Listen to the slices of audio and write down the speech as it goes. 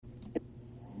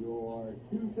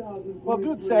Well,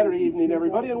 good Saturday evening,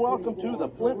 everybody, and welcome to the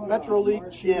Flint Metro League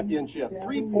Championship.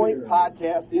 3-Point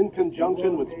Podcast in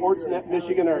conjunction with Sportsnet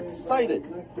Michigan are excited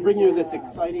to bring you this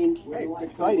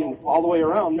exciting all the way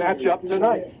around matchup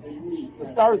tonight.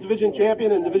 The Stars Division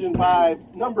Champion and Division 5,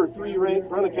 number 3 ranked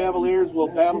Corunna Cavaliers will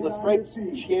battle the Stripes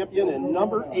Champion and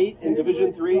number 8 in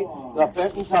Division 3, the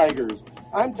Fenton Tigers.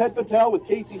 I'm Ted Patel with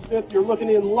Casey Smith. You're looking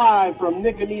in live from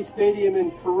Nick and E Stadium in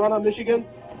Corunna, Michigan.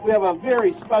 We have a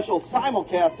very special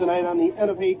simulcast tonight on the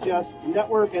NFHS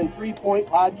Network and 3-Point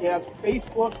Podcast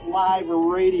Facebook Live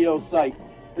radio site.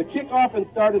 The kickoff and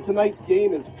start of tonight's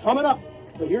game is coming up.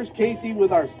 So here's Casey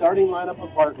with our starting lineup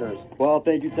of partners. Well,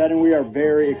 thank you, Ted, and we are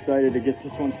very excited to get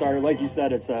this one started. Like you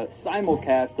said, it's a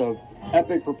simulcast of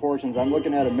epic proportions. I'm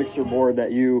looking at a mixer board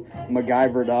that you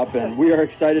MacGyvered up, and we are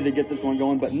excited to get this one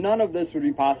going, but none of this would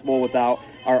be possible without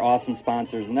our awesome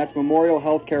sponsors, and that's Memorial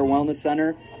Healthcare Wellness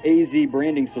Center, AZ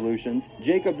Branding Solutions,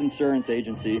 Jacobs Insurance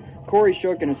Agency, Corey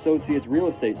Shook and Associates Real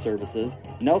Estate Services,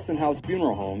 Nelson House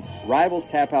Funeral Homes, Rivals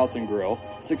Tap House and Grill,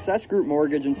 Success Group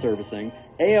Mortgage and Servicing,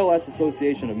 ALS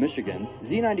Association of Michigan,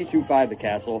 Z92.5 The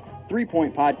Castle,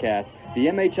 3-Point Podcast, the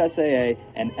MHSAA,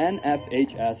 and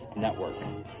NFHS Network.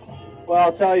 Well,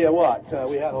 I'll tell you what,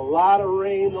 we had a lot of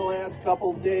rain the last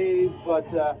couple days, but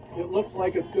it looks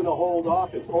like it's going to hold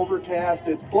off. It's overcast,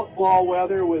 it's football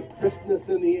weather with crispness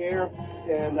in the air,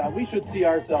 and we should see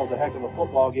ourselves a heck of a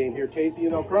football game here, Casey. You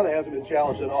know, Corunna hasn't been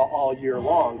challenged all year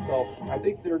long, so I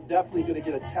think they're definitely going to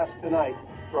get a test tonight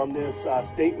from this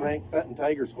state-ranked Fenton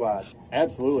Tiger squad.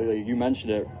 Absolutely. You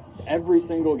mentioned it. Every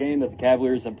single game that the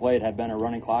Cavaliers have played had been a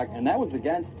running clock, and that was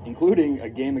including a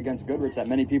game against Goodrich that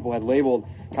many people had labeled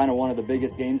kind of one of the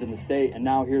biggest games in the state, and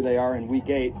now here they are in Week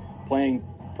 8 playing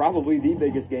probably the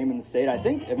biggest game in the state. I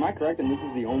think, am I correct, and this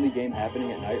is the only game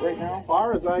happening at night right now? As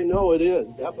far as I know, it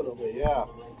is, definitely, yeah.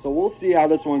 So we'll see how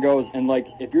this one goes, and, like,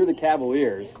 if you're the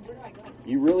Cavaliers,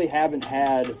 you really haven't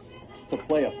had to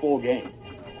play a full game.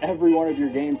 Every one of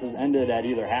your games has ended at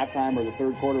either halftime or the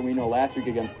third quarter. We know last week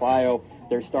against Clio,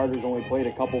 their starters only played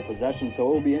a couple possessions, so it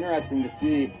will be interesting to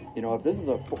see, you know, if this is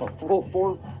a full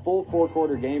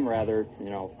four-quarter game, rather, you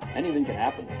know, anything can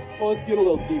happen. Well, let's get a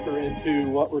little deeper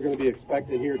into what we're going to be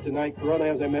expecting here tonight. Corunna,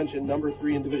 as I mentioned, number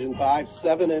 3 in Division 5,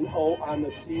 7-0 on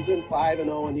the season,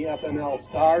 5-0 in the FML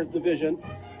Stars Division.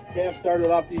 Cavs started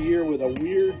off the year with a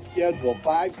weird schedule,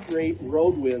 5 straight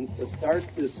road wins to start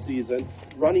this season.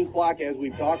 Running clock, as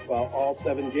we've talked about, all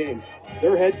 7 games.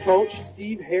 Their head coach,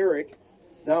 Steve Herrick,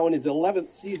 now in his 11th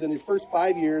season, his first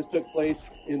 5 years took place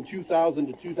in 2000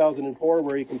 to 2004,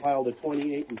 where he compiled a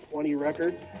 28-20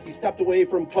 record. He stepped away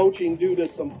from coaching due to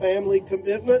some family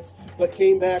commitments, but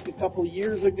came back a couple of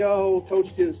years ago,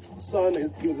 coached his son.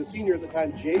 He was a senior at the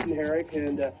time, Jaden Herrick,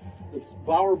 and the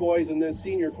Bauer boys in this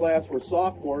senior class were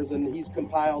sophomores, and he's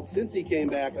compiled, since he came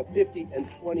back, a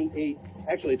 50-28,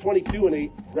 actually a 22-8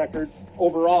 record,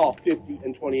 overall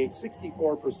 50-28,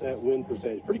 64% win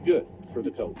percentage. Pretty good for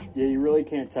the coach. Yeah, you really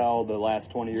can't tell the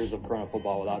last 20 years of Corunna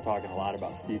football without talking a lot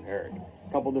about Steve Herrick.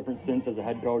 A couple different stints as a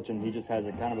head coach, and he just has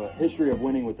a kind of a history of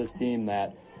winning with this team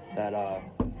that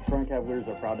Corunna Cavaliers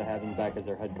are proud to have him back as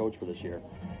their head coach for this year.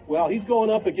 Well, he's going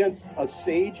up against a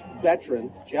Sage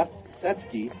veteran, Jeff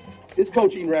Setsky. His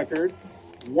coaching record,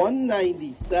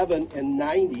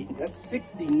 197-90. That's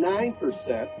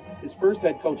 69%. His first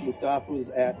head coaching stop was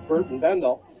at Burton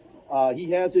Bendel. He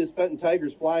has his Fenton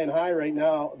Tigers flying high right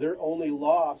now. Their only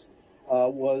loss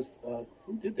was,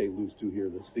 who did they lose to here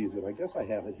this season? I guess I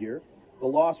have it here. The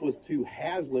loss was to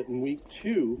Hazlitt in Week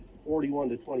 2,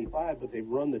 41-25, but they've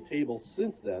run the table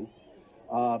since then.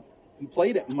 He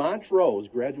played at Montrose,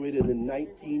 graduated in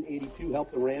 1982,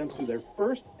 helped the Rams to their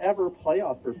first ever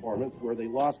playoff performance where they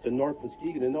lost to North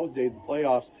Muskegon. In those days, the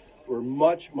playoffs were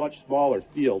much, much smaller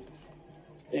field.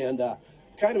 And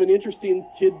it's kind of an interesting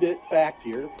tidbit fact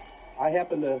here. I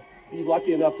happen to be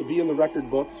lucky enough to be in the record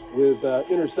books with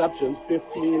interceptions,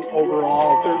 15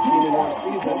 overall, 13 in one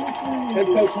season. Head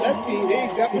coach Setsky,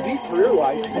 he's got me beat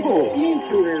career-wise, 16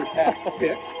 career pass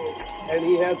picks. And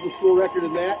he has the school record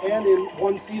in that, and in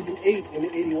one season, 8 in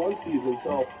the 81 season.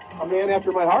 So a man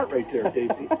after my heart right there,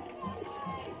 Casey.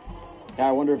 Yeah,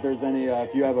 I wonder if there's any,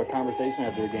 if you have a conversation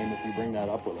after the game, if you bring that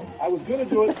up with him. I was going to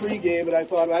do it pregame, but I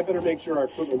thought I better make sure our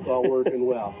equipment's all working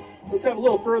well. Let's have a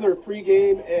little further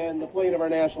pregame and the playing of our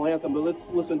national anthem, but let's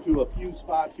listen to a few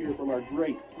spots here from our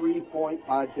great 3-Point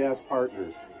Podcast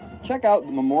partners. Check out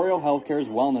Memorial Healthcare's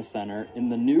Wellness Center in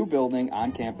the new building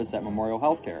on campus at Memorial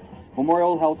Healthcare.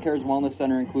 Memorial Healthcare's Wellness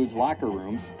Center includes locker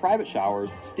rooms, private showers,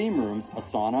 steam rooms, a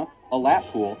sauna, a lap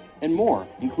pool, and more,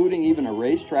 including even a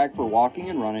racetrack for walking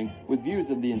and running with views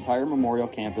of the entire Memorial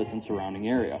campus and surrounding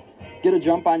area. Get a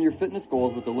jump on your fitness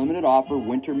goals with the limited offer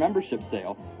winter membership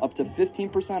sale, up to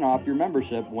 15% off your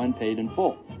membership when paid in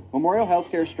full. Memorial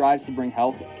Healthcare strives to bring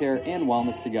health care and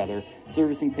wellness together,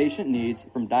 servicing patient needs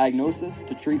from diagnosis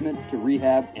to treatment to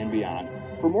rehab and beyond.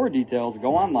 For more details,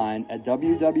 go online at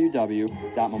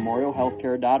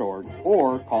www.memorialhealthcare.org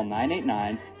or call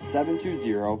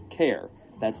 989-720-CARE.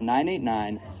 That's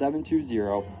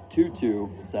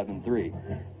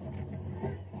 989-720-2273.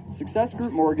 Success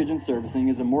Group Mortgage and Servicing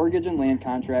is a mortgage and land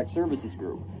contract services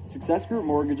group. Success Group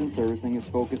Mortgage and Servicing is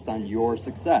focused on your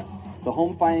success. The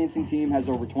home financing team has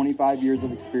over 25 years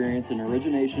of experience in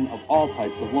origination of all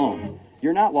types of loans.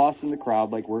 You're not lost in the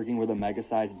crowd like working with a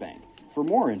mega-sized bank. For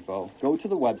more info, go to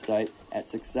the website at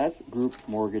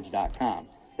successgroupmortgage.com.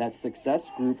 That's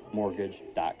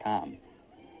successgroupmortgage.com.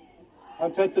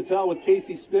 I'm Ted Patel with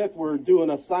Casey Smith. We're doing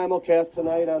a simulcast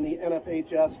tonight on the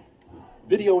NFHS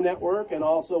Video Network, and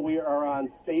also we are on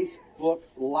Facebook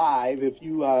Live. If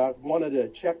you wanted to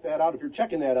check that out, if you're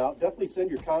checking that out, definitely send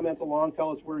your comments along. Tell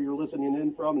us where you're listening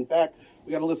in from. In fact,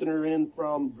 we got a listener in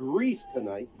from Greece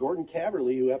tonight, Gordon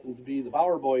Caverly, who happens to be the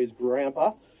Bauer boys'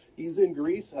 grandpa. He's in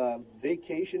Greece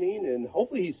vacationing, and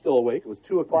hopefully he's still awake. It was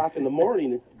 2 o'clock in the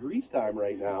morning at Greece time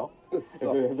right now.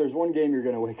 So, if there's one game you're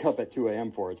going to wake up at 2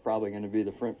 a.m. for, it's probably going to be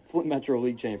the Flint Metro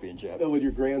League Championship. With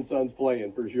your grandsons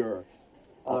playing, for sure.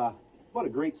 What a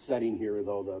great setting here,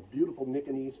 though. The beautiful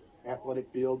Nicanese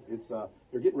athletic field.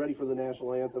 They're getting ready for the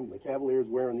national anthem. The Cavaliers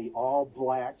wearing the all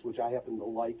blacks, which I happen to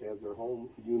like as their home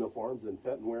uniforms, and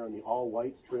Fenton wearing the all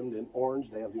whites trimmed in orange.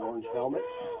 They have the orange helmets.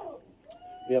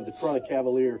 We have the Corunna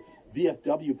Cavalier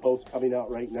VFW post coming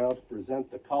out right now to present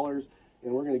the colors,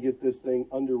 and we're going to get this thing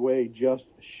underway just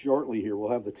shortly here.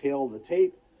 We'll have the tail of the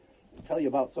tape, tell you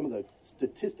about some of the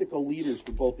statistical leaders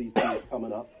for both these teams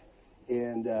coming up.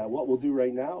 And what we'll do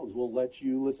right now is we'll let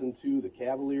you listen to the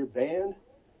Cavalier Band,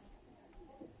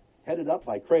 headed up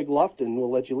by Craig Luft, and we'll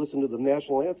let you listen to the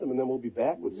national anthem, and then we'll be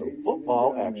back with some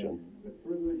football action. The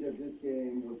privilege of this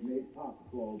game was made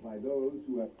possible by those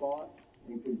who have fought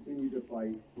and continue to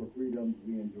fight for freedoms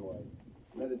we enjoy.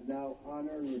 Let us now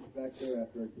honor and respect their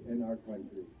efforts in our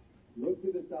country. Look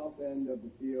to the south end of the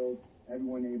field.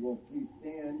 Everyone able, please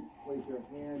stand, place your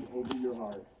hand over your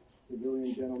heart.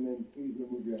 Civilian gentlemen, please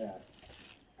remove your hat.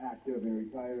 Active and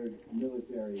retired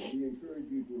military, we encourage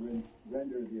you to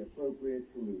render the appropriate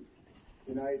salute.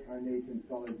 Tonight, our nation's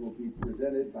colors will be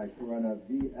presented by Corunna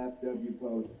VFW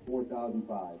Post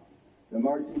 4005. The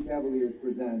Marching Cavaliers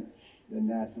present the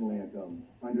national anthem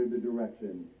under the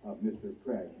direction of Mr.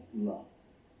 Craig Luft.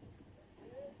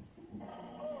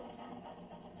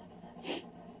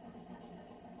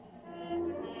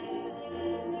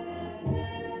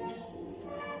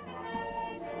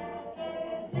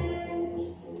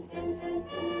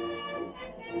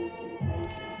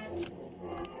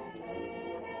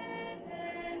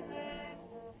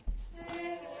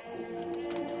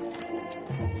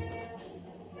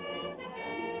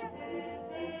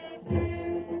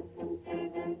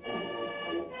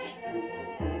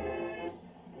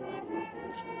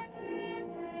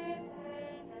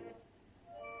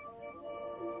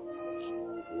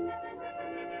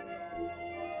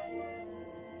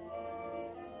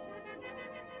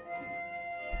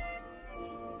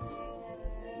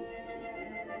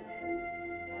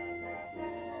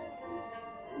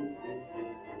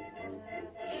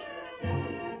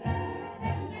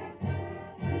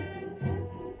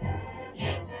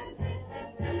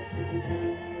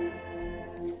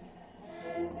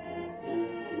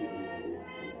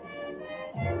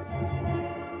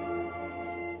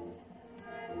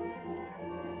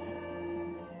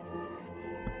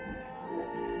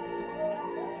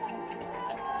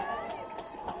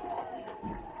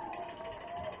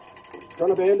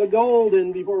 Corunna Band of Gold,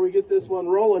 and before we get this one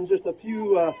rolling, just a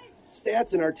few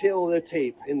stats in our tail of the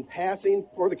tape. In passing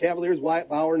for the Cavaliers, Wyatt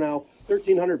Bauer now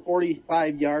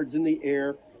 1,345 yards in the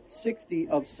air, 60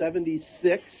 of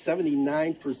 76,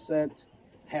 79%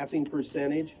 passing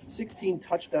percentage, 16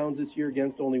 touchdowns this year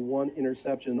against only 1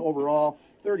 interception. Overall,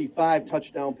 35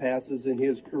 touchdown passes in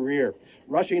his career.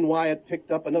 Rushing, Wyatt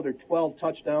picked up another 12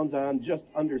 touchdowns on just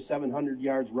under 700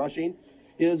 yards rushing.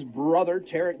 His brother,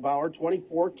 Tarek Bauer,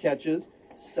 24 catches,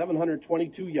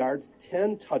 722 yards,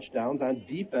 10 touchdowns. On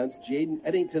defense, Jaden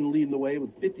Eddington leading the way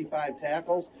with 55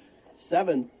 tackles,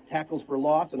 7 tackles for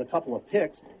loss, and a couple of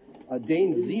picks.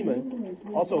 Dane Zeman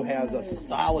also has a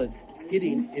solid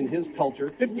hitting in his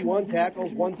culture, 51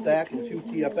 tackles, 1 sack, and 2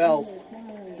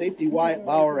 TFLs. Safety Wyatt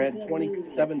Bauer had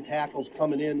 27 tackles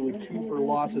coming in with 2 for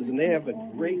losses, and they have a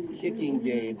great kicking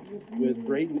game with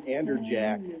Braden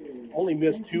Anderjack. Only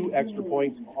missed 2 extra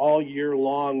points all year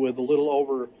long with a little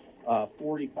over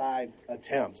 45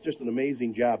 attempts. Just an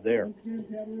amazing job there.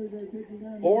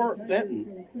 For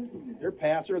Fenton, their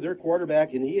passer, their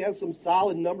quarterback, and he has some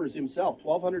solid numbers himself.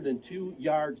 1,202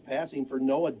 yards passing for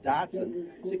Noah Dotson,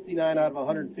 69 out of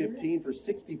 115 for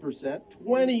 60%,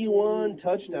 21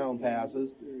 touchdown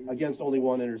passes against only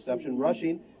one interception.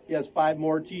 Rushing, he has 5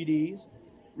 more TDs.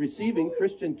 Receiving,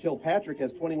 Christian Kilpatrick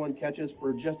has 21 catches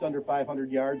for just under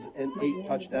 500 yards and 8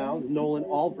 touchdowns. Nolan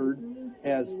Alford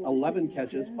has 11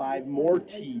 catches, 5 more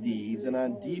TDs. And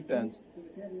on defense,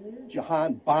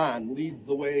 Jahan Bond leads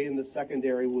the way in the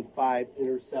secondary with 5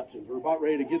 interceptions. We're about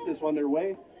ready to get this one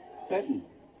underway. Fenton,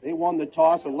 they won the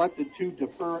toss, elected to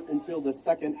defer it until the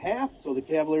second half, so the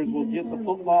Cavaliers will get the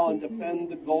football and defend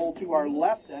the goal to our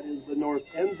left. That is the north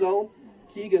end zone.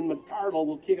 Keegan McCardle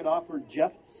will kick it off for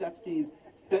Jeff Setsky's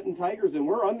Fenton Tigers, and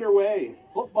we're underway.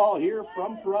 Football here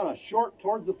from Corunna, short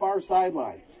towards the far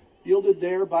sideline. Fielded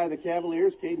there by the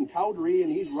Cavaliers, Caden Cowdery, and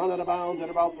he's run out of bounds at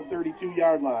about the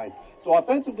 32-yard line. So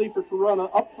offensively for Corunna,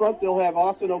 up front they'll have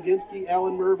Austin Oginski,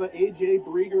 Alan Merva, A.J.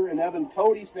 Brieger, and Evan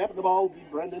Cody. Snapping the ball will be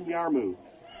Brendan Yarmouth.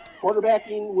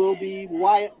 Quarterbacking will be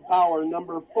Wyatt Bauer,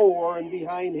 number 4, and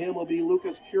behind him will be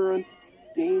Lucas Curran.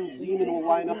 Dane Zeman will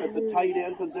line up at the tight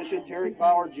end position. Tarek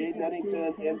Bauer, Jaden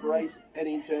Eddington, and Bryce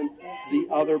Eddington,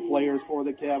 the other players for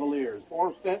the Cavaliers.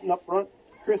 For Fenton up front,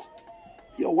 Chris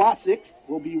Kiowasik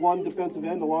will be one defensive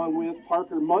end along with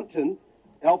Parker Munton,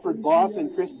 Alfred Boss,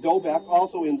 and Chris Doback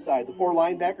also inside. The 4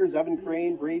 linebackers, Evan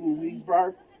Crane, Braden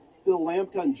Wiesbart, Phil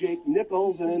Lampka, and Jake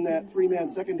Nichols, and in that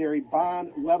 3-man secondary,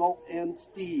 Bond, Weddle, and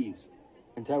Steves.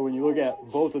 And Ted, when you look at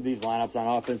both of these lineups on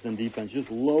offense and defense, just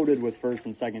loaded with first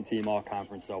and second team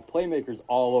all-conference, so playmakers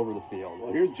all over the field.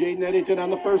 Well, here's Jaden Eddington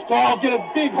on the first call. Get a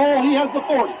big hole. He has the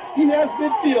 40. He has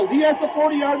midfield. He has the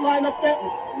 40-yard line of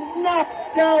Fenton.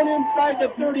 Knocked down inside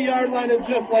the 30-yard line, and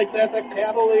just like that, the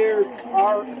Cavaliers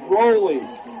are rolling.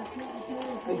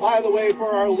 And by the way, for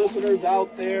our listeners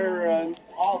out there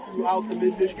all throughout the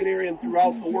Mid-Michigan area and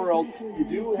throughout the world, you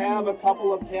do have a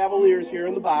couple of Cavaliers here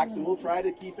in the box, and we'll try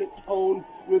to keep it toned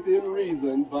within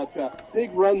reason. But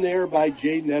big run there by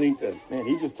Jaden Eddington. Man,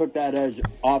 he just took that edge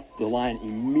off the line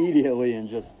immediately, and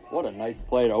just what a nice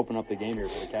play to open up the game here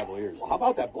for the Cavaliers. Well, how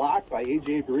about that block by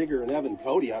A.J. Brieger and Evan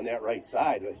Cody on that right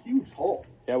side? A huge hole.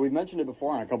 Yeah, we've mentioned it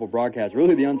before on a couple broadcasts.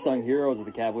 Really, the unsung heroes of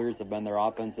the Cavaliers have been their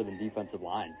offensive and defensive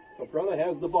line. So Corunna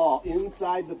has the ball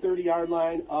inside the 30-yard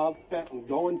line of Fenton,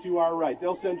 going to our right.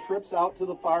 They'll send trips out to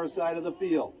the far side of the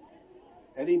field.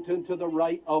 Eddington to the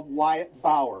right of Wyatt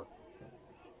Bauer.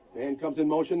 Man comes in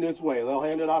motion this way. They'll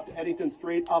hand it off to Eddington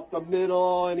straight up the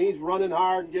middle, and he's running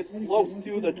hard, gets close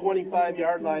to the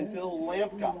 25-yard line. Phil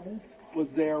Lampka was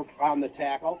there on the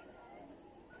tackle.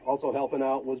 Also helping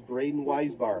out was Braden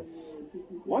Weisbarth.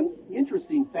 One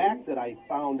interesting fact that I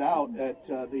found out at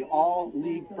the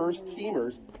all-league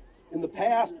first-teamers, in the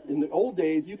past, in the old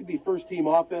days, you could be first-team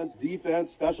offense,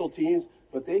 defense, special teams,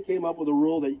 but they came up with a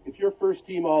rule that if you're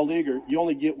first-team all-leaguer, you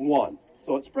only get one.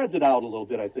 So it spreads it out a little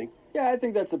bit, I think. Yeah, I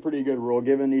think that's a pretty good rule,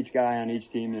 giving each guy on each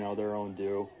team, their own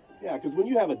due. Yeah, because when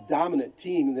you have a dominant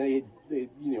team, they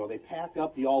pack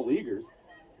up the all-leaguers.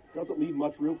 Doesn't leave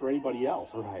much room for anybody else.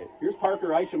 Right. Here's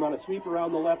Parker Isham on a sweep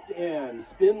around the left end.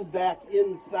 Spins back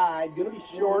inside. Going to be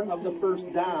short of the first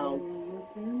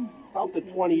down. About the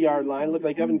 20-yard line. Looked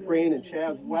like Evan Crane and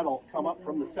Chaz Weddle come up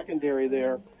from the secondary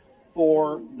there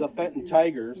for the Fenton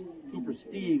Tigers. Cooper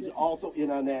Steves also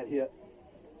in on that hit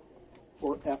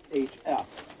for FHS.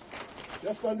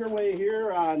 Just underway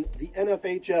here on the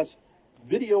NFHS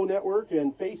Video Network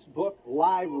and Facebook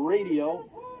Live Radio.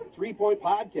 3-Point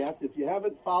Podcast. If you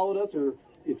haven't followed us, or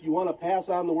if you want to pass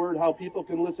on the word how people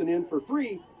can listen in for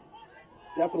free,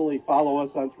 definitely follow us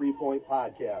on 3-Point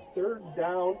Podcast. 3rd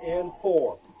down and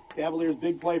 4. Cavaliers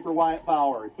big play for Wyatt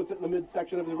Bauer. He puts it in the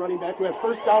midsection of the running back who has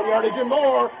first down yardage and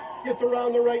more. Gets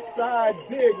around the right side.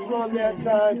 Big run that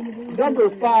time. Number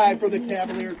 5 for the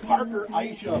Cavaliers, Parker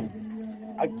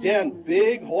Isham. Again,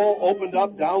 big hole opened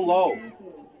up down low.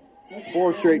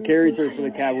 4 straight carries here for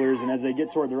the Cavaliers, and as they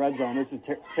get toward the red zone, this is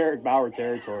Tarek Bauer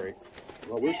territory.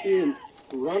 Well, we're seeing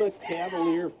Corunna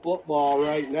Cavalier football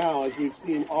right now, as we've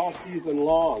seen all season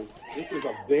long. This is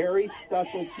a very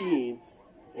special team,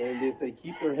 and if they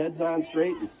keep their heads on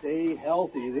straight and stay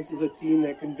healthy, this is a team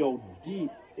that can go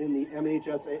deep in the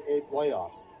MHSAA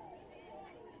playoffs.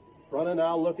 Corunna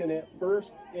now looking at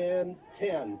 1st and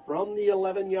 10 from the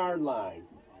 11-yard line.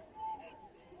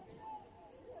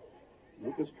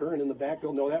 Lucas Curran in the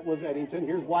backfield. No, that was Eddington.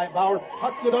 Here's Wyatt Bauer.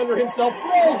 Tucks it under himself.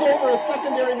 Throws over a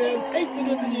secondary man. Takes it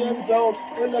into the end zone.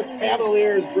 And the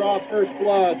Cavaliers draw first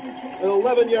blood. An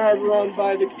 11-yard run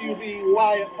by the QB.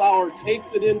 Wyatt Bauer takes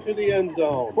it into the end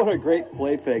zone. What a great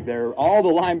play fake there. All the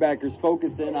linebackers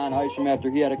focused in on Isham after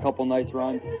he had a couple nice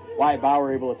runs. Wyatt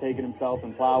Bauer able to take it himself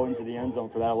and plow into the end zone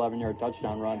for that 11-yard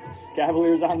touchdown run.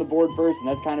 Cavaliers on the board first, and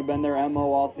that's kind of been their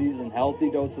MO all season.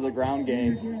 Healthy dose of the ground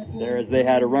game there, as they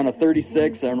had a run of 36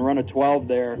 and a run of 12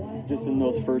 there just in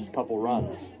those first couple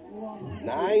runs.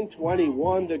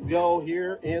 9:21 to go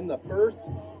here in the first.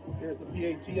 Here's the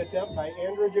PAT attempt by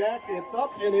Andrew Jack. It's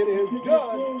up, and it is good.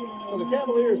 So the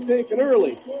Cavaliers take an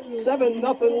early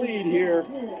 7-0 lead here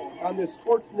on this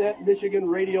Sportsnet Michigan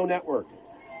radio network.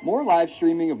 More live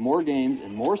streaming of more games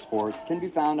and more sports can be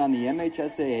found on the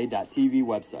MHSAA.TV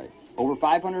website. Over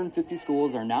 550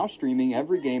 schools are now streaming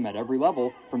every game at every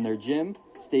level from their gym,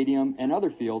 stadium, and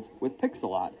other fields with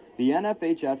Pixelot, the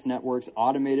NFHS network's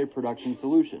automated production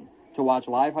solution. To watch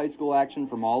live high school action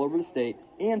from all over the state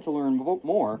and to learn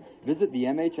more, visit the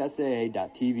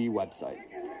MHSAA.TV website.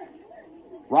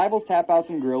 Rivals Tap House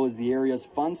and Grill is the area's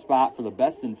fun spot for the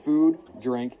best in food,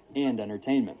 drink, and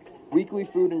entertainment. Weekly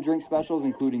food and drink specials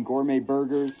including gourmet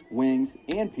burgers, wings,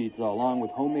 and pizza along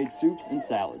with homemade soups and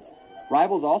salads.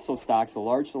 Rivals also stocks a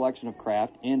large selection of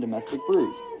craft and domestic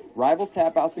brews. Rivals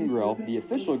Tap House and Grill, the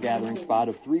official gathering spot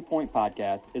of 3 Point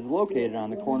Podcast, is located on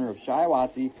the corner of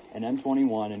Shiawassee and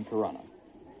M21 in Corunna.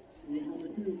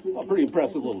 A pretty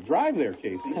impressive little drive there,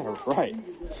 Casey. Yeah, right.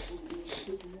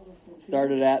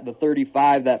 Started at the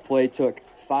 35. That play took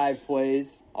 5 plays,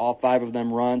 all 5 of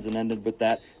them runs, and ended with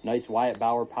that nice Wyatt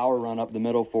Bauer power run up the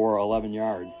middle for 11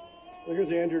 yards. Well, here's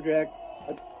Andrew Jack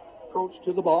approach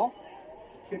to the ball.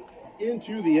 Kick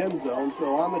into the end zone.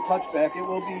 So on the touchback, it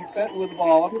will be Fenton with the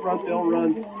ball. Up front, they'll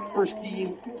run first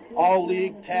team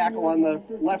all-league tackle on the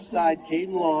left side,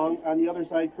 Caden Long. On the other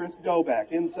side, Chris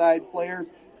Doback. Inside players,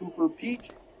 Cooper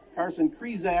Peach, Carson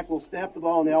Krizak will snap the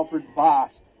ball, and Alfred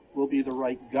Voss will be the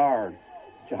right guard.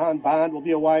 Jahan Bond will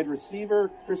be a wide receiver.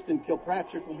 Kristen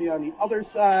Kilpatrick will be on the other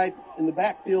side. In the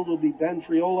backfield will be Ben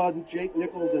Triola, Jake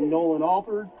Nichols, and Nolan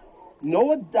Alford.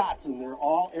 Noah Dotson, they're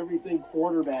all everything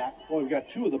quarterback. Well, we've got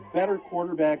 2 of the better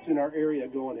quarterbacks in our area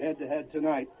going head-to-head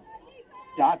tonight.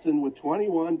 Dotson with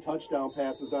 21 touchdown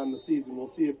passes on the season.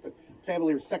 We'll see if the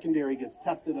Cavaliers secondary gets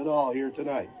tested at all here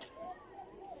tonight.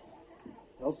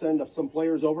 They'll send some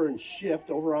players over and shift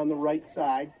over on the right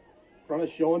side. Front is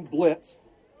showing blitz.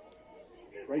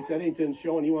 Bryce Eddington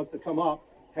showing he wants to come up.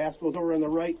 Pass goes over on the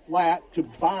right flat to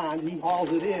Bond. He hauls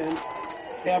it in.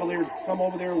 Cavaliers come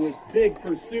over there with big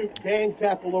pursuit. Gang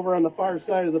tackle over on the far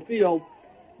side of the field.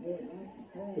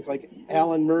 Looks like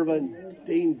Alan Merva and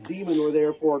Dane Zeman were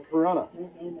there for Corunna.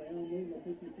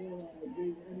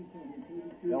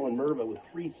 Alan Merva with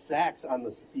 3 sacks on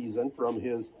the season from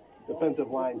his defensive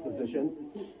line position.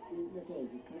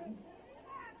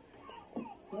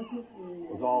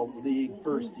 Was all league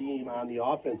first team on the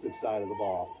offensive side of the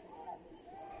ball.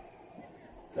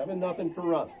 7-0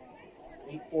 Corunna.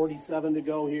 8:47 to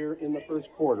go here in the first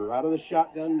quarter. Out of the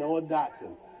shotgun, Noah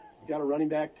Dotson. He's got a running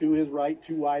back to his right,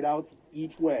 2 wideouts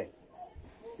each way.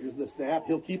 Here's the snap.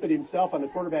 He'll keep it himself on the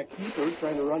quarterback keeper,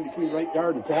 trying to run between right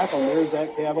guard and tackle. And there's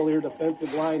that Cavalier defensive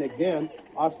line again.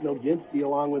 Austin Oginski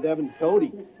along with Evan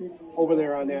Cody over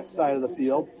there on that side of the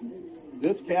field.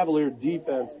 This Cavalier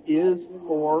defense is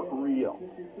for real.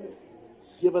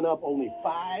 Giving up only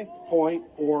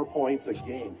 5.4 points a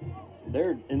game.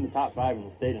 They're in the top 5 in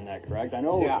the state in that, correct? I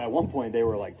know at one point they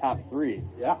were like top 3.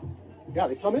 Yeah,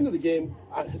 they come into the game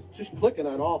just clicking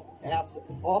on all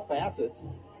facets,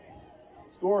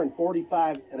 scoring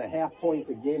 45.5 points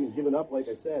a game and giving up, like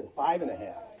I said,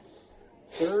 5.5.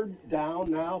 Third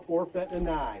down now for Fenton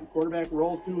 9. Quarterback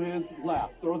rolls to his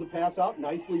left, throws a pass out,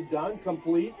 nicely done,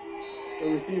 complete. The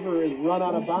receiver is run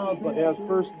out of bounds but has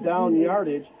first down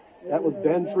yardage. That was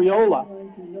Ben Triola.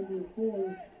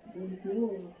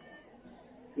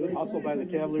 Good hustle by the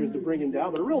Cavaliers to bring him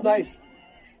down, but a real nice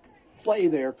play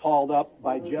there called up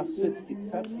by Jeff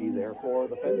Setsky there for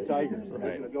the Fenton Tigers. They're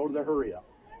going to go to the hurry-up.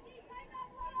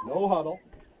 No huddle.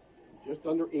 Just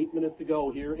under 8 minutes to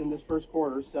go here in this first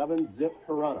quarter. 7-0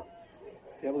 Corunna.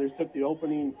 Cavaliers took the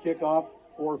opening kickoff.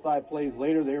 4 or 5 plays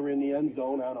later, they were in the end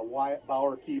zone on a Wyatt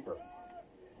Bauer keeper.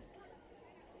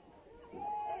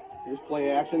 Here's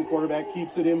play action. Quarterback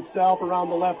keeps it himself around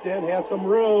the left end, has some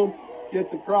room.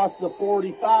 Gets across the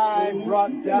 45,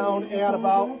 brought down at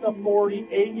about the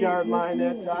 48-yard line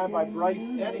that time by Bryce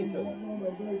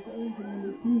Eddington.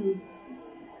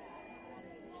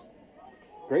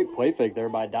 Great play fake there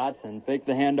by Dotson. Faked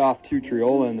the handoff to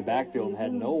Triola in the backfield and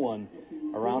had no one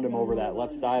around him over that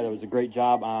left side. That was a great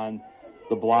job on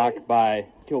the block by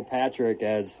Kilpatrick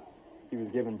as he was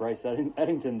giving Bryce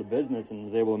Eddington the business and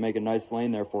was able to make a nice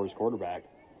lane there for his quarterback.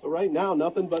 So right now,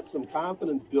 nothing but some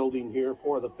confidence building here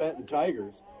for the Fenton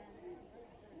Tigers.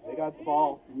 They got the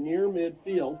ball near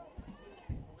midfield.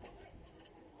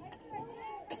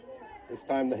 This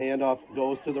time the handoff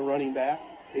goes to the running back.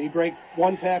 He breaks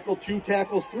 1 tackle, 2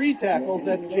 tackles, 3 tackles.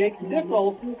 That's Jake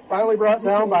Nichols, finally brought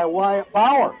down by Wyatt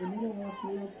Bauer.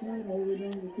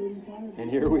 And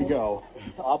here we go.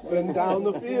 Up and down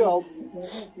the field.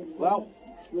 Well,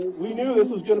 we knew this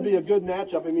was going to be a good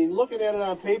matchup. I mean, looking at it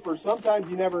on paper, sometimes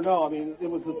you never know. I mean, it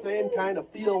was the same kind of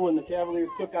feel when the Cavaliers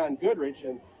took on Goodrich,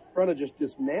 and Corunna just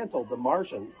dismantled the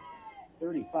Martians,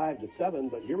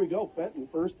 35-7. But here we go, Fenton,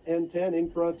 1st and 10 in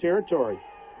Corunna territory.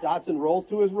 Dotson rolls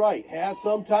to his right, has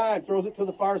some time, throws it to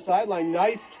the far sideline.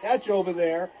 Nice catch over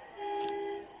there.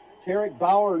 Tarek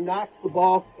Bauer knocks the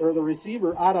ball, or the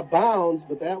receiver, out of bounds,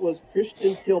 but that was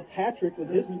Christian Kilpatrick with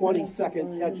his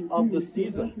 22nd catch of the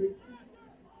season.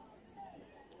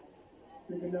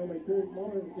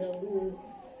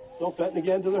 So Fenton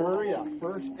again to the hurry up.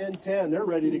 1st and 10. They're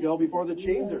ready to go before the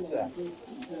chains are set.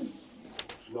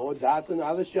 Noah Dotson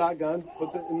out of the shotgun,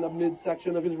 puts it in the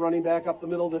midsection of his running back up the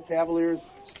middle. The Cavaliers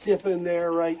stiff in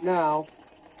there right now.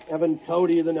 Evan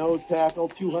Cody, the nose tackle,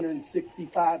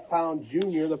 265-pound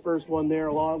junior, the first one there,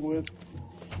 along with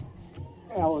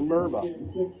Alan Merva.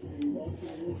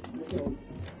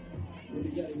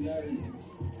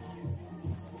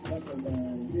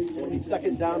 So he's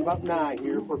 2nd down, about 9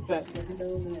 here for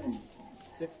Fenton.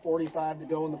 6:45 to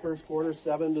go in the first quarter,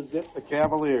 7-0 the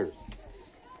Cavaliers.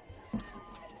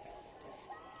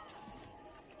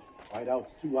 Wideouts,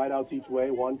 2 wideouts each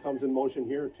way. One comes in motion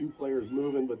here. 2 players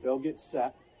moving, but they'll get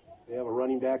set. They have a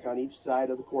running back on each side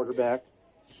of the quarterback.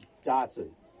 Dotson.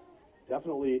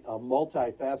 Definitely a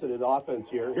multifaceted offense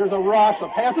here. Here's a rush. A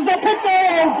pass is a pick.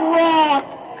 Oh, drop!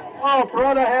 Oh,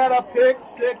 Corunna had a pick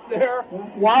 6 there.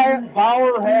 Wyatt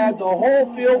Bauer had the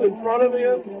whole field in front of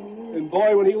him. And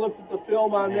boy, when he looks at the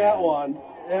film on that one,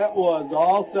 that was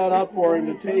all set up for him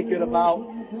to take it about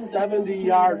 70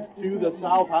 yards to the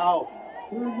south house.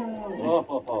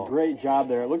 Oh. Great job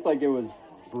there. It looked like it was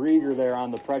Brieger there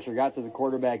on the pressure, got to the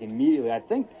quarterback immediately. I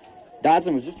think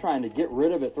Dodson was just trying to get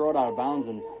rid of it, throw it out of bounds,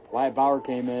 and Wyatt Bauer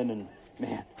came in, and,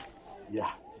 man,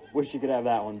 yeah, wish you could have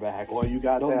that one back. Well, you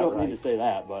got don't right. Need to say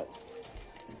that, but.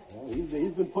 Well,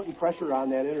 he's been putting pressure on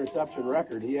that interception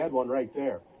record. He had one right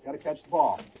there. Got to catch the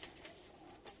ball.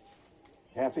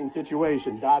 Passing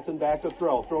situation. Dotson back to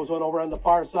throw. Throws one over on the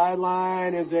far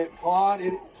sideline. Is it caught?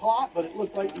 It's caught, but it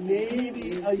looks like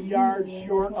maybe a yard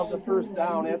short of the first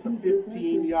down at the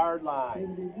 15-yard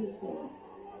line.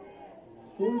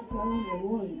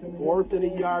 4th and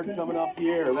a yard coming up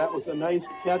here. That was a nice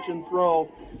catch and throw.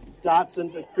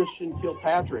 Dotson to Christian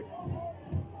Kilpatrick.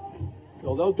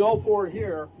 So they'll go for it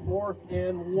here. 4th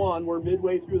and 1. We're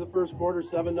midway through the first quarter.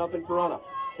 7-0 Corunna.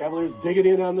 Cavaliers dig it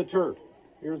in on the turf.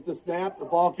 Here's the snap. The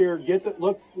ball carrier gets it.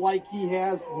 Looks like he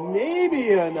has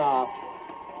maybe enough.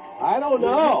 I don't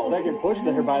know. Second push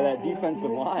there by that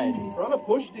defensive line. Corunna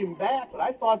pushed him back, but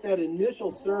I thought that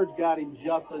initial surge got him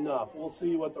just enough. We'll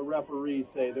see what the referees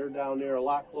say. They're down there a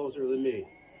lot closer than me.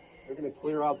 They're going to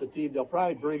clear out the team. They'll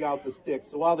probably bring out the sticks.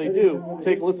 So while they do,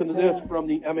 take a listen to this from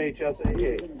the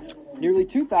MHSAA. Nearly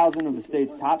 2,000 of the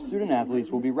state's top student athletes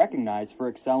will be recognized for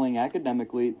excelling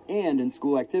academically and in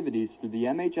school activities through the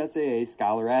MHSAA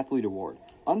Scholar Athlete Award,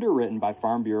 underwritten by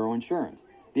Farm Bureau Insurance.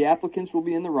 The applicants will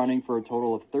be in the running for a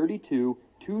total of 32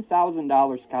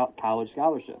 $2,000 college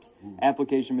scholarships.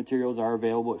 Application materials are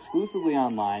available exclusively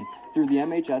online through the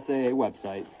MHSAA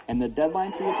website, and the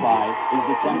deadline to apply is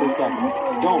December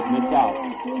 2nd. Don't miss out.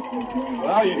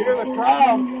 Well, you hear the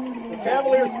crowd. The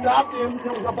Cavaliers stopped him.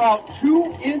 It was about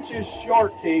 2 inches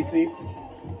short, Casey.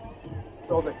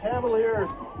 So the Cavaliers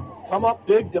come up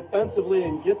big defensively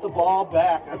and get the ball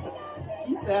back.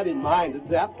 Keep that in mind at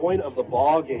that point of the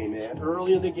ball game, man.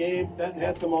 Early in the game, Fenton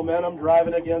had some momentum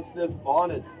driving against this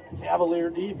vaunted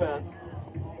Cavalier defense.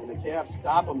 And the Cavs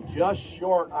stop them just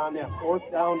short on that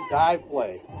 4th down dive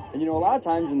play. And, you know, a lot of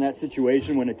times in that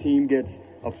situation when a team gets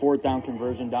a 4th down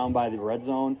conversion down by the red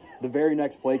zone, the very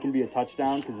next play can be a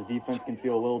touchdown because the defense can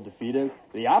feel a little defeated.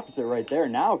 The opposite right there.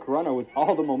 Now Corunna, with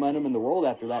all the momentum in the world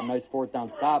after that nice 4th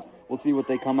down stop, we'll see what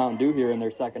they come out and do here in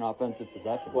their second offensive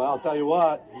possession. Well, I'll tell you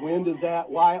what, wind is at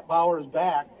Wyatt Bauer's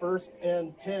back. 1st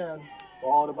and 10.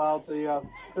 Ball at about the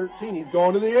 13. He's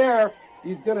going to the air.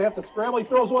 He's going to have to scramble. He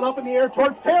throws one up in the air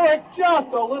towards Tarek, just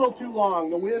a little too long.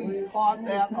 The wind caught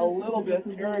that a little bit.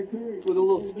 Tarek with a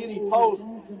little skinny post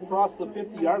across the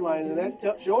 50-yard line, and that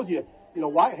shows you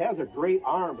Wyatt has a great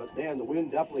arm, but, man, the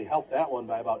wind definitely helped that one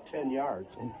by about 10 yards.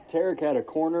 And Tarek had a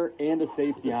corner and a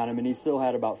safety on him, and he still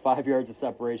had about 5 yards of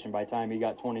separation by the time he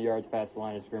got 20 yards past the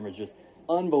line of scrimmage. Just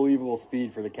unbelievable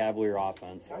speed for the Cavalier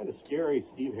offense. Kind of scary,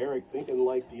 Steve Herrick thinking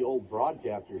like the old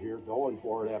broadcaster here, going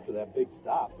for it after that big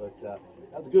stop. But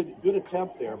that's a good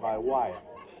attempt there by Wyatt.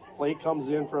 Play comes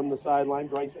in from the sideline.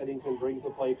 Bryce Eddington brings the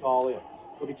play call in.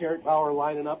 It'll be Tarek Bauer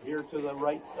lining up here to the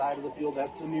right side of the field.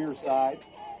 That's the near side.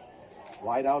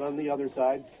 Wide out on the other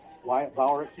side. Wyatt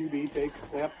Bauer at QB takes a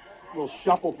snap. Little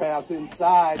shuffle pass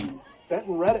inside.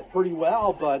 Fenton read it pretty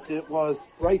well, but it was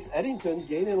Bryce Eddington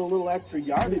gaining a little extra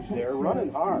yardage there,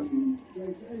 running hard.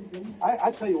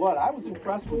 I tell you what, I was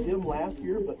impressed with him last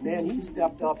year, but, man, he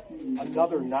stepped up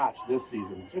another notch this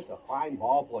season. Just a fine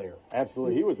ball player.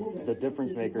 Absolutely. He was the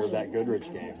difference maker of that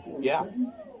Goodrich game. Yeah.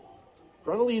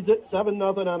 Corunna leads it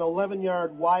 7-0 on an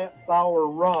 11-yard Wyatt Bauer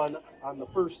run on the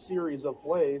first series of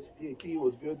plays. PAT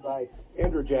was good by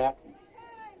Anderjack.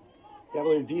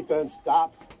 Cavalier defense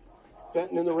stopped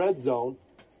Fenton in the red zone.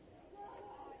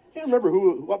 Can't remember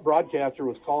what broadcaster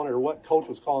was calling it or what coach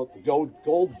was calling it the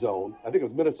gold zone. I think it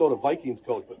was Minnesota Vikings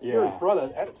coach, but here in front of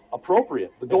it, that's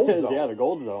appropriate. The gold zone. Yeah, the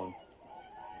gold zone.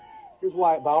 Here's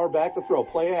Wyatt Bauer back to throw.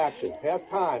 Play action. Has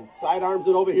time. Sidearms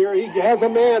it over here. He has a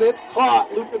man. It's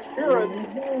caught. Lucas Curran.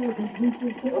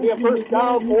 It'll be a first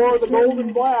down for the Gold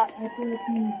and Black.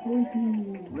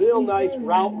 Real nice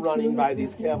route running by these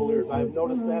Cavaliers. I've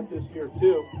noticed that this year,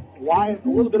 too. Wyatt, a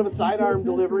little bit of a sidearm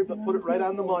delivery, but put it right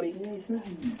on the money.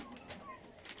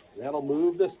 That'll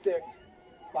move the sticks.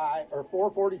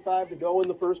 4:45 to go in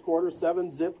the first quarter.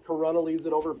 7-zip. Corunna leads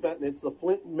it over Fenton. It's the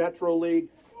Flint Metro League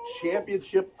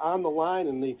championship on the line,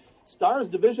 and the Stars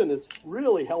division has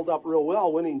really held up real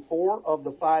well, winning 4 of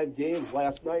the 5 games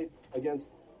last night against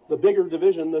the bigger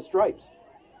division, the Stripes.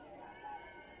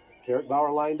 Tarek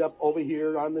Bauer lined up over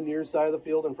here on the near side of the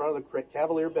field in front of the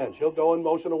Cavalier bench. He'll go in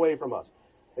motion away from us.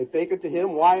 They fake it to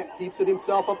him. Wyatt keeps it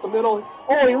himself up the middle.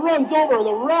 Oh, he runs over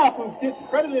the ref, who gets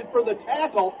credited for the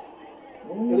tackle.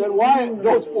 And then Wyatt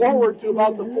goes forward to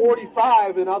about the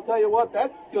 45, and I'll tell you what,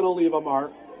 that's going to leave a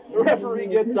mark. The referee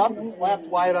gets up and slaps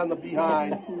Wyatt on the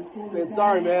behind, saying,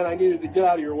 sorry, man, I needed to get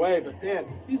out of your way. But, man,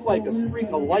 he's like a streak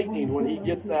of lightning when he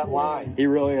gets that line. He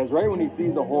really is. Right when he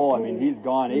sees a hole, I mean, he's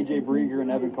gone. A.J. Brieger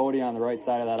and Evan Cody on the right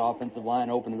side of that offensive line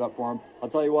opened it up for him. I'll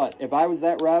tell you what, if I was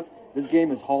that ref, this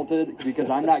game is halted because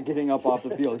I'm not getting up off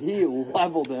the field. He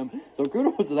leveled him. So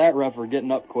kudos to that ref for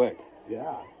getting up quick.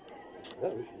 Yeah.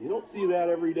 You don't see that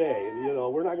every day. And,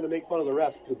 we're not going to make fun of the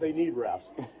refs because they need refs.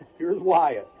 Here's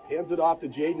Wyatt. Hands it off to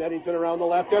Jaden Eddington around the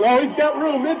left end. Oh, he's got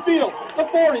room. Midfield. The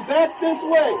 40. Back this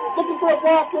way. Looking for a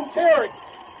block from Tarek.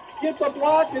 Gets a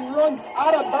block and runs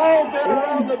out of bounds at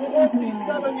around the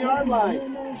 27-yard line.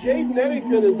 Jaden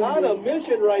Eddington is on a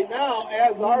mission right now,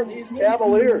 as are these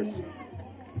Cavaliers.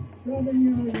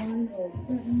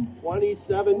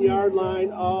 27-yard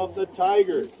line of the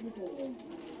Tigers.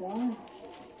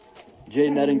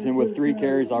 Jaden Eddington with 3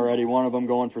 carries already, one of them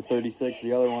going for 36,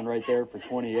 the other one right there for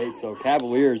 28. So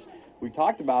Cavaliers, we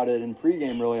talked about it in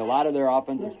pregame, really. A lot of their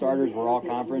offensive starters were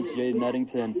all-conference. Jaden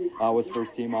Eddington was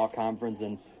first-team all-conference,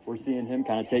 and we're seeing him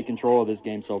kind of take control of this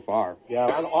game so far. Yeah,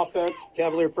 on offense,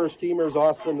 Cavalier first-teamers,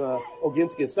 Austin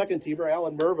Oginski, a second-teamer,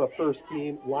 Alan Merva,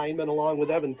 first-team lineman, along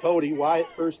with Evan Cody. Wyatt,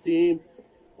 first-team.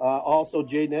 Also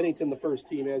Jaden Eddington, the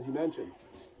first-team, as you mentioned.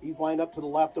 He's lined up to the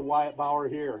left of Wyatt Bauer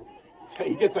here.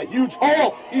 He gets a huge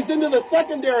hole. He's into the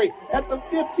secondary at the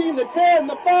 15, the 10,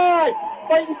 the 5.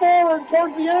 Fighting forward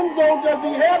towards the end zone. Does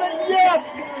he have it? Yes!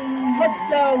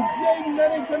 Touchdown, Jaden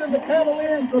Eddington and the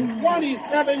Cavaliers from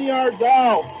 27 yards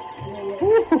out.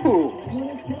 Woo-hoo.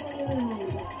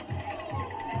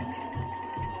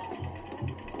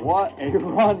 What a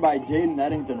run by Jaden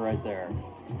Eddington right there.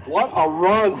 What a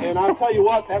run. And I'll tell you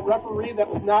what, that referee that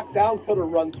was knocked down could have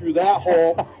run through that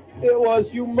hole. It was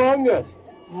humongous.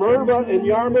 Merva and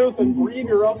Yarmouth and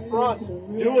Brieger up front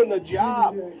doing the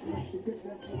job.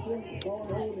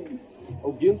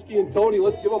 Oginski and Cody,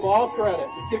 let's give them all credit.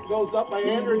 The kick goes up by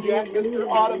Anderjack, Mr.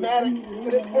 Automatic,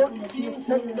 and it's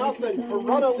 14-0.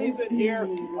 Corunna leads it here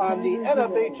on the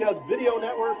NFHS Video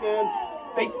Network and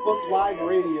Facebook Live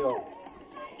Radio.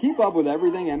 Keep up with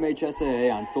everything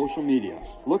MHSAA on social media.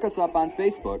 Look us up on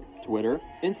Facebook, Twitter,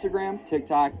 Instagram,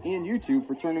 TikTok, and YouTube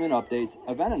for tournament updates,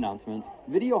 event announcements,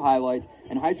 video highlights,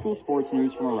 and high school sports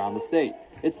news from around the state.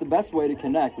 It's the best way to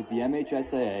connect with the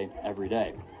MHSAA every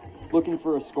day. Looking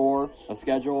for a score, a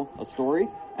schedule, a story?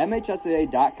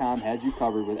 MHSAA.com has you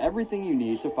covered with everything you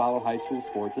need to follow high school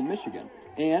sports in Michigan.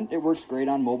 And it works great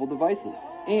on mobile devices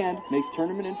and makes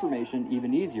tournament information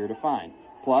even easier to find.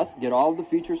 Plus, get all of the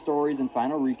feature stories and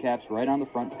final recaps right on the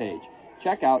front page.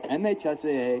 check out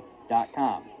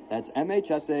MHSAA.com. That's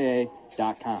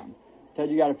MHSAA.com. Ted,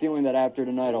 you got a feeling that after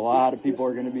tonight, a lot of people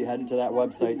are going to be heading to that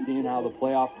website, seeing how the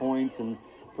playoff points and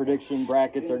prediction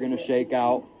brackets are going to shake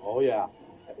out. Oh, yeah.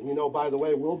 And, you know, by the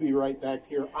way, we'll be right back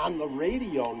here on the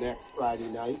radio next Friday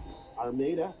night.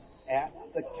 Armada at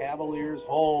the Cavaliers'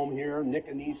 home here, Nick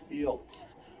and East Field.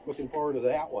 Looking forward to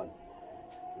that one.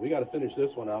 We got to finish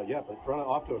this one out yet, but Corunna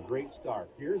off to a great start.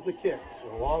 Here's the kick.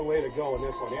 A long way to go in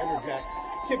this one. Andrew Jack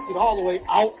kicks it all the way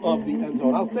out of the end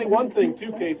zone. I'll say one thing,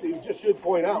 too, Casey, just should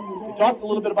point out. We talked a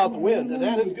little bit about the wind, and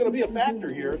that is going to be a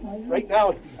factor here. Right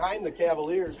now, it's behind the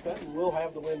Cavaliers. Fenton will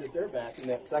have the wind at their back in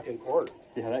that second quarter.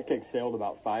 Yeah, that kick sailed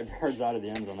about 5 yards out of the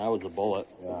end zone. That was a bullet.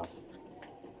 Yeah.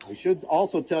 We should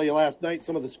also tell you last night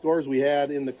some of the scores we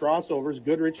had in the crossovers.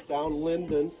 Goodrich down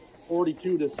Linden,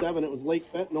 42-7. It was Lake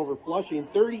Fenton over Flushing,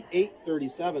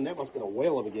 38-37. That must have been a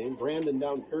whale of a game. Brandon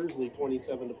down Kersley,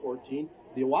 27-14.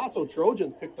 The Owasso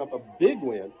Trojans picked up a big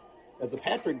win as the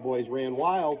Patrick boys ran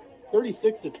wild,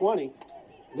 36-20.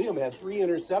 Liam had 3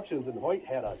 interceptions, and Hoyt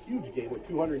had a huge game with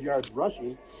 200 yards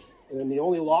rushing. And then the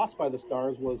only loss by the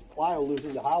Stars was Clio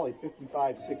losing to Holly,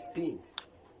 55-16.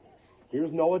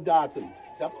 Here's Noah Dotson.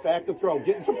 Steps back to throw.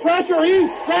 Getting some pressure. He's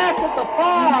sacked at the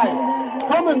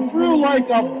 5. Coming through like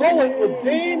a bullet was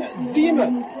Dane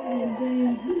Zeman.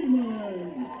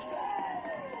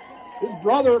 His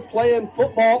brother playing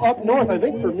football up north, I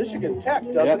think for Michigan Tech,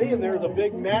 doesn't he? And there's a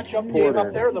big matchup game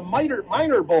up there, the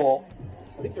Minor Bowl.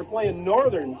 I think they're playing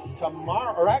Northern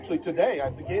tomorrow, or actually today.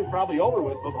 The game's probably over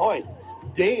with, but boy,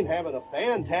 Dane having a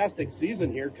fantastic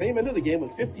season here. Came into the game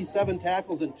with 57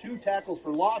 tackles and 2 tackles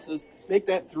for losses. Make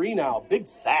that 3 now. Big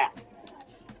sack.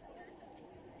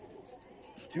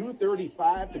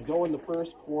 2:35 to go in the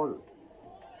first quarter.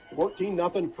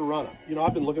 14-0 Corunna. You know,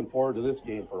 I've been looking forward to this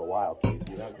game for a while,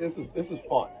 Casey. You know, this is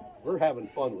fun. We're having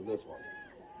fun with this one.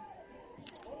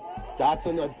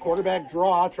 Dotson, a quarterback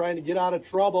draw, trying to get out of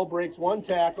trouble, breaks 1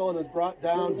 tackle and is brought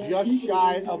down just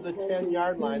shy of the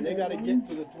 10-yard line. They got to get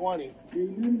to the 20.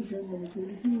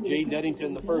 Jay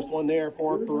Eddington, the first one there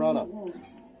for Corunna.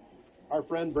 Our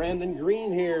friend Brandon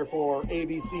Green here for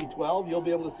ABC 12. You'll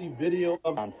be able to see video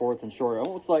of on 4th and short.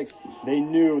 Almost like they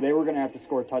knew they were going to have to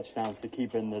score touchdowns to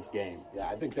keep in this game. Yeah,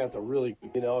 I think that's a really,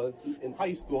 you know, in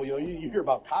high school, you know, you hear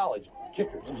about college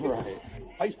kickers. Right.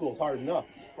 High school's hard enough.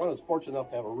 Corunna's fortunate enough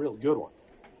to have a real good one.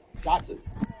 Dotson,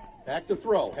 back to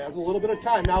throw. Has a little bit of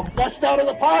time. Now flushed out of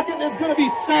the pocket and is going to be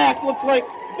sacked. Looks like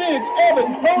big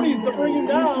Evan Cody's to bring him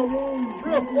down.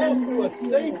 Real close to a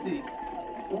safety.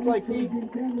 Looks like he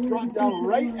brought down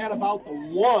right at about the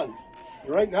 1.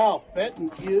 And right now,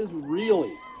 Fenton is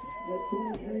reeling.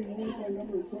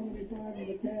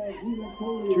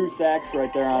 2 sacks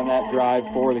right there on that drive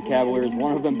for the Cavaliers.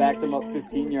 One of them backed them up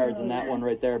 15 yards, and that one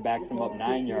right there backs them up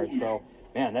 9 yards. So,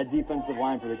 man, that defensive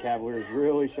line for the Cavaliers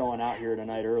really showing out here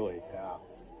tonight early. Yeah.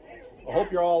 I hope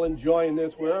you're all enjoying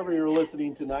this wherever you're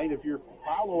listening tonight. If you're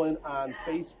following on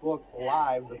Facebook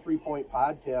Live, the 3 Point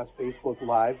Podcast Facebook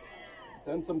Live,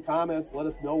 send some comments. Let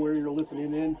us know where you're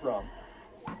listening in from.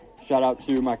 Shout out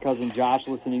to my cousin Josh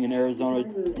listening in Arizona.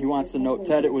 He wants to note,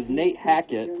 Ted, it was Nate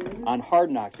Hackett on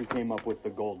Hard Knocks who came up with the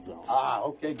gold zone. Ah,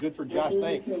 okay, good for Josh,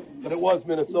 thanks. But it was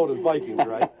Minnesota's Vikings,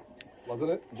 right?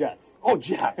 Wasn't it? Jets. Oh,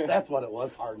 Jets, that's what it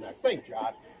was, Hard Knocks. Thanks,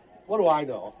 Josh. What do I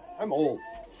know? I'm old.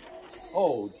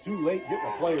 Oh, too late getting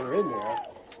a player in there.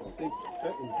 I think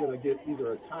Fenton's going to get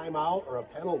either a timeout or a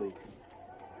penalty.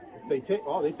 If they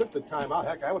took the timeout.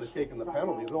 Heck, I would have taken the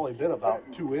penalty. It's only been about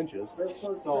 2 inches.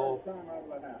 So,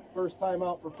 first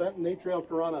timeout for Fenton. They trail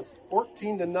Corunna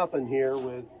 14-0 here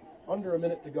with under a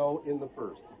minute to go in the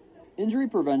first. Injury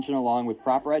prevention along with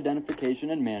proper identification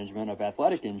and management of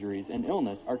athletic injuries and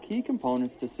illness are key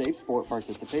components to safe sport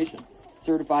participation.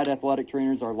 Certified athletic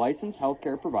trainers are licensed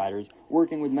healthcare providers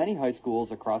working with many high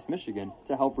schools across Michigan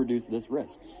to help reduce this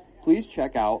risk. Please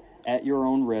check out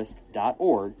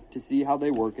 @yourownrisk.org to see how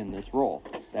they work in this role.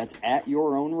 That's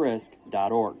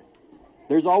 @yourownrisk.org.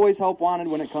 There's always help wanted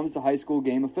when it comes to high school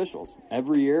game officials.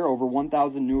 Every year, over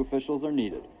 1,000 new officials are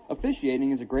needed.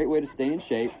 Officiating is a great way to stay in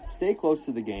shape, stay close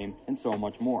to the game, and so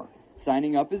much more.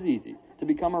 Signing up is easy. To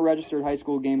become a registered high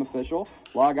school game official,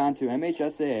 log on to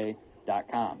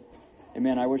MHSAA.com. And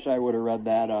man, I wish I would have read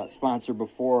that sponsor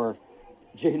before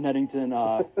Jaden Eddington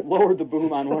lowered the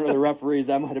boom on one of the referees.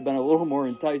 That might have been a little more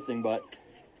enticing, but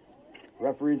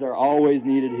referees are always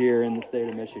needed here in the state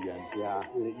of Michigan. Yeah,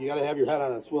 you got to have your head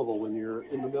on a swivel when you're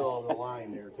in the middle of the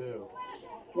line there, too.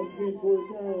 So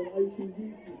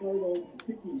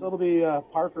it'll be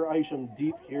Parker Isham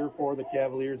deep here for the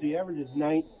Cavaliers. He averages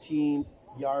 19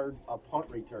 yards a punt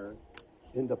return.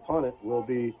 And to punt it will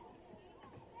be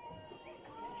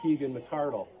Keegan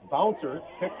McCardle. Bouncer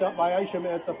picked up by Isham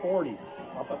at the 40.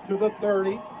 Up to the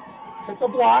 30. Hit the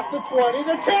block, the 20.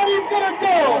 The 10, he's going to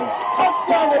go!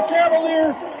 Touchdown, the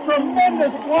Cavaliers. Tremendous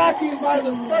blocking by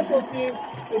the special team.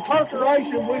 And Parker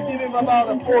Isham would give him about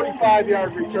a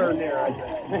 45-yard return there, I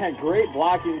think. Man, great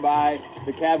blocking by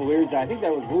the Cavaliers. I think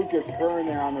that was Lucas Kern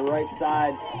there on the right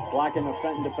side, blocking the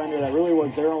Fenton defender. That really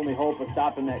was their only hope of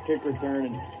stopping that kick return.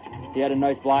 And he had a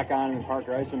nice block on him, and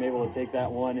Parker Isham able to take that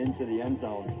one into the end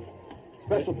zone.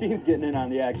 Special teams getting in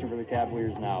on the action for the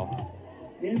Cavaliers now.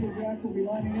 20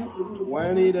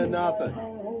 to nothing.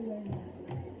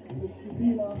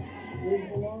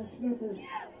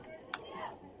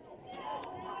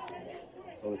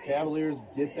 So the Cavaliers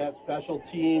get that special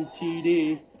team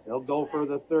TD. They'll go for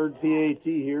the third PAT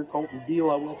here. Colton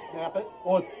Bila will snap it.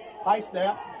 Oh, it's high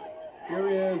snap. Here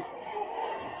is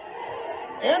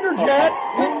Anderjack,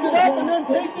 picks it up and then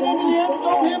takes it into the end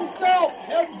zone himself.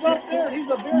 Heads up there. He's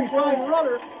a very fine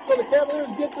runner. So the Cavaliers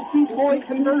get the 2-point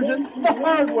conversion the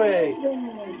hard way.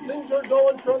 Things are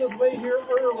going Corunna's way here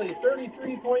early.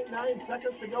 33.9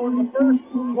 seconds to go in the first.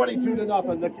 22 to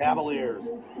nothing, the Cavaliers.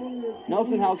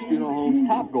 Nelson House Funeral Home's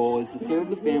top goal is to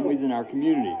serve the families in our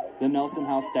community. The Nelson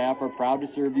House staff are proud to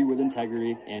serve you with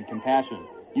integrity and compassion.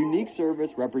 Unique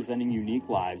service representing unique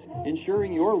lives,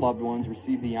 ensuring your loved ones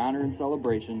receive the honor and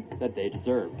celebration that they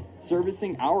deserve.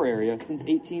 Servicing our area since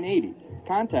 1880.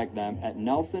 Contact them at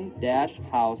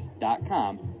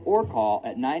nelson-house.com or call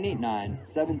at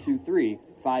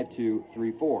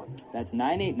 989-723-5234. That's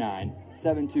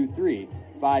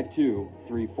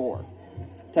 989-723-5234.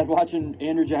 Ted, watching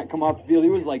Andrew Jack come off the field, he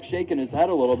was like shaking his head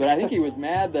a little bit. I think he was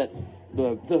mad that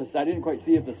I didn't quite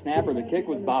see if the snap or the kick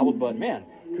was bobbled, but man,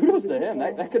 kudos to him.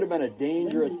 That could have been a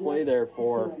dangerous play there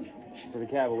for the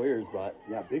Cavaliers. But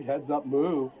yeah, big heads-up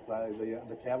move by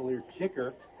the Cavalier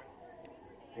kicker.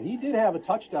 And he did have a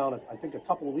touchdown, I think, a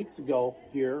couple of weeks ago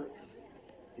here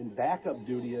in backup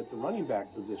duty at the running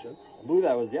back position. I believe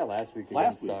that was, last week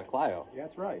against Clio. Yeah,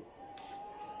 that's right.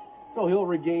 So he'll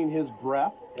regain his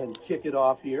breath and kick it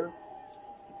off here.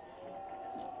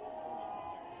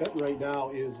 Fenton right now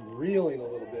is reeling a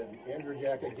little bit. Andrew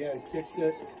Jack again kicks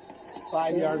it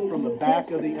 5 yards from the back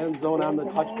of the end zone on the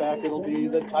touchback. It'll be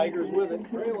the Tigers with it,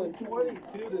 trailing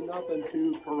 22 to nothing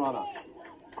to Corunna.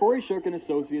 Corey Shook &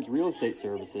 Associates Real Estate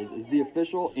Services is the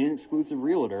official and exclusive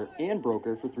realtor and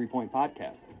broker for 3 Point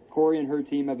Podcast. Corey and her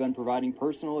team have been providing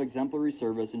personal exemplary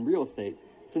service in real estate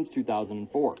since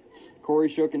 2004. Corey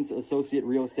Shook & Associate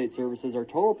Real Estate Services are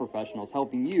total professionals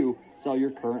helping you sell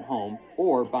your current home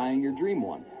or buying your dream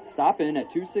one. Stop in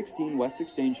at 216 West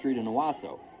Exchange Street in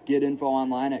Owasso. Get info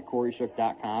online at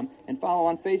CoreyShook.com and follow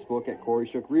on Facebook at Corey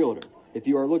Shook Realtor. If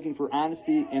you are looking for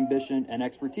honesty, ambition, and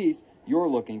expertise, you're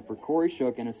looking for Corey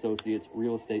Shook & Associates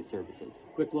Real Estate Services.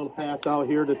 Quick little pass out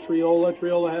here to Triola.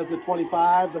 Triola has the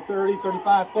 25, the 30,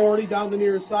 35, 40 down the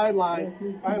near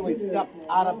sideline. Finally steps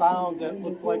out of bounds at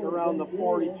looks like around the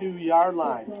 42-yard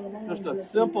line. Just a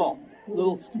simple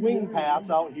little swing pass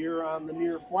out here on the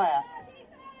near flat.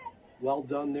 Well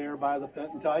done there by the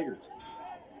Fenton Tigers.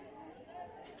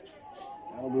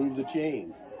 That'll move the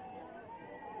chains.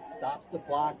 Stops the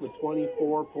clock with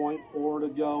 24.4 to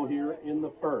go here in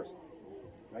the first.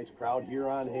 Nice crowd here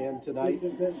on hand tonight.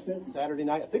 Saturday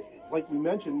night. I think, like we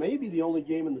mentioned, maybe the only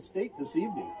game in the state this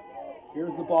evening.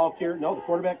 Here's the ball carrier. No, the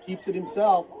quarterback keeps it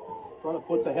himself. Corunna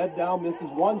puts a head down, misses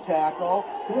one tackle.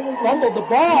 Fumbled the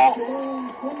ball,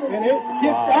 and it's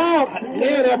kicked out.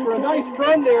 Man, after a nice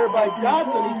run there by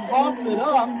Johnson, he coughs it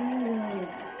up.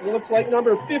 It looks like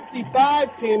number 55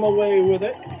 came away with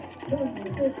it.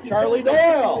 Charlie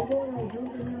Doyle.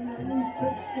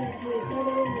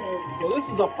 So this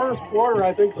is the first quarter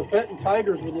I think the Fenton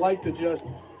Tigers would like to just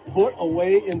put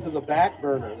away into the back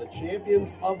burner. The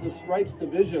champions of the Stripes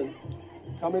division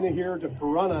coming in here to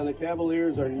Corunna, and the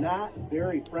Cavaliers are not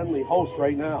very friendly hosts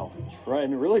right now. Right,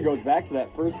 and it really goes back to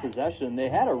that first possession. They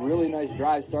had a really nice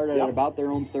drive, started at about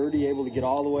their own 30, able to get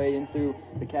all the way into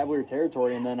the Cavalier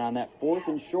territory, and then on that 4th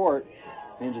and short,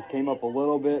 and just came up a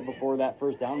little bit before that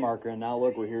first down marker, and now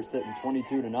look, we're here sitting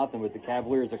 22 to nothing with the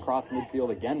Cavaliers across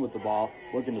midfield again with the ball,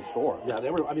 looking to score. Yeah,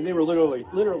 they were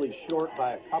literally short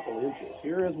by a couple inches.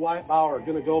 Here is Wyatt Bauer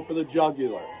going to go for the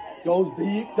jugular. Goes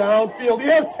deep downfield. He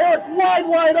has Tarek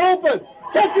wide open.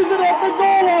 Catches it at the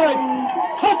goal line.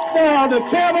 Touchdown to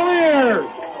Cavaliers.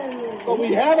 So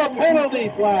we have a penalty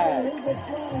flag.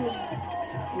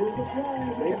 I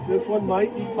think this one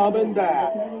might be coming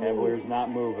back. Cavaliers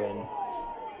not moving.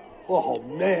 Oh,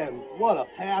 man, what a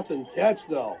pass and catch,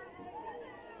 though.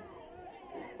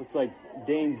 Looks like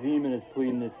Dane Zeman is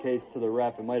pleading this case to the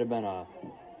ref. It might have been a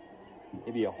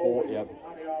Maybe a hole, yep.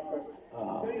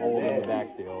 Hole in the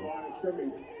backfield.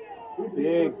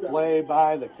 Big play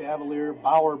by the Cavalier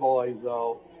Bauer boys,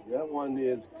 though. That one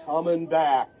is coming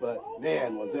back, but,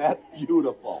 man, was that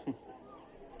beautiful.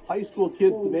 High school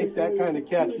kids to make that kind of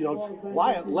catch. You know,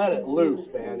 Wyatt let it loose,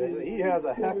 man. He has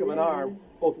a heck of an arm.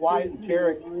 Both Wyatt and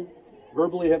Tarek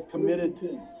verbally have committed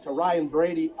to Ryan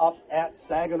Brady up at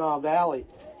Saginaw Valley.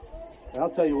 And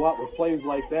I'll tell you what, with plays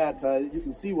like that, you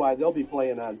can see why they'll be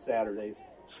playing on Saturdays.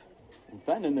 And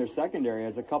Fenton in their secondary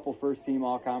has a couple first-team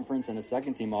all-conference and a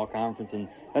second-team all-conference, and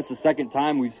that's the second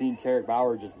time we've seen Tarek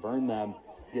Bauer just burn them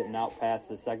getting out past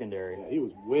the secondary. Yeah, he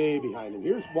was way behind him.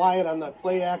 Here's Wyatt on the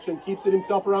play action, keeps it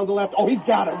himself around the left. Oh, he's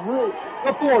got him.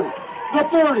 The 40, the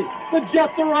 30, the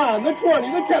Jets are on, the 20,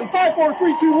 the 10, 5, 4,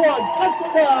 3, 2, 1,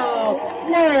 touchdown!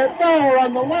 Wyatt Bauer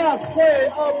on the last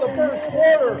play of the first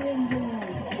quarter.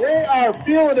 They are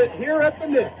feeling it here at the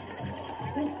Knicks.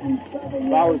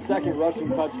 Bauer's second rushing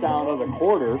touchdown of the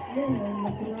quarter.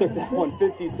 Took that one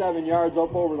 57 yards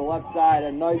up over the left side.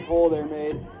 A nice hole there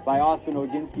made by Austin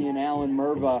Oginski and Alan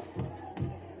Merva.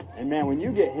 And, man, when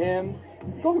you get him,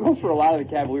 goes for a lot of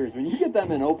the Cavaliers. When you get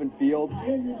them in open field,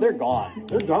 they're gone.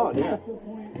 They're gone, yeah.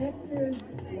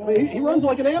 I mean, he runs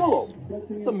like an antelope.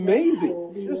 It's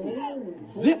amazing. Just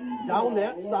zip down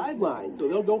that sideline. So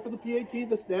they'll go for the PAT,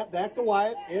 the snap back to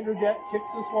Wyatt. Andrew Jett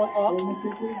kicks this one up.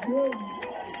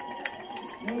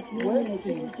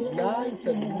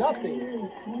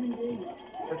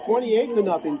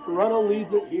 28-0. Corunna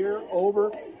leads it here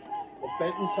over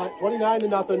Fenton.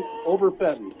 29-0 over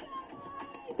Fenton.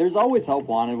 There's always help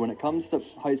wanted when it comes to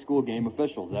high school game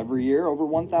officials. Every year, over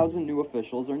 1,000 new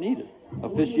officials are needed.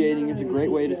 Officiating is a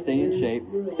great way to stay in shape,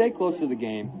 stay close to the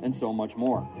game, and so much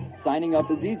more. Signing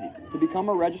up is easy. To become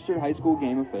a registered high school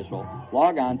game official,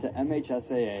 log on to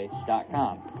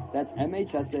MHSAA.com. That's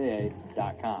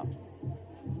MHSAA.com.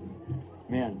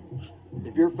 Man,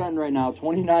 if you're Fenton right now,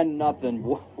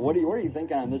 29-0, what are you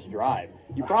thinking on this drive?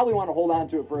 You probably want to hold on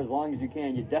to it for as long as you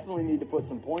can. You definitely need to put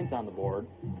some points on the board.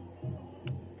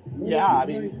 Yeah, I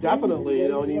mean, definitely, you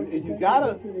know, and you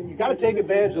gotta take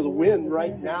advantage of the win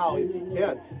right now if you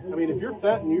can. I mean, if you're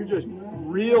Fenton, you're just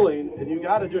reeling, and you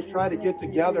gotta just try to get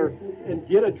together and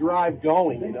get a drive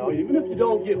going, you know. Even if you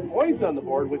don't get points on the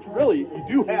board, which really you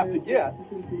do have to get,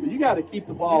 but you got to keep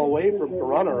the ball away from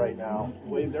Corunna right now. The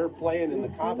way they're playing and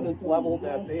the confidence level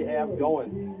that they have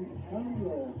going.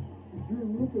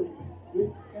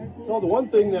 So the one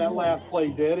thing that last play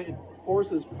did, it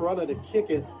forces Corunna to kick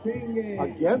it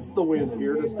against the wind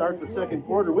here to start the second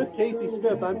quarter. With Casey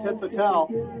Smith, I'm Ted Patel.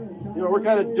 You know, we're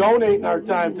kind of donating our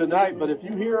time tonight, but if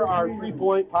you hear our 3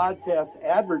 Point Podcast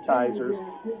advertisers,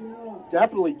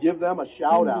 definitely give them a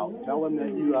shout out. Tell them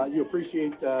that you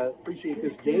appreciate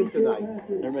this game tonight.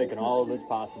 They're making all of this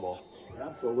possible.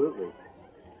 Absolutely.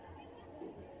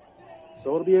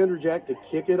 So it'll be Andrew Jack to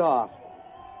kick it off.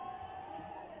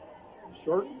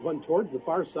 Short one towards the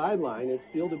far sideline. It's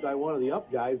fielded by one of the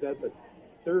up guys at the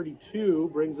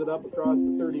 32, brings it up across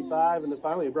the 35, and then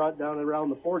finally brought it down around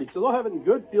the 40. So they'll have it in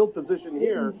good field position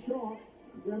here.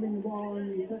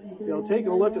 You know, taking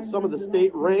a look at some of the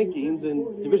state rankings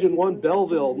in Division I,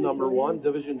 Belleville, number 1.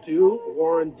 Division II,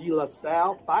 Warren de La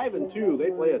Salle, 5-2. They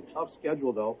play a tough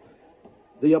schedule, though.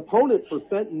 The opponent for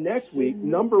Fenton next week,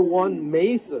 number 1,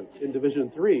 Mason in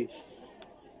Division III.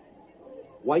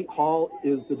 Whitehall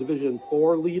is the Division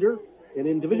IV leader. And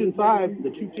in Division V,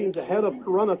 the two teams ahead of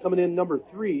Corunna coming in number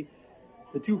 3,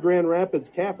 the two Grand Rapids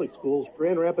Catholic schools,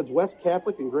 Grand Rapids West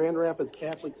Catholic and Grand Rapids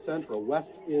Catholic Central.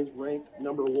 West is ranked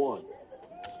number 1.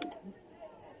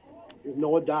 Here's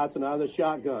Noah Dotson out of the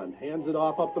shotgun. Hands it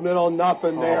off up the middle.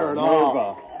 Nothing there at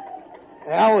all.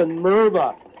 Alan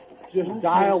Merva just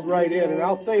dialed right in. And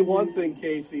I'll say one thing,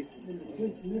 Casey.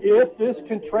 If this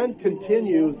trend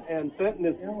continues and Fenton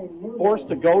is forced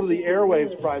to go to the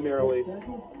airwaves primarily,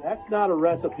 that's not a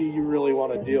recipe you really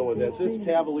want to deal with. This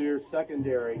Cavaliers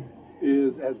secondary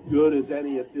is as good as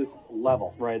any at this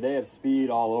level. Right, they have speed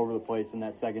all over the place in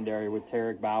that secondary with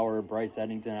Tarek Bauer, Bryce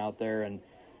Eddington out there, and,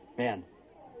 man,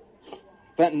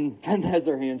 Fenton has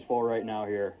their hands full right now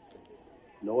here.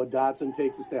 Noah Dotson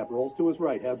takes a snap, rolls to his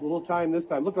right, has a little time this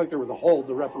time. Looked like there was a hold.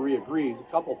 The referee agrees. A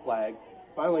couple flags.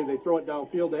 Finally, they throw it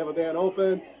downfield. They have a man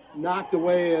open. Knocked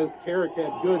away as Tarek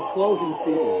had good closing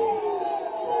speed.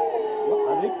 What,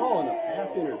 are they calling a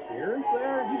pass interference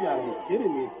there? You got to be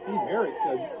kidding me. Steve Herrick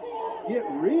says, get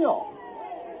real.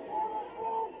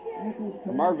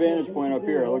 From our vantage point up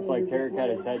here, it looks like Tarek had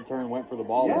his head turned, went for the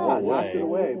ball the whole way. Yeah, knocked it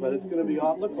away, but it's going to be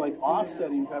looks like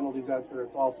offsetting penalties after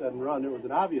it's all said and run. There was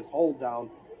an obvious hold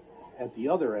down at the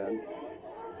other end.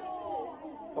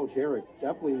 Coach Herrick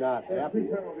definitely not happy.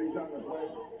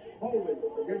 Holding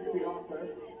against the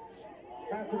offense.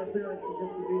 Pass interference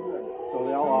against the defense. So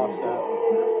they'll offset.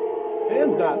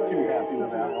 Fans not too happy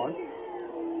with that one.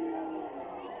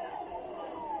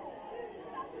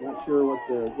 Not sure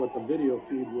what the video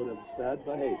feed would have said,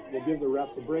 but hey, we'll give the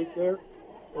refs a break there.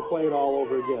 We'll play it all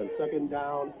over again. Second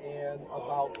down and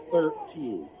about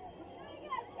 13.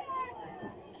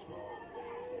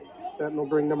 Fenton will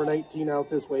bring number 19 out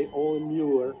this way, Owen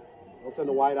Mueller. They'll send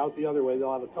a wide out the other way.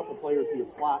 They'll have a couple players in the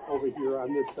slot over here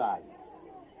on this side.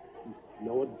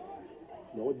 Noah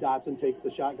Dotson takes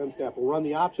the shotgun snap. We'll run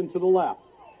the option to the left.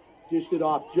 Dished it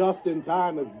off just in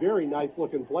time. A very nice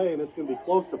looking play, and it's going to be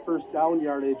close to first down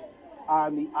yardage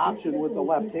on the option with the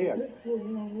left hand.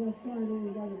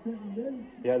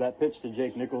 Yeah, that pitch to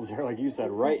Jake Nichols there, like you said,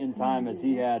 right in time as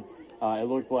he had, it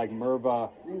looked like Merva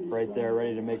right there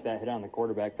ready to make that hit on the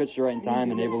quarterback. Pitched it right in time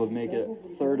and able to make it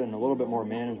third and a little bit more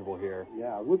manageable here.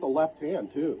 Yeah, with the left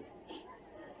hand, too.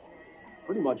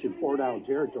 Pretty much in 4-down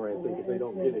territory, I think, if they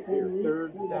don't get it here.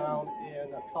 Third down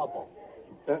and a couple.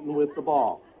 Fenton with the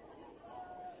ball.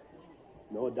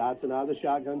 Noah Dotson out of the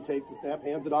shotgun, takes the snap,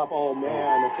 hands it off. Oh,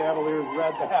 man, the Cavaliers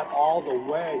read that all the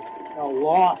way. Now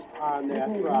lost on that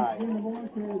try.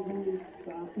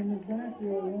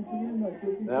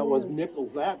 That was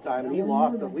Nichols that time, and he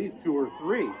lost at least 2 or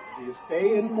 3. Do you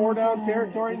stay in 4-down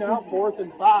territory now, 4th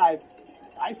and 5?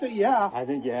 I say yeah. I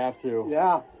think you have to.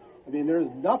 Yeah. I mean, there's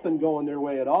nothing going their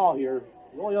way at all here.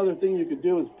 The only other thing you could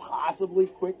do is possibly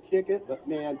quick kick it, but,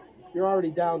 man, you're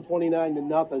already down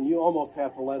 29-0. You almost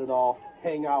have to let it all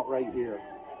hang out right here.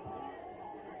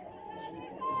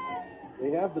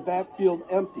 They have the backfield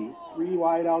empty. 3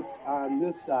 wideouts on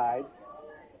this side.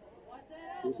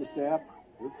 Here's the snap.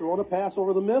 They're throwing a pass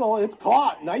over the middle. It's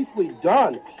caught. Nicely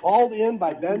done. Hauled in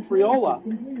by Ben Triola.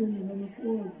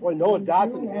 Boy, Noah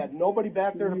Dotson had nobody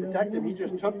back there to protect him. He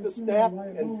just took the snap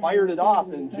and fired it off,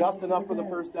 and just enough for the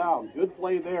first down. Good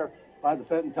play there by the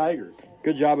Fenton Tigers.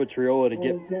 Good job of Triola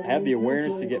to have the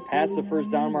awareness to get past the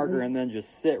first down marker and then just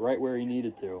sit right where he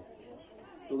needed to.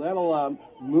 So that'll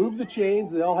move the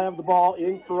chains. They'll have the ball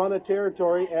in Corunna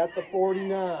territory at the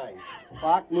 49.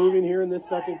 Clock moving here in this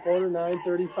second quarter,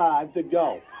 9:35 to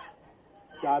go.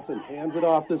 Dotson hands it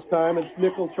off this time, and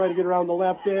Nichols trying to get around the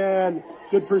left end.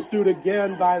 Good pursuit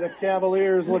again by the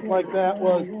Cavaliers. Looked like that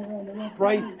was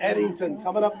Bryce Eddington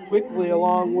coming up quickly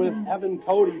along with Evan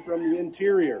Cody from the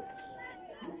interior.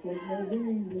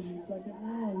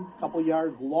 Couple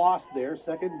yards lost there.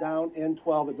 Second down and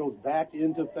 12. It goes back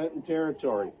into Fenton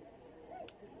territory.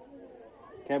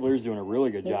 Cavaliers doing a really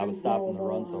good job of stopping the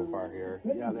run so far here.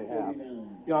 Yeah, they have.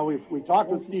 You know, we talked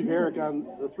with Steve Herrick on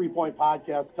the 3 Point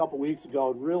podcast a couple weeks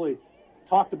ago and really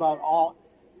talked about all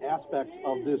aspects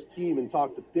of this team and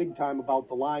talked big time about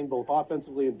the line, both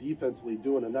offensively and defensively,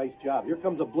 doing a nice job. Here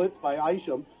comes a blitz by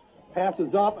Isham.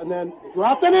 Passes up and then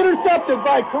dropped and intercepted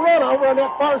by Corunna over on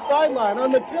that far sideline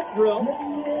on the tip drill.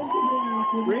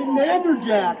 Braden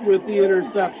Anderjack with the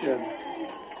interception.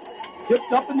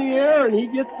 Tipped up in the air and he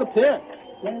gets the pick.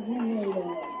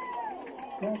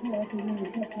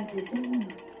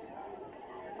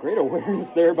 Great awareness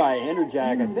there by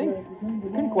Anderjack. I think,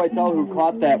 couldn't quite tell who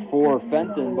caught that for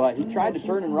Fenton, but he tried to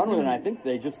turn and run with it, and I think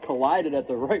they just collided at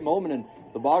the right moment, and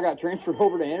the ball got transferred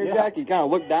over to Anderjack. Yeah. He kind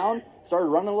of looked down, started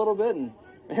running a little bit, and,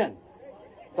 man,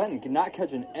 Fenton cannot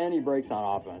catch any breaks on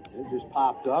offense. It just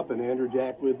popped up, and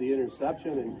Anderjack with the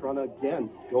interception, and Corunna again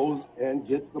goes and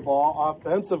gets the ball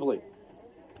offensively.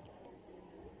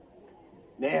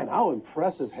 Man, how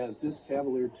impressive has this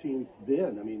Cavalier team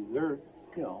been? I mean, they're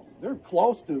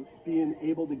close to being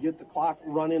able to get the clock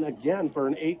running again for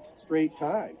an 8th straight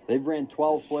time. They've ran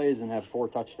 12 plays and have 4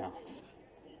 touchdowns.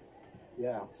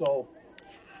 Yeah, so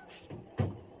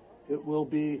it will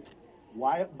be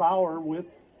Wyatt Bauer with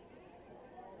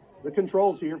the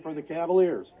controls here for the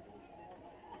Cavaliers.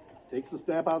 Takes the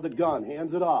snap out of the gun,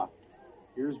 hands it off.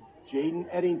 Here's Jaden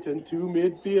Eddington to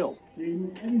midfield.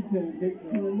 Jaden Eddington takes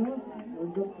the enough,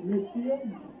 goes up to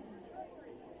midfield.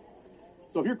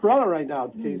 So if you're Corunna right now,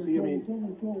 Casey, I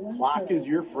mean, clock is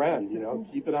your friend. You know,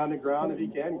 keep it on the ground if you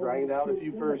can, grind out a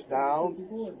few first downs.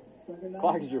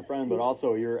 Clock is your friend, but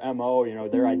also your MO, you know,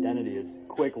 their identity is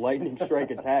quick lightning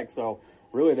strike attack. So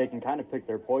really they can kind of pick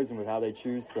their poison with how they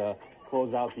choose to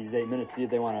close out these 8 minutes, see if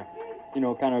they want to, you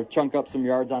know, kind of chunk up some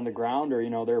yards on the ground, or, you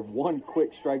know, they're one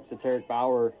quick strike to Tarek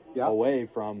Bauer away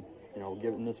from, you know,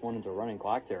 giving this one into running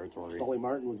clock territory. Sully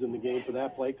Martin was in the game for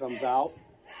that play, comes out.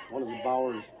 One of the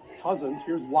Bauer's cousins.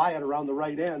 Here's Wyatt around the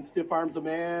right end. Stiff arms a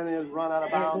man and is run out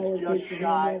of bounds just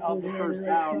shy of the first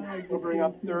down. We'll bring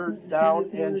up third down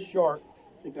and short.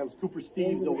 I think that was Cooper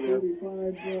Steves over there.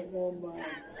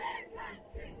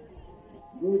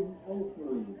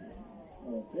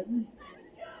 for Fenton.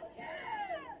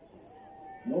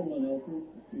 Nolan Elton,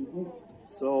 excuse me.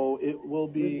 So it will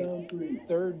be Third down, 3.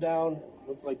 third down.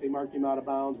 Looks like they marked him out of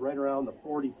bounds right around the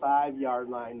 45-yard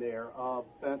line there of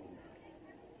Fenton.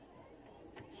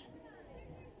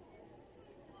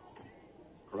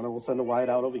 Corunna will send a wide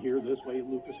out over here. This way,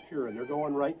 Lucas Curran. They're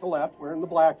going right to left, wearing the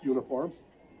black uniforms.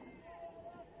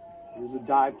 Here's a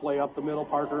dive play up the middle.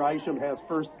 Parker Isham has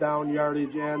first down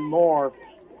yardage and more.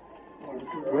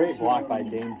 Great block by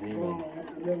Dane Zeman.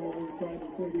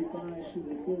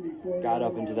 Got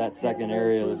up into that second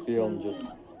area of the field and just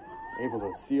able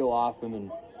to seal off him,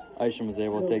 and Isham was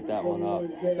able to take that one up.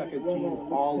 Second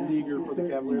team all-leaguer for the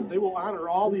Cavaliers. They will honor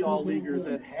all the all-leaguers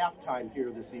at halftime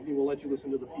here this evening. We'll let you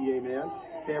listen to the PA man,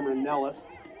 Cameron Nellis,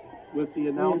 with the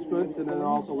announcements, and then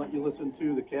also let you listen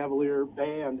to the Cavalier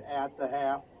band at the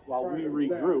half while we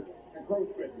regroup.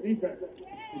 We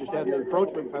just had an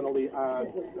encroachment penalty on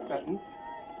Fenton.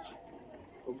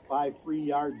 So 5 free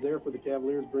yards there for the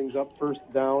Cavaliers brings up first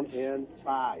down and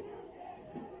 5.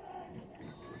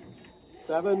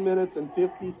 7 minutes and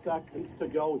 50 seconds to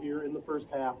go here in the first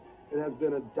half. It has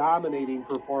been a dominating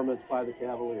performance by the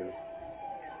Cavaliers.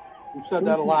 We've said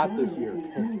that a lot this year.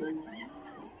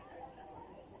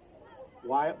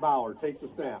 Wyatt Bauer takes a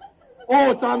snap.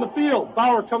 Oh, it's on the field.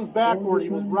 Bauer comes backward. He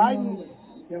was riding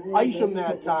Isham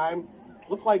that time.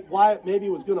 Looked like Wyatt maybe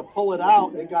was going to pull it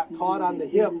out and got caught on the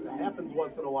hip. That happens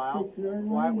once in a while.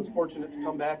 Wyatt was fortunate to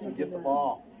come back and get the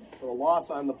ball. So a loss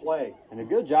on the play. And a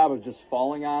good job of just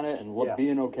falling on it and Yes.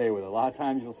 being okay with it. A lot of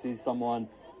times you'll see someone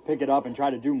pick it up and try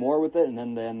to do more with it, and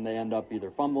then they end up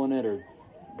either fumbling it or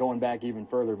going back even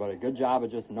further. But a good job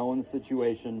of just knowing the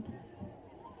situation,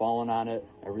 falling on it,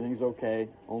 everything's okay.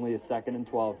 Only a 2nd and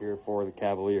 12 here for the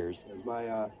Cavaliers. As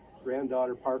my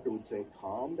granddaughter Parker would say,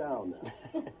 calm down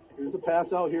now. Here's a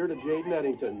pass out here to Jaden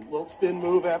Eddington. Little spin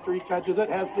move after he catches it.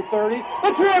 Has the 30,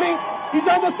 the 20. He's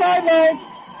on the sideline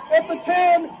at the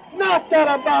 10. Knocked out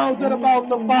of bounds at about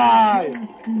the 5.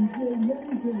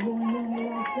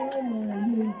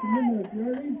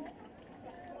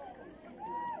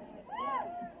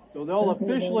 So they'll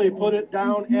officially put it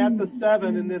down at the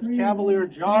 7, and this Cavalier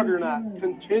juggernaut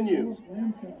continues.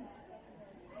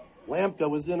 Lampka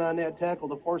was in on that tackle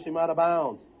to force him out of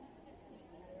bounds.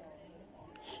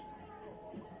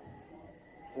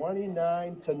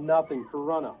 29-0,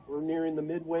 Corunna. We're nearing the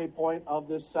midway point of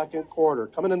this second quarter.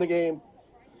 Coming in the game,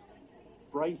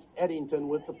 Bryce Eddington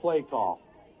with the play call.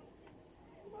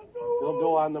 He'll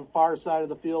go on the far side of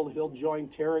the field. He'll join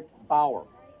Tarek Bauer.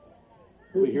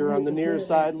 We hear on the near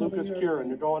side, Lucas Curran.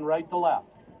 They're going right to left.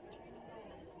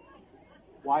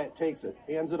 Wyatt takes it,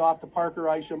 hands it off to Parker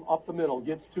Isham up the middle,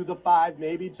 gets to the 5,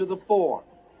 maybe to the 4.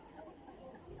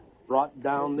 Brought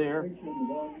down there,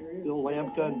 Bill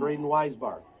Lampka and Braden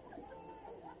Weisbarth.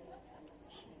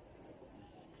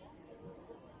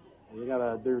 They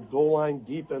got their goal line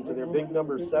defense and their big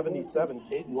number 77,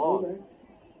 Caden Long.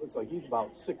 Looks like he's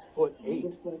about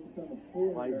 6'8".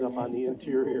 Lines up on the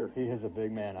interior. He is a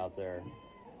big man out there.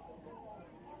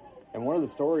 And one of the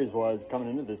stories was, coming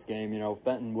into this game,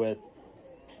 Fenton with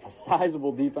a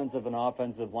sizable defensive and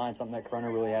offensive line, something that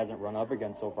Corunna really hasn't run up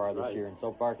against so far this year. And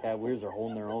so far, Cavaliers are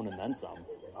holding their own and then some.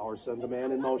 Bauer sends a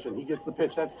man in motion. He gets the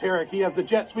pitch. That's Tarek. He has the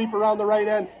jet sweep around the right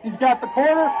end. He's got the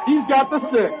corner. He's got the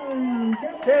 6.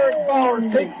 Tarek Bauer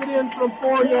takes it in from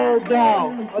 4 yards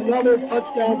out. Another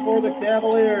touchdown for the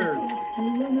Cavaliers.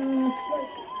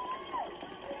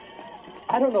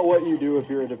 I don't know what you do if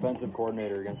you're a defensive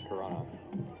coordinator against Corunna.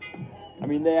 I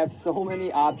mean, they have so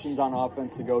many options on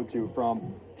offense to go to,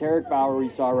 from Tarek Bauer, we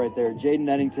saw right there, Jaden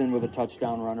Eddington with a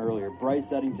touchdown run earlier, Bryce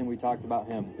Eddington, we talked about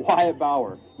him, Wyatt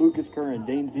Bauer, Lucas Curran,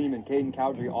 Dane Zeman, Caden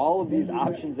Cowdrey, all of these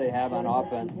options they have on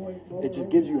offense. It just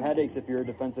gives you headaches if you're a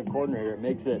defensive coordinator. It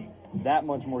makes it that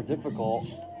much more difficult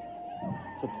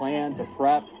to plan, to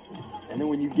prep. And then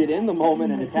when you get in the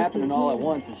moment and it's happening all at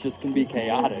once, it just can be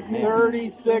chaotic, man.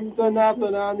 36-0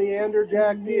 on the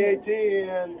Anderjack PAT,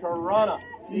 and Corunna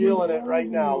feeling it right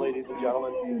now, ladies and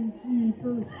gentlemen.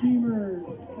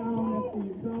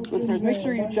 Listeners, make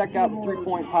sure you check out the 3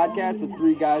 Point Podcast with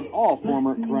 3 guys, all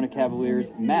former Corunna Cavaliers: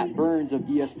 Matt Burns of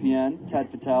ESPN, Ted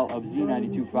Patel of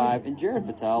Z92.5, and Jared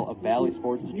Patel of Valley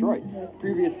Sports Detroit.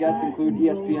 Previous guests include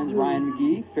ESPN's Ryan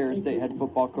McGee, Ferris State head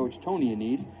football coach Tony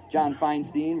Anise, John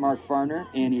Feinstein, Mark Farner,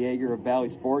 Andy Yeager of Valley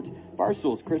Sports,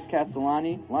 Barstool's Chris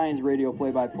Castellani, Lions radio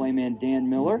play-by-play man Dan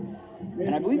Miller,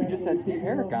 and I believe you just had Steve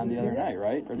Herrick on the other night,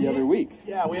 right? Or the other week.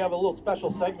 Yeah, we have a little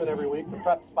special segment every week, the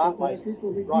Prep Spotlight,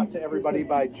 brought to everybody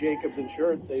by Jacobs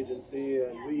Insurance Agency.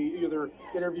 And we either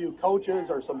interview coaches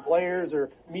or some players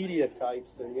or media types.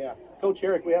 And yeah, Coach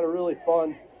Herrick, we had a really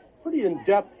fun pretty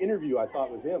in-depth interview, I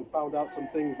thought, with him. Found out some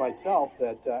things myself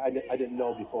that I didn't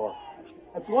know before.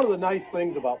 That's one of the nice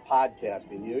things about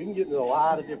podcasting. You can get into a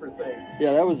lot of different things.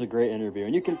 Yeah, that was a great interview.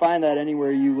 And you can find that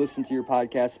anywhere you listen to your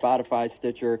podcast, Spotify,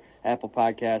 Stitcher, Apple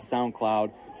Podcasts,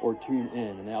 SoundCloud, or Tune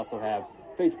In. And they also have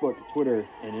Facebook, Twitter,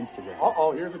 and Instagram.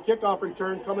 Uh-oh, here's a kickoff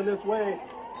return coming this way.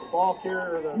 The ball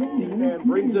carrier, the defense,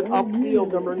 brings it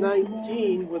upfield, number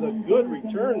 19, with a good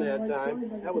return that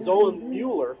time. That was Owen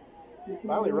Mueller.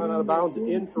 Finally run out of bounds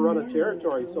in Corunna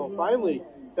territory. So finally,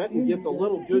 Fenton gets a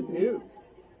little good news.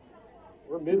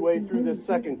 We're midway through this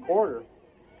second quarter.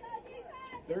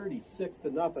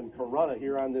 36-0 Corunna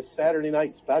here on this Saturday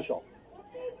night special.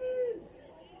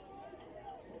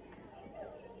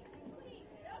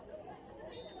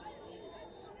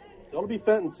 So it'll be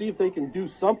Fenton, see if they can do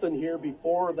something here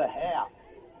before the half.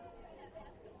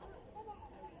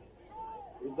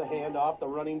 Here's the handoff, the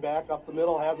running back up the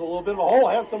middle, has a little bit of a hole,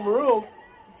 has some room,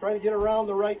 trying to get around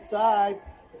the right side.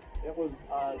 It was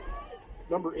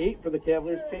number 8 for the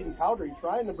Cavaliers, Caden Cowdery,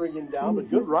 trying to bring him down, but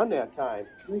good run that time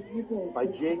by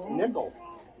Jake Nichols.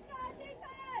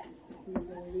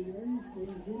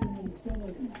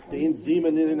 Dane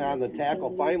Zeman in on the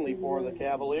tackle finally for the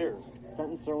Cavaliers.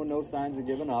 Fenton's throwing no signs of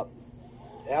giving up.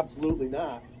 Absolutely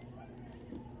not.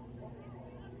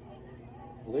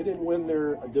 Well, they didn't win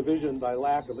their division by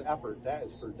lack of effort. That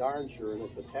is for darn sure, and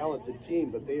it's a talented team,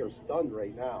 but they are stunned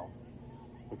right now.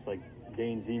 Looks like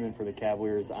Dane Zeman for the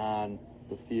Cavaliers on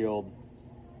the field.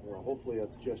 Well, hopefully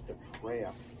that's just a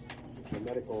cramp. The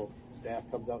medical staff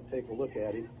comes out and take a look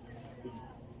at him. He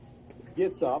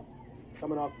gets up,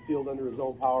 coming off the field under his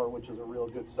own power, which is a real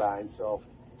good sign. So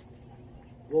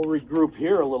we'll regroup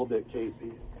here a little bit,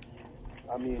 Casey.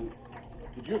 I mean,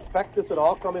 did you expect this at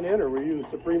all coming in, or were you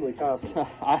supremely confident?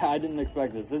 I didn't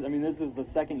expect this. I mean, this is the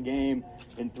second game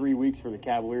in 3 weeks for the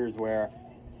Cavaliers where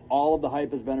all of the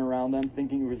hype has been around them,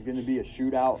 thinking it was going to be a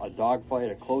shootout, a dogfight,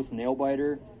 a close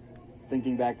nail-biter,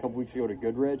 thinking back a couple weeks ago to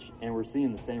Goodrich, and we're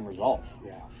seeing the same result.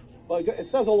 Yeah. Well, it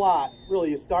says a lot, really.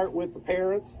 You start with the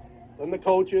parents, then the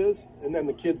coaches, and then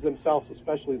the kids themselves,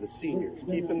 especially the seniors,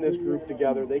 keeping this group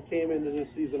together. They came into this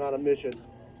season on a mission,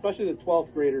 especially the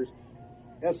 12th graders.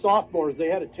 As sophomores, they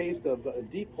had a taste of a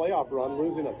deep playoff run,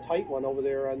 losing a tight one over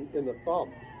there in the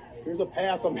thumb. Here's a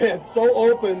pass, a man so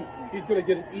open, he's going to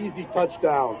get an easy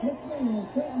touchdown.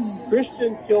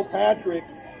 Christian Kilpatrick,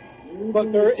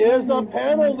 but there is a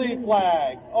penalty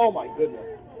flag. Oh, my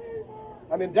goodness.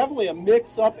 I mean, definitely a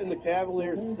mix-up in the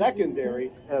Cavaliers'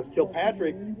 secondary as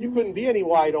Kilpatrick. You couldn't be any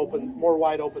more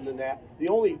wide open than that. The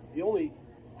only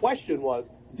question was,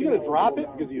 is he going to drop it?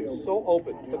 Because he was so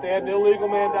open. But they had an illegal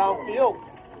man downfield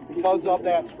because of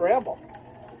that scramble.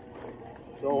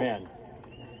 So, man,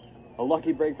 a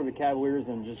lucky break for the Cavaliers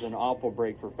and just an awful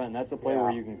break for Fenton. That's a play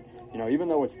where you can, even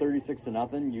though it's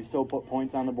 36-0, you still put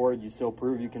points on the board. You still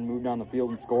prove you can move down the field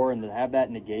and score, and to have that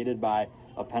negated by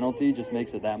a penalty just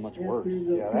makes it that much worse.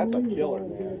 Yeah, that's a killer,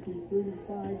 man.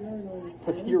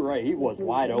 But you're right. He was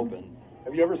wide open.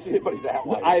 Have you ever seen anybody that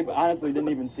wide I open? honestly didn't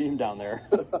even see him down there.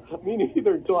 Me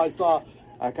neither, until I saw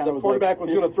the quarterback was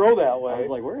going to throw that way. I was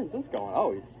like, where is this going?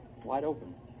 Oh, he's wide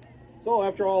open. So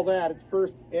after all that, it's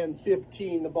 1st and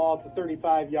 15, the ball at the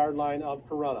 35-yard line of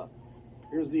Corunna.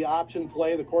 Here's the option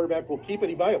play. The quarterback will keep it.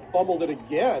 He might have fumbled it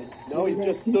again. No, he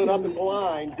just stood up in the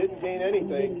line, didn't gain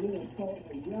anything.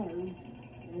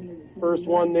 First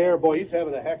one there. Boy, he's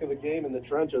having a heck of a game in the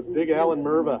trenches. Big Alan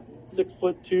Merva,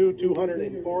 6'2",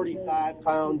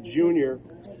 245-pound junior,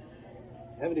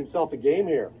 having himself a game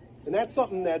here. And that's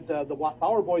something that the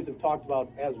Power Boys have talked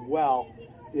about as well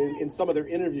in some of their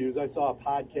interviews. I saw a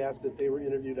podcast that they were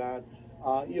interviewed on.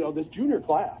 This junior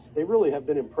class, they really have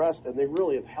been impressed, and they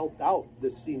really have helped out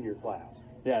this senior class.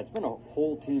 Yeah, it's been a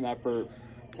whole team effort,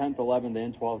 10th, 11th,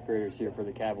 and 12th graders here for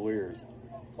the Cavaliers.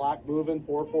 Clock moving,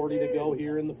 4:40 to go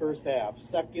here in the first half.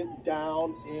 2nd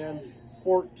down and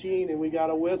 14, and we got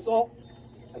a whistle.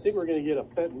 I think we're going to get a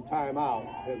Fenton timeout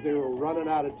as they were running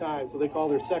out of time, so they call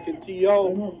their second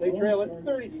TO. They trail it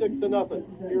 36-0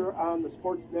 here on the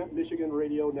Sportsnet Michigan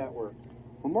Radio Network.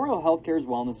 Memorial Healthcare's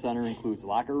Wellness Center includes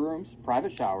locker rooms,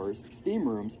 private showers, steam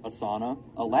rooms, a sauna,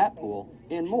 a lap pool,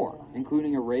 and more,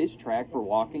 including a raised track for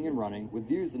walking and running with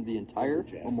views of the entire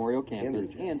Memorial campus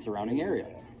and surrounding area.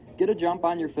 Get a jump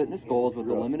on your fitness goals with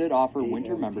a limited offer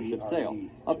winter membership sale,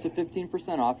 up to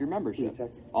 15% off your membership.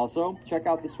 Also, check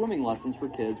out the swimming lessons for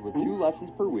kids with 2 lessons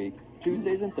per week,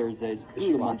 Tuesdays and Thursdays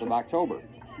through the month of October.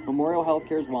 Memorial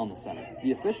Healthcare's Wellness Center,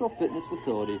 the official fitness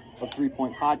facility of 3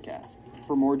 Point Podcast.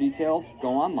 For more details, go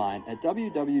online at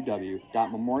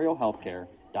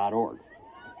www.memorialhealthcare.org.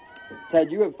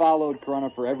 Ted, you have followed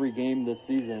Corunna for every game this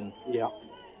season. Yeah.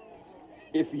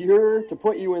 if you're to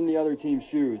put you in the other team's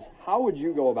shoes, how would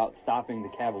you go about stopping the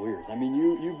Cavaliers? I mean,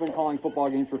 you've been calling football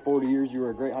games for 40 years. You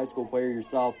were a great high school player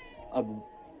yourself.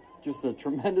 Just a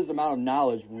tremendous amount of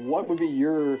knowledge. What would be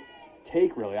your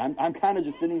take, really? I'm kind of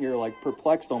just sitting here like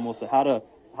perplexed almost at how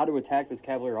to attack this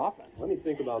Cavalier offense. Let me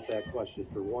think about that question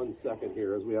for 1 second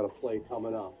here as we have a play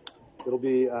coming up. It'll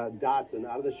be Dotson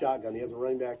out of the shotgun. He has a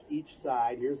running back each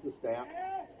side. Here's the snap.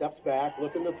 Steps back,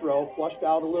 looking to throw. Flushed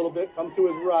out a little bit. Comes to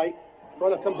his right.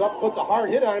 Corunna comes up, puts a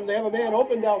hard hit on him. They have a man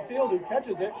open downfield who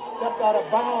catches it. Steps out of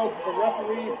bounds. The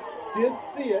referee did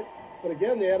see it. But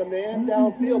again, they had a man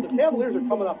downfield. The Cavaliers are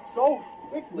coming up so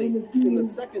quickly in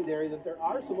the secondary that there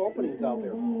are some openings out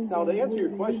there. Now, to answer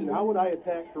your question, how would I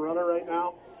attack Corunna right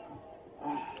now?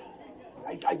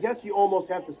 I guess you almost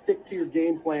have to stick to your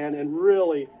game plan and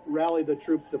really rally the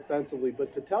troops defensively.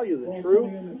 But to tell you the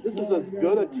truth, this is as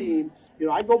good a team. You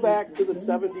know, I go back to the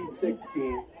 76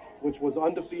 team, which was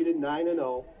undefeated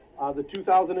 9-0. The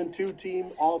 2002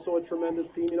 team, also a tremendous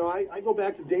team. You know, I go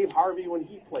back to Dave Harvey when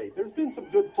he played. There's been some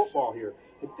good football here.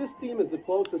 But this team is the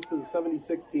closest to the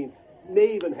 76 team.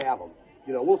 May even have them.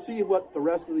 You know, we'll see what the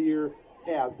rest of the year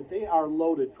has. But they are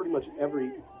loaded pretty much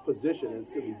every position. And it's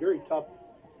going to be very tough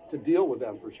to deal with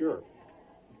them for sure.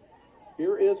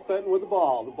 Here is Fenton with the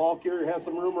ball. The ball carrier has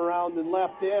some room around the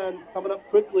left end. Coming up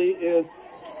quickly is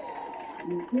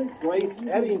Bryce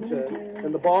Eddington,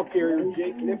 and the ball carrier,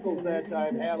 Jake Nichols, that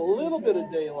time had a little bit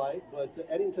of daylight, but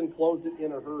Eddington closed it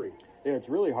in a hurry. Yeah, it's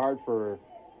really hard for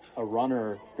a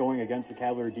runner going against the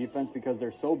Cavalier defense because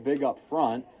they're so big up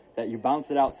front that you bounce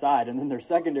it outside, and then their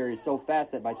secondary is so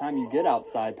fast that by the time you get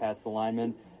outside past the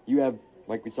lineman, you have,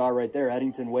 like we saw right there,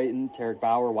 Eddington waiting, Tarek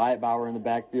Bauer, Wyatt Bauer in the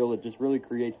backfield. It just really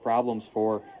creates problems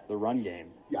for the run game.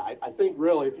 Yeah, I think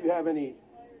really if you have any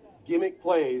gimmick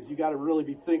plays, you got to really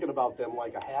be thinking about them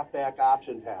like a halfback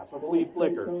option pass, a flea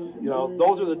flicker. You know,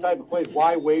 those are the type of plays.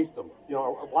 Why waste them? You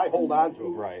know, why hold on to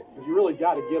them? Right. Because you really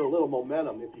got to get a little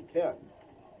momentum if you can.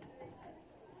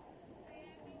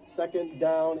 2nd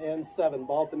down and 7.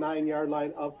 Ball at the 9-yard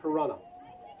line of Corunna.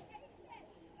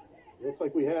 Looks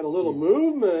like we had a little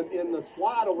movement in the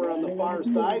slot over on the far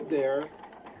side there.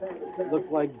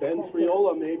 Looked like Ben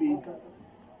Triola maybe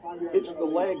hitched the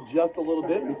leg just a little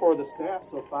bit before the snap,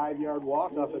 so 5-yard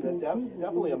walk off, and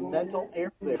definitely a mental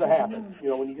error there to happen, you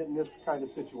know, when you get in this kind of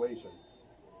situation.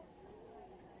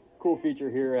 Cool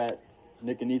feature here at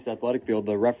Nick and East Athletic Field,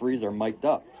 the referees are mic'd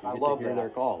up. So I you love get to hear that. their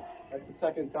calls. That's the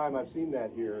second time I've seen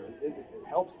that here. It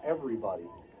helps everybody.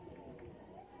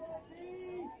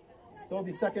 So it'll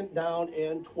be 2nd down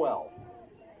and 12.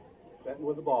 Fenton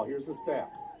with the ball. Here's the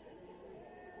snap.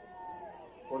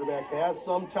 Quarterback has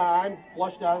some time,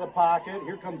 flushed out of the pocket.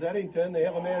 Here comes Eddington. They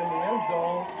have a man in the end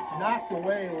zone. Knocked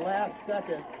away last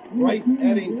second. Bryce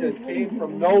Eddington came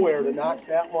from nowhere to knock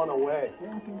that one away.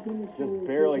 Just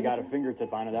barely got a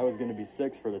fingertip on it. That was going to be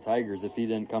 6 for the Tigers if he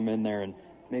didn't come in there and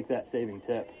make that saving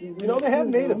tip. You know, they have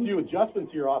made a few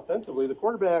adjustments here offensively. The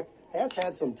quarterback has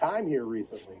had some time here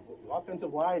recently. The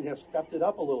offensive line has stepped it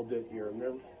up a little bit here, and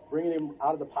they're bringing him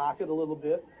out of the pocket a little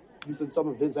bit, using some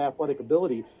of his athletic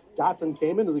ability. Dotson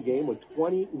came into the game with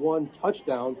 21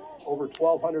 touchdowns, over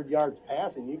 1,200 yards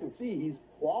passing. You can see he's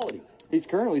quality. He's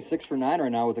currently 6 for 9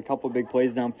 right now with a couple of big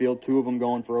plays downfield, 2 of them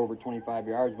going for over 25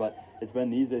 yards, but it's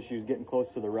been these issues getting close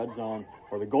to the red zone,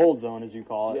 or the gold zone as you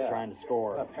call it, trying to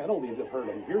score. The penalties have hurt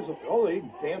him. He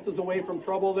dances away from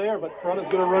trouble there, but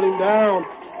Corunna's going to run him down.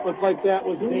 Looks like that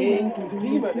was Dane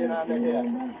Zeman in on the head.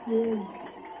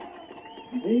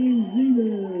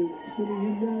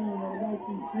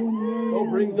 So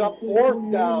brings up 4th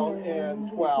down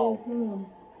and 12.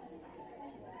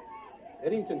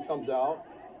 Eddington comes out.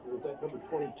 Or is that number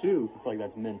 22? Looks like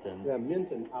that's Minton. Yeah,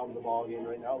 Minton out of the ball game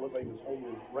right now. It looked like he was holding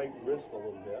his right wrist a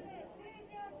little bit.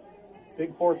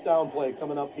 Big 4th down play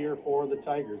coming up here for the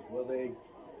Tigers. Will they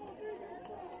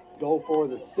go for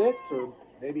the 6 or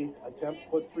maybe attempt to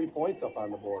put 3 points up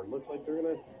on the board? Looks like they're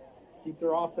going to keep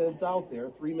their offense out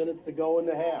there. 3 minutes to go in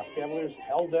the half. Cavaliers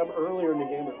held them earlier in the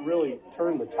game. It really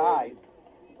turned the tide.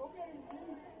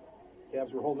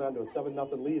 Cavs were holding on to a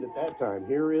 7-0 lead at that time.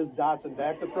 Here is Dotson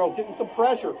back to throw, getting some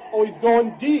pressure. Oh, he's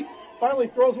going deep. Finally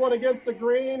throws one against the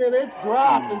green, and it's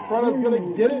dropped. And Corunna's going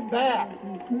to get it back.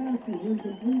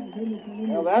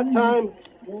 Now that time,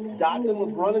 Dotson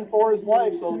was running for his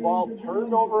life, so the ball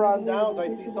turned over on downs. I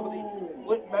see some of the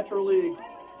Flint Metro League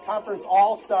Conference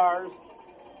All-Stars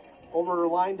over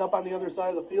lined up on the other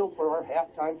side of the field for our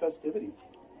halftime festivities.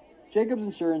 Jacobs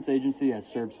Insurance Agency has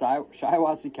served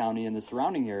Shiawassee County and the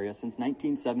surrounding area since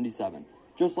 1977.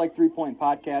 Just like 3 Point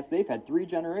Podcast, they've had 3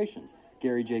 generations: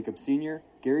 Gary Jacobs Sr.,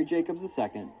 Gary Jacobs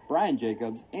II, Brian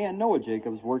Jacobs, and Noah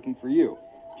Jacobs working for you.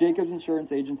 Jacobs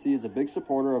Insurance Agency is a big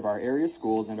supporter of our area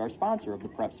schools and our sponsor of the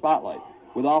Prep Spotlight,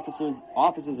 with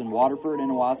offices in Waterford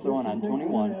and Owasso and on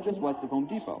 21, just west of Home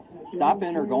Depot. Stop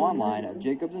in or go online at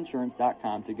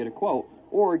jacobsinsurance.com to get a quote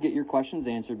or get your questions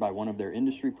answered by one of their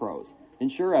industry pros.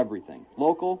 Insure everything,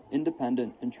 local,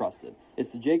 independent, and trusted.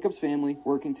 It's the Jacobs family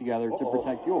working together to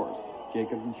protect yours.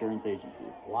 Jacobs Insurance Agency.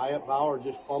 Wyatt Bauer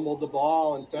just fumbled the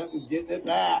ball, and Fenton's getting it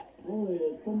back.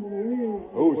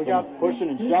 Oh, we got pushing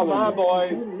and shoving. Come on,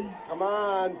 boys. Come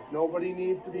on. Nobody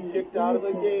needs to be kicked out of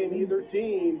the game, either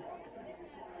team.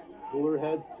 Cooler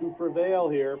heads to prevail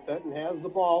here. Fenton has the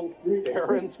ball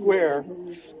fair and square.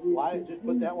 Wyatt just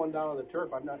put that one down on the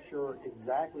turf. I'm not sure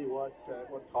exactly what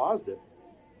caused it.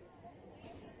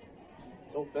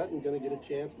 So Fenton going to get a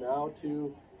chance now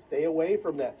to stay away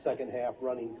from that second half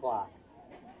running clock.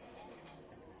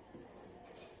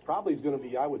 Probably is going to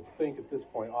be, I would think at this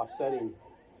point, offsetting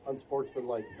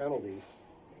unsportsmanlike penalties.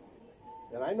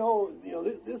 And I know,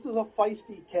 this is a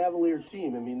feisty Cavalier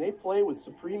team. I mean, they play with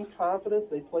supreme confidence.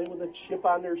 They play with a chip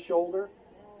on their shoulder.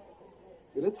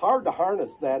 And it's hard to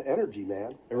harness that energy,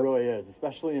 man. It really is,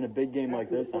 especially in a big game like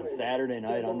this on Saturday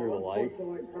night under the lights.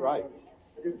 Right.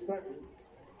 Against Fenton.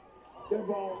 Dead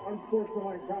ball,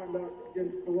 unsportsmanlike conduct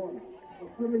against Corunna. The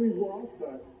penalties were all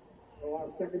set.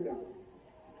 Allowed second down.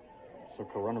 So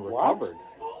Corunna recovered.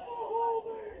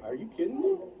 Are you kidding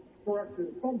me? Correction,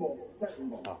 fumble, Fenton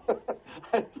ball.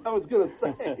 I was going to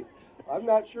say, I'm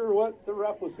not sure what the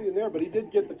ref was seeing there, but he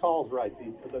did get the calls right.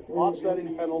 The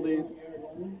offsetting penalties.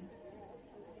 And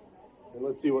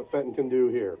let's see what Fenton can do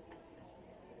here.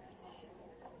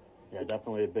 Yeah,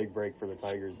 definitely a big break for the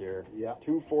Tigers here. Yeah.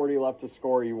 2:40 left to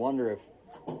score. You wonder if,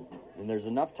 and there's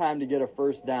enough time to get a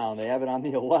first down. They have it on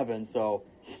the 11, so,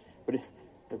 but if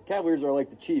the Cavaliers are like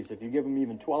the Chiefs. If you give them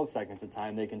even 12 seconds of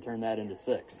time, they can turn that into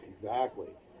 6. Exactly.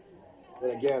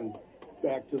 And again,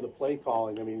 back to the play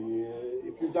calling. I mean,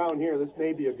 if you're down here, this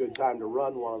may be a good time to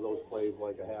run one of those plays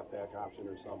like a halfback option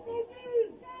or something.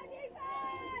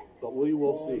 But we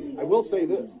will see. I will say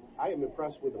this. I am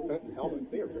impressed with the Fenton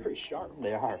helmets. They are very sharp.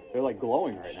 They are. They're like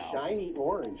glowing right now. Shiny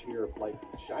orange here, like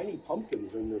shiny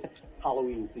pumpkins in this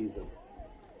Halloween season.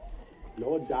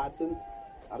 Noah Dotson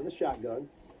out of the shotgun.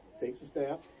 Takes a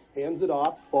snap. Hands it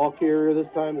off. Ball carrier this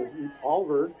time is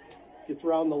Alvord. Gets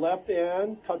around the left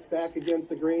end. Cuts back against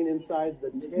the grain inside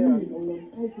the 10.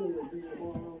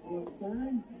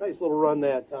 Nice little run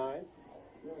that time.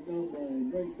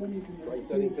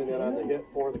 Bryce Eddington in on the hit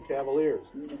for the Cavaliers.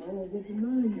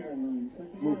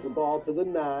 Moves the ball to the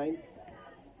 9.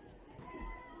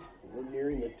 We're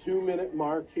nearing the 2-minute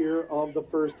mark here of the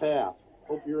first half.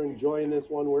 Hope you're enjoying this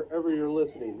one wherever you're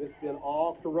listening. It's been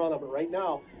all Corunna, but right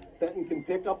now, Fenton can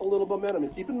pick up a little momentum.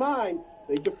 And keep in mind,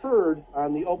 they deferred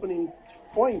on the opening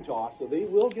coin toss, so they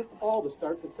will get the ball to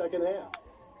start the second half.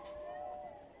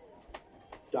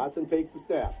 Johnson takes the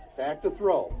snap. Back to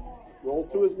throw. Rolls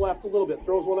to his left a little bit.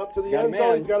 Throws one up to the end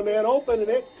zone. He's got a man open, and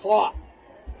it's caught.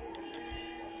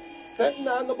 Fenton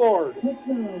on the board.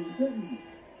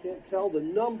 Can't tell the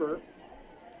number.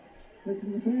 Looks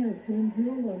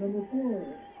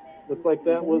like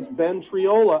that was Ben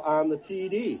Triola on the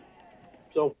TD.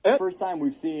 So first time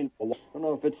we've seen, I don't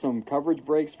know if it's some coverage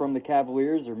breaks from the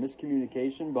Cavaliers or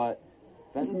miscommunication, but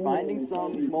Fenton finding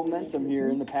some momentum here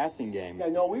in the passing game. Yeah,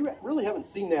 no, we really haven't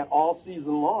seen that all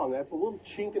season long. That's a little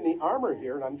chink in the armor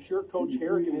here, and I'm sure Coach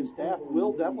Herrick and his staff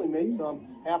will definitely make some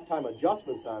halftime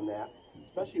adjustments on that,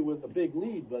 especially with a big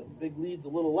lead, but the big lead's a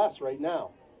little less right now.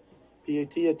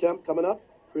 PAT attempt coming up.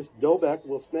 Chris Dobeck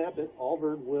will snap it.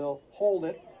 Alvord will hold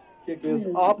it. Kick is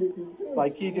up by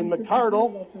Keegan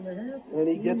McCardle, and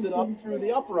he gets it up through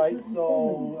the upright.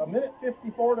 So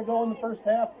 1:54 to go in the first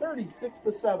half,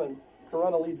 36-7.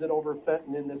 Corunna leads it over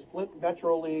Fenton in this Flint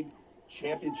Metro League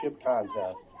championship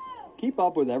contest. Keep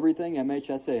up with everything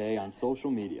MHSAA on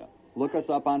social media. Look us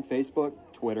up on Facebook,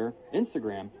 Twitter,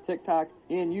 Instagram, TikTok,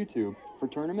 and YouTube for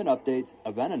tournament updates,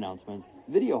 event announcements,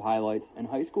 video highlights, and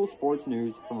high school sports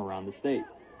news from around the state.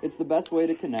 It's the best way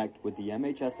to connect with the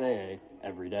MHSAA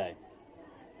every day.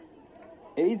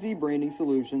 AZ Branding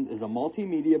Solutions is a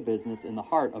multimedia business in the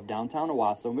heart of downtown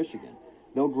Owasso, Michigan.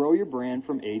 They'll grow your brand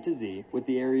from A to Z with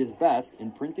the area's best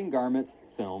in printing garments,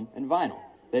 film, and vinyl.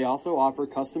 They also offer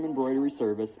custom embroidery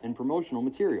service and promotional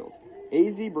materials.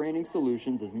 AZ Branding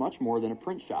Solutions is much more than a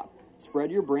print shop.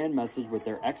 Spread your brand message with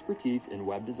their expertise in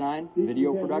web design,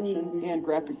 video production, and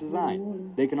graphic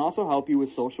design. They can also help you with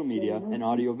social media and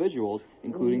audio visuals,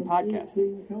 including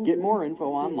podcasting. Get more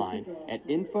info online at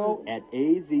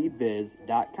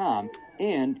info@azbiz.com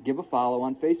and give a follow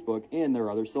on Facebook and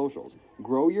their other socials.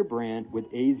 Grow your brand with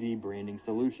AZ Branding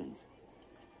Solutions.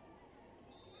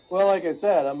 Well, like I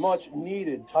said, a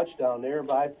much-needed touchdown there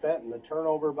by Fenton. The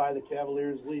turnover by the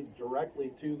Cavaliers leads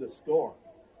directly to the score.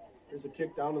 Here's a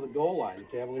kick down to the goal line.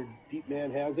 The Cavalier deep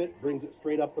man has it, brings it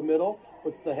straight up the middle,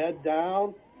 puts the head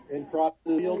down, and crosses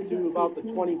the field to about the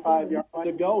 25-yard line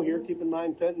to go here. Keep in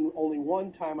mind, Fenton only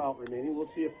one timeout remaining. We'll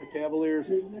see if the Cavaliers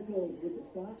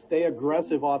stay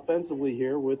aggressive offensively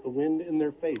here with the wind in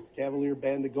their face. Cavalier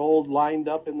band of gold lined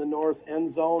up in the north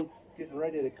end zone, getting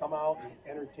ready to come out and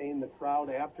entertain the crowd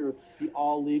after the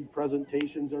all-league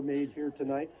presentations are made here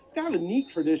tonight. It's kind of a neat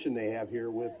tradition they have here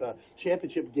with the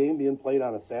championship game being played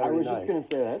on a Saturday night. I was just going to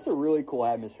say that. It's a really cool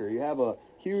atmosphere. You have a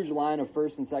huge line of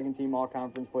first and second team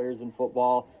all-conference players in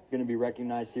football going to be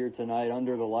recognized here tonight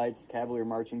under the lights. Cavalier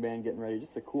marching band getting ready.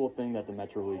 Just a cool thing that the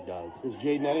Metro League does. Here's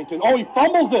Jaden Eddington. Oh, he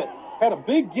fumbles it. Had a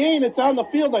big gain. It's on the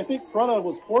field. I think Corunna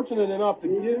was fortunate enough to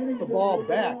get the ball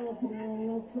back.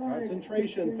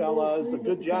 Concentration, fellas. A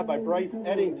good job by Bryce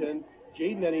Eddington.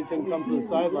 Jaden Eddington comes to the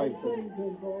sideline and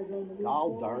says,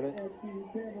 "Oh, darn it."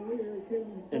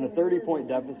 And a 30-point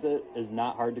deficit is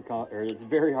not hard to come, or it's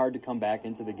very hard to come back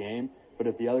into the game. But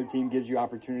if the other team gives you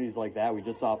opportunities like that, we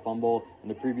just saw a fumble,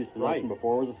 and the previous possession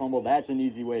before was a fumble, that's an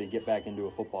easy way to get back into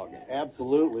a football game.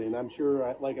 Absolutely, and I'm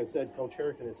sure, like I said, Coach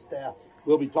Herrick and his staff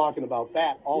will be talking about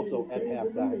that also at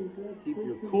halftime. Keep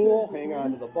your cool, hang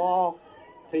on to the ball,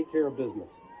 take care of business.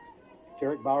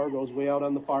 Tarek Bauer goes way out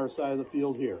on the far side of the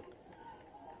field here.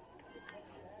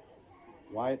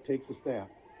 Wyatt takes a snap.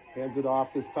 Hands it off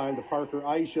this time to Parker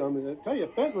Isham. And I tell you,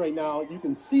 Fenton right now, you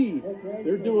can see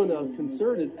they're doing a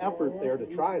concerted effort there to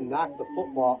try and knock the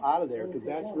football out of there, because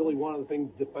that's really one of the things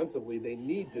defensively they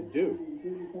need to do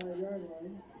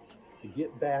to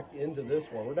get back into this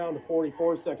one. We're down to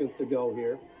 44 seconds to go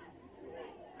here.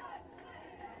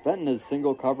 Fenton has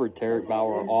single-covered Tarek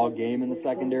Bauer all game in the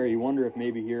secondary. You wonder if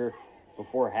maybe here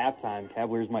before halftime,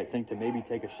 Cavaliers might think to maybe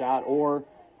take a shot or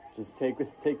just take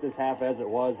this half as it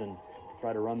was and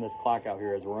try to run this clock out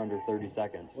here as we're under 30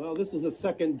 seconds. Well, this is a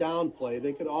second down play.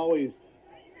 They could always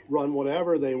run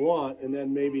whatever they want, and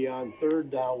then maybe on third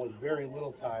down with very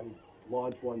little time,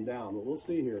 launch one down. But we'll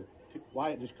see here.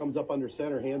 Wyatt just comes up under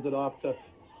center, hands it off to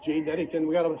Jaden Eddington.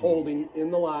 We got him holding in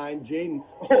the line. Jaden,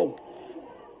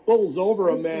 pulls over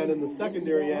a man in the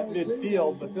secondary at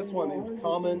midfield, but this one is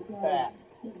coming back.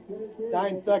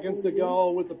 9 seconds to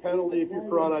go with the penalty. If you're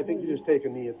Corunna, I think you just take a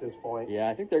knee at this point. Yeah,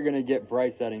 I think they're going to get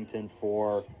Bryce Eddington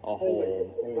for a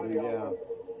hold. Yeah.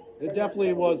 There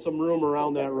definitely was some room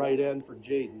around that right end for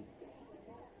Jaden.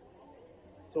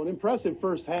 So an impressive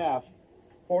first half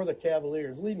for the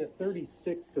Cavaliers, leading at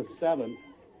 36-7.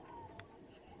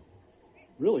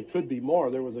 Really could be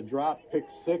more. There was a drop pick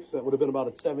six that would have been about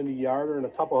a 70-yarder and a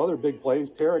couple other big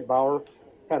plays. Tarek Bauer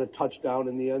had a touchdown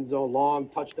in the end zone, long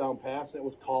touchdown pass that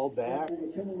was called back.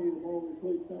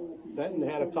 Fenton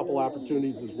had a couple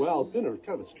opportunities as well. It's been a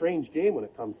kind of a strange game when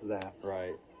it comes to that.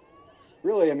 Right.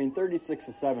 Really, I mean,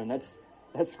 36-7,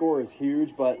 that score is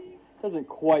huge, but doesn't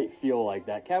quite feel like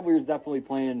that. Cavaliers definitely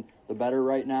playing the better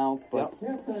right now, but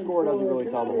the score doesn't really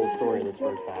tell the whole story of this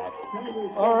first half.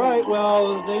 All right,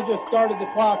 well, they just started the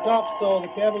clock up, so the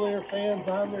Cavalier fans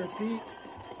on their feet.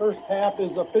 First half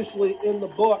is officially in the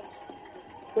books.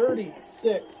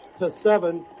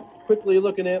 36-7. Quickly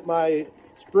looking at my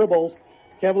scribbles.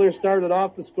 Cavaliers started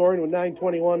off the scoring with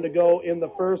 9:21 to go in the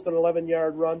first, an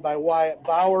 11-yard run by Wyatt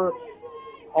Bauer.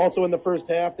 Also in the first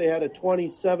half, they had a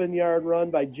 27-yard run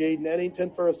by Jaden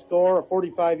Eddington for a score, a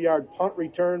 45-yard punt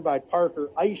return by Parker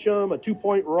Isham, a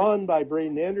 2-point run by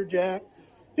Braden Anderjack,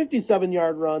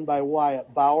 57-yard run by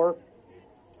Wyatt Bauer.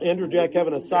 Anderjack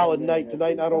having a solid night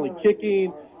tonight, not only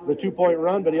kicking the 2-point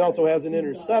run, but he also has an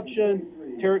interception.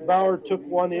 Tarek Bauer took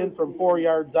one in from 4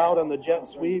 yards out on the jet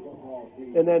sweep.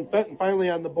 And then Fenton finally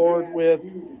on the board with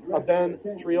a Ben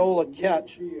Triola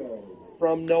catch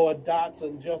from Noah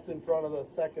Dotson just in front of the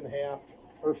second half,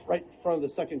 or right in front of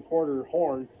the second quarter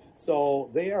horn. So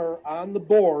they are on the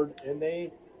board, and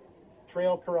they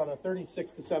trail Corunna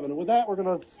 36-7. And with that, we're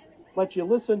going to let you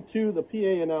listen to the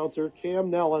PA announcer, Cam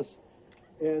Nellis,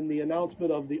 and the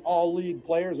announcement of the all-league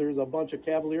players. There's a bunch of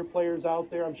Cavalier players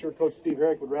out there. I'm sure Coach Steve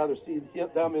Herrick would rather see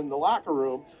them in the locker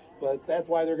room, but that's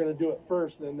why they're going to do it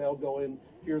first, and then they'll go in,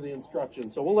 hear the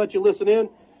instructions. So we'll let you listen in.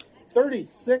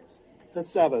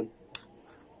 36-7.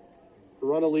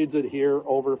 Corunna leads it here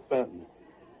over Fenton.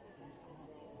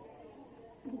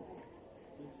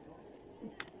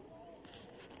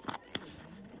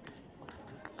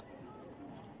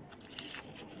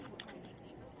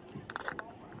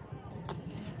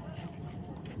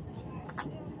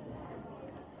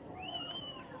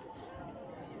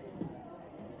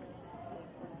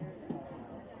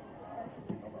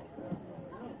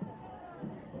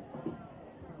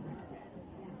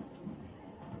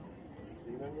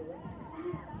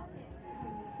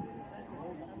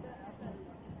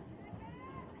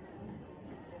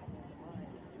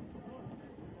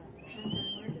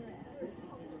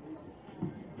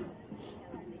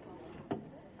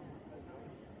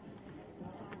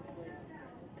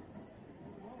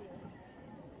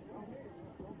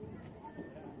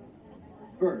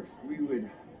 First, we would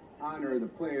honor the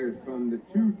players from the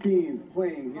two teams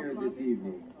playing here this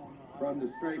evening. From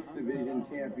the Stripes Division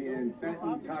champion,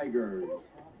 Fenton Tigers.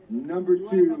 Number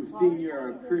 2,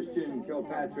 senior Christian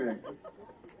Kilpatrick.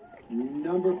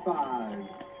 Number 5,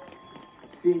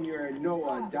 senior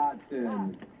Noah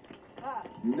Dotson.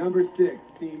 Number 6,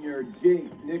 senior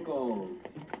Jake Nichols.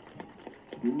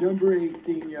 Number 8,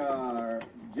 senior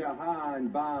Jahan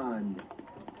Bond.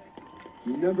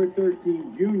 Number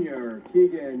 13, junior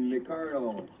Keegan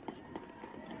McCardle.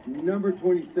 Number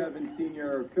 27,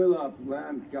 senior Philip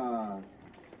Lamka.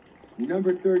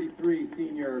 Number 33,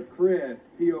 senior Chris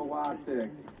Piowasik.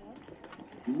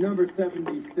 Number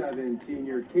 77,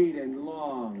 senior Caden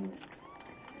Long.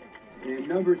 And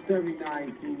number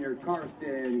 79, senior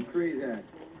Karsten Krazek.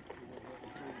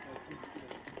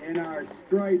 And our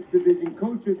Stripes Division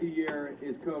Coach of the Year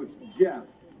is Coach Jeff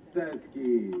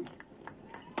Sesky.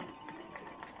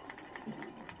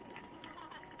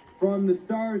 From the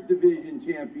Stars Division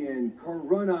champion,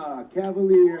 Corunna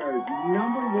Cavaliers,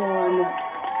 number 1,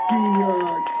 senior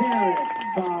Tarek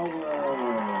Bauer.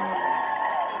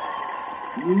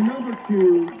 Number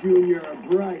 2, junior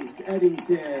Bryce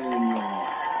Eddington.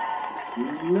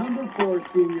 Number 4,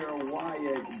 senior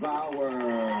Wyatt Bauer.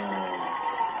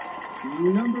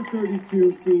 Number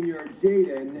 32, senior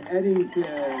Jaden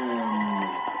Eddington.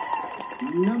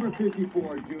 Number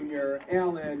 54, junior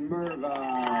Alan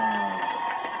Merva.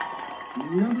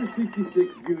 Number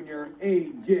 66, junior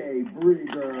A.J.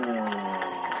 Brieger.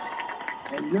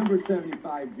 And number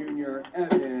 75, junior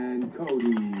Evan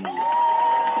Cody.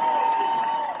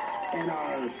 And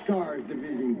our Stars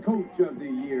Division Coach of the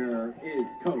Year is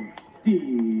Coach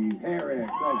Steve Harris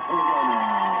of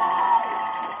Corunna.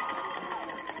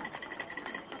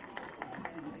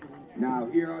 Now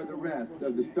here are the rest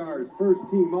of the Stars' first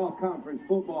team all-conference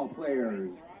football players.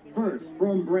 First,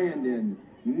 from Brandon,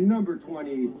 number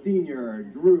 20, senior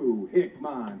Drew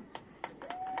Hickmont.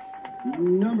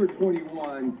 Number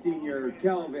 21, senior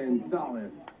Kelvin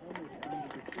Solis.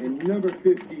 And number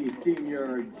 50,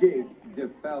 senior Jake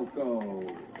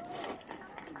DeFalco.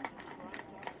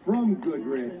 From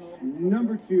Goodrich,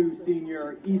 number 2,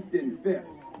 senior Easton Phipps.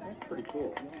 Pretty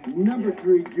cool. Number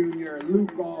 3, junior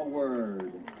Luke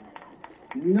Allward.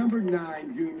 Number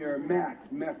 9, junior Max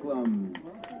Mecklem.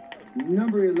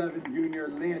 Number 11, junior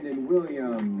Landon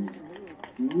Williams.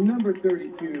 Number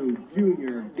 32,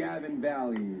 junior Gavin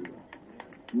Valley.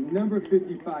 Number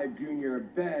 55, junior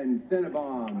Ben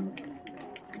Sennebaum.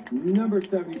 Number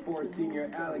 74, senior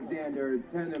Alexander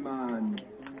Teneman.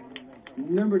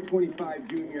 Number 25,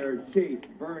 junior Chase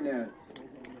Burnett.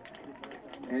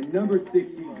 And number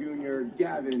 60, junior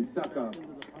Gavin Suckup.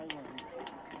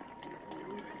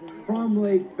 From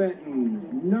Lake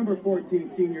Fenton, number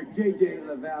 14, senior J.J.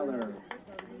 LaValler.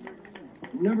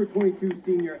 Number 22,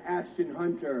 senior Ashton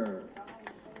Hunter.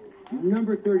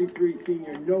 Number 33,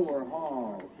 senior Noah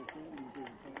Hall.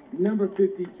 Number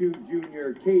 52,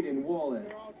 junior Caden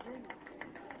Wallace.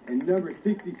 And number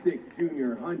 66,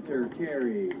 junior Hunter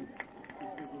Carey.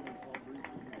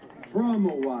 From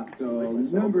Owasso,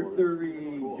 number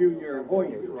 30, junior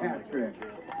Hoyt Patrick.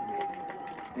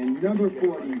 And number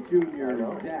 40, junior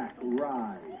Zach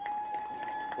Rye.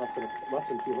 Less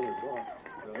than 200 bucks.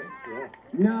 Really? Yeah.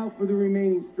 Now for the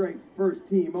remaining Stripes first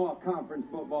team all-conference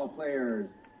football players.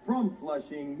 From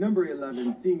Flushing, number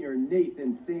 11, senior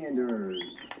Nathan Sanders.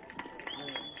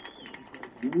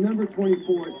 Number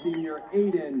 24, senior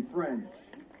Aiden French.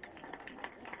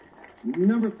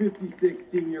 Number 56,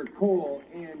 senior Cole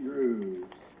Andrews.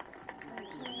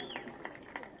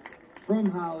 From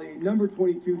Holly, number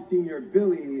 22, senior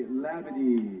Billy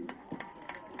Labadie.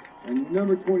 And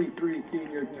number 23,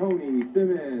 senior Tony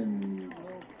Simmons.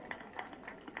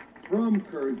 From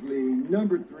Kersley,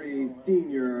 number 3,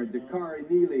 senior Dakari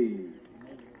Neely.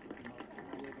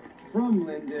 From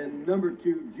Linden, number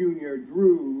 2, junior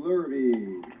Drew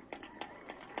Lurvy.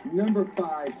 Number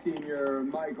 5, senior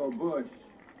Michael Bush.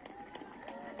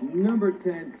 Number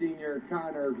 10, senior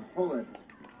Connor Hullett.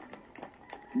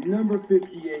 Number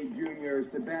 58, junior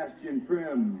Sebastian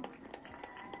Prim.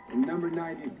 And number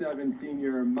 97,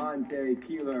 senior Monte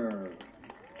Keeler.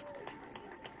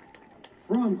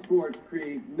 From Swartz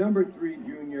Creek, number 3,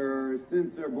 junior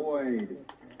Spencer Boyd.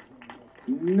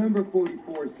 Number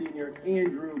 44, senior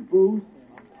Andrew Booth.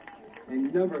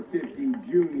 And number 50,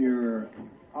 junior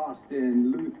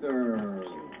Austin Luther.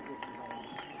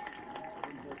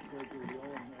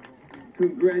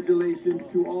 Congratulations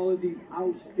to all of these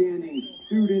outstanding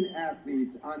student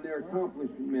athletes on their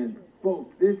accomplishments, both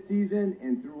this season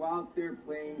and throughout their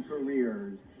playing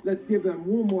careers. Let's give them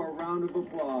one more round of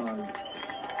applause.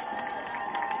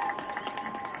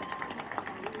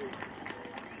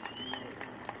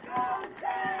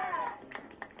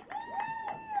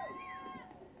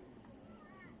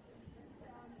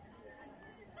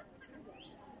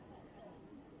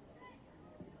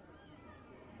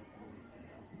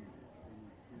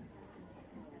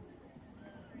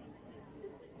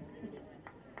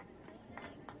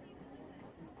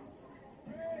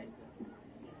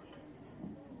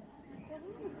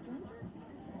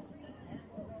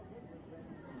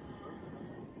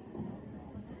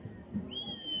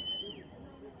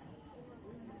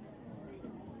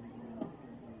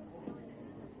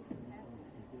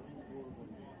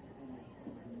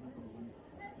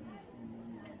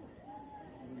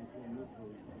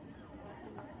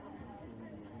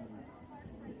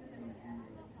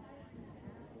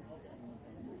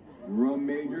 Drum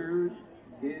majors,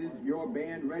 is your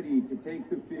band ready to take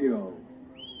the field?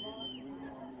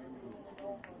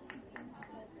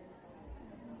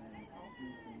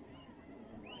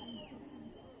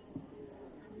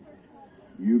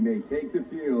 You may take the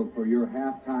field for your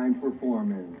halftime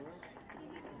performance.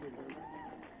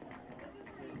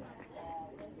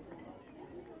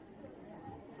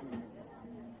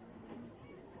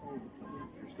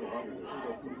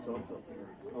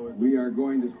 We are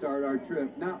going to start our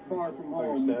trip not far from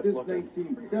home with this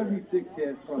 1976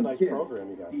 hit from nice Kiss,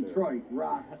 Detroit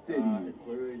Rock City. It's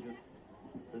literally just,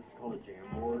 this is called a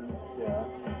Jamboard. Yeah.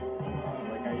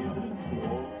 Like I use it in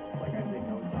school. Like I take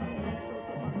notes on it when it shows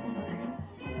up on the screen.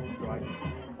 So I just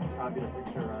copied a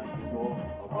picture on Google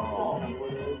of what the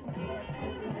template is.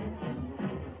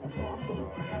 That's awesome.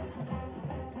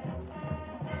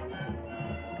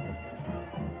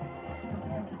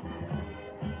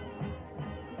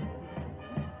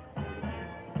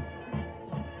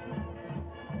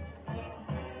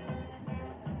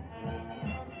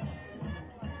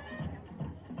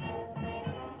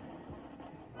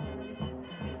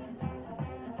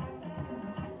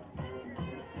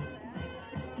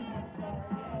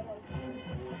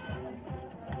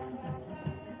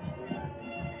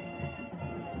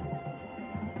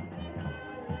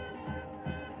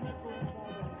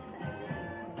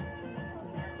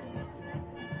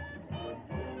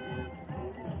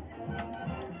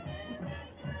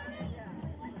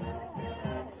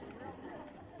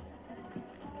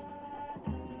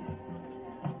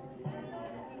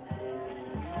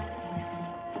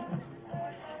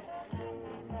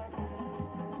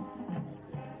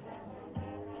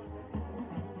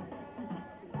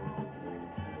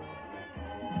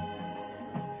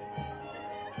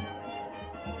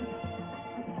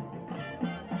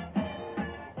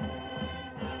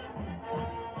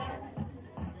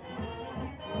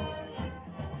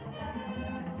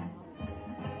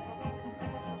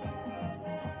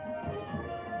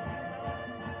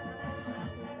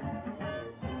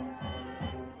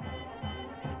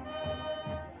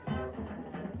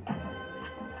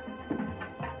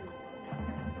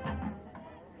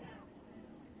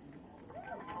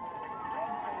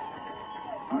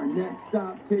 Our next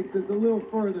stop takes us a little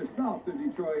further south of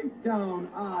Detroit, down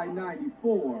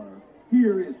I-94.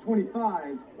 Here is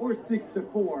 25 or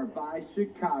 6-4 by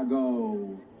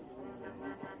Chicago.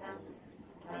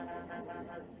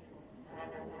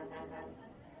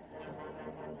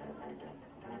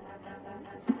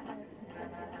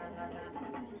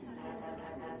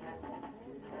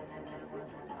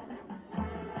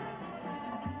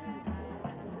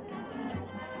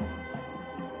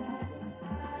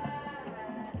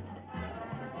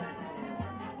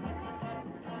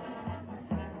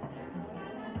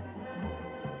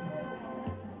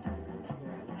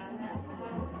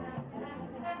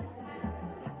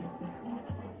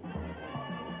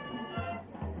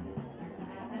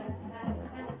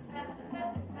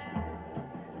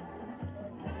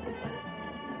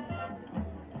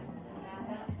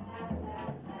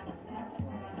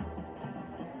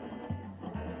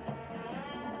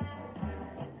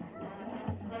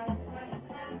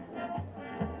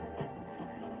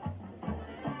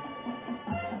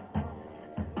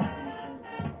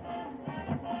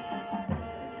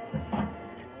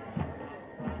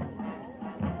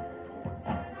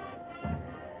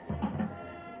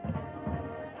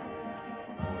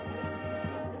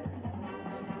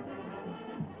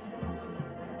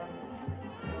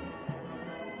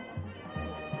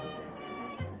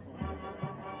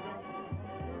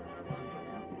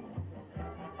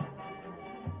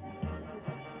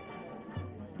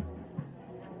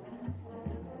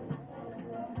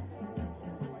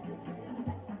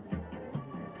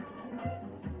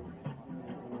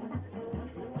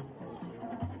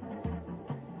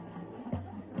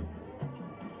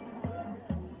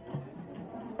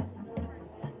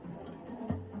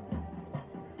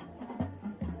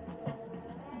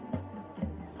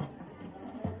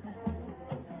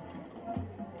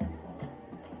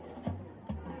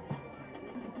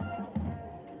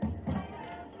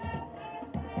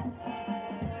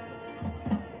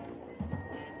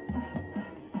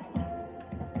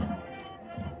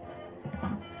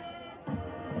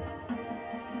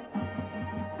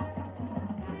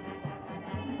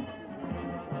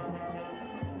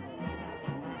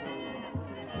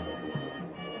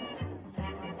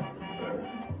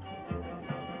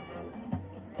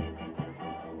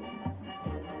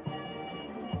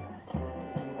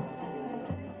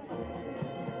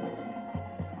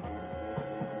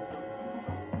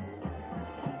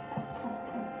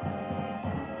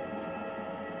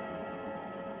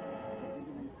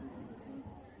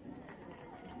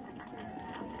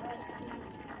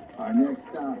 Our next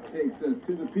stop takes us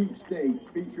to the Peach State,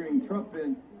 featuring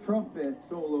trumpet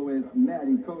soloist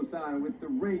Maddie Cosine with the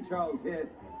Ray Charles hit,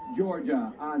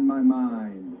 Georgia on My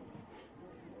Mind.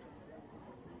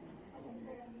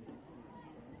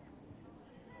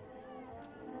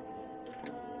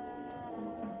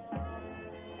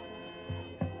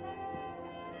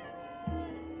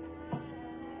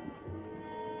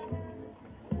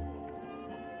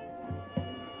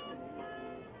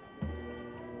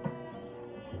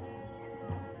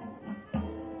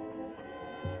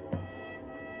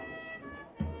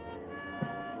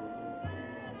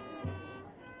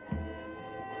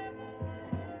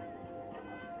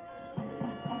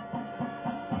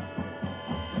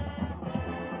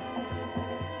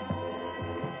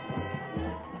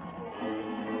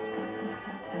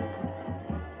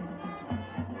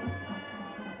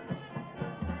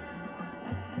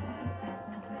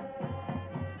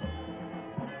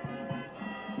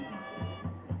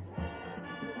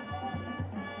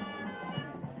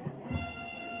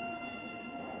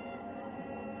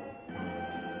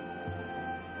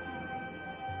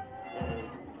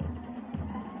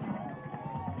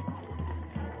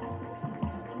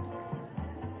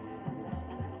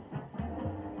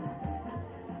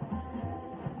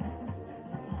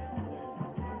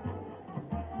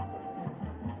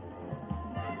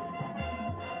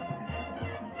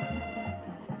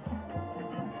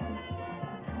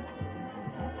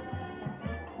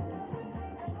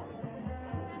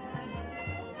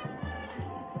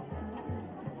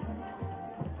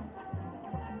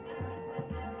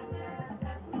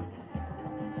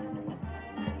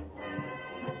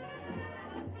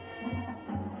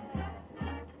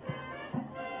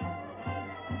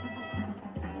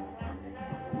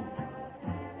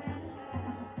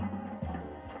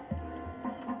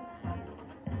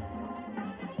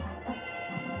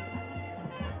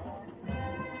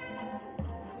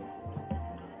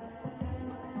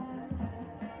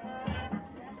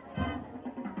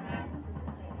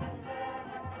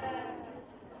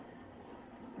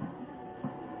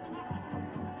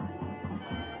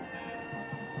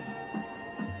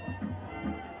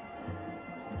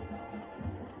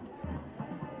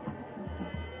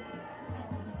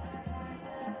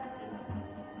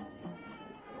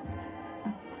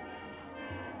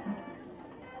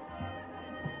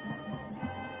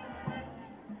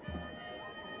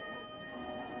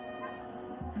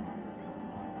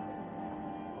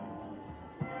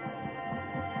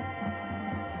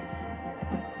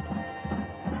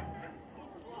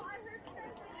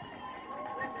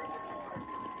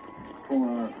 For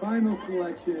our final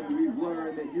selection, we've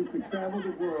learned that you could travel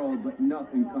the world, but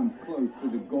nothing comes close to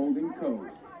the Golden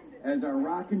Coast. As our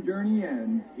rockin' journey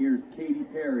ends, here's Katy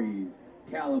Perry's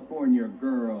California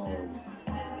Girls.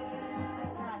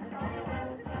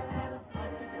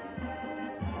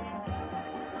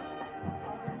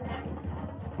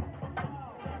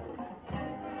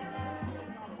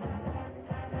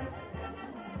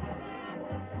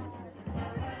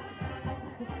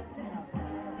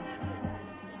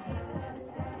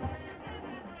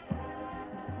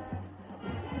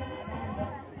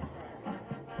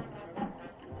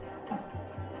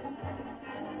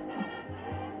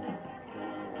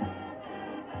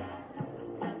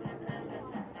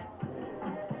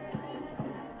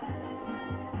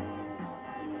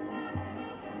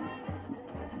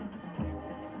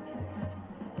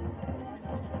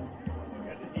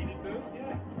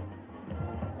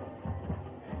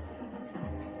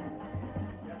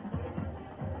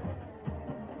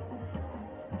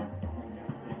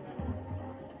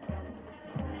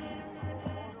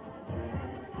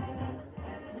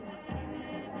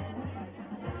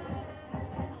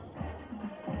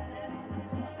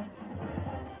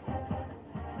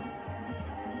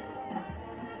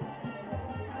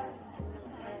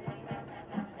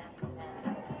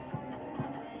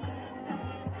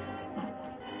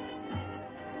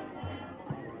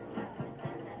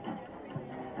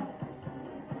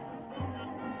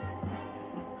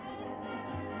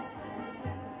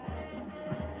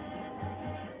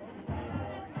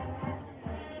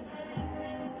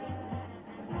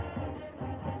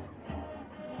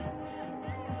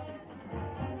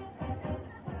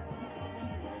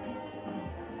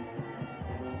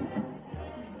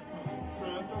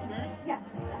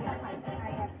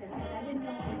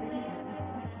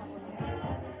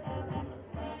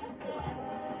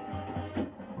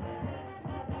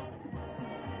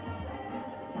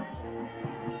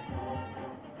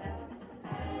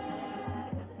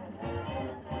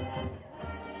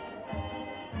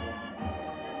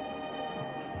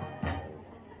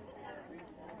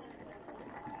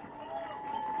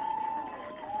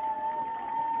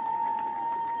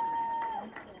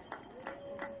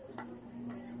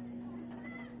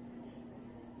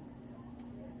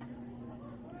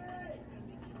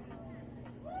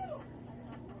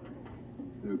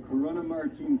 The Corunna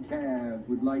Marching Cavs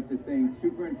would like to thank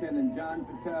Superintendent John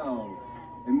Patel,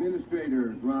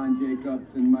 Administrators Ron Jacobs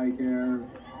and Mike Ayre,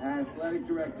 Athletic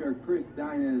Director Chris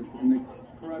Dinas, and the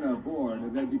Corunna Board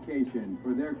of Education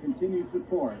for their continued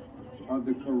support of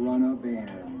the Corunna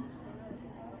Band.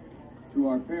 To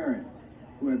our parents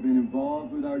who have been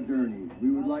involved with our journey,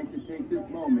 we would like to take this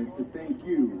moment to thank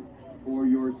you for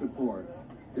your support.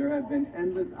 There have been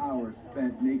endless hours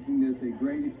spent making this a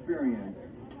great experience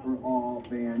for all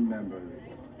band members.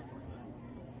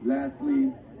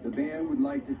 Lastly, the band would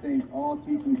like to thank all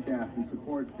teaching staff and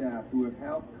support staff who have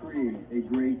helped create a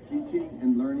great teaching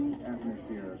and learning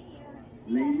atmosphere.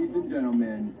 Ladies and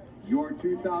gentlemen, your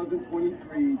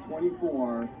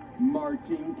 2023-24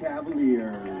 Marching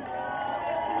Cavaliers.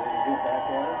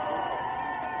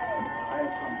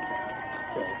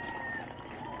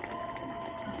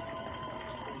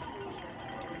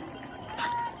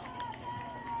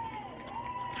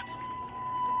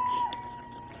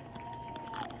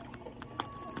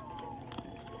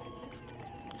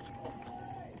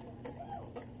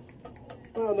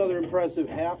 Well, another impressive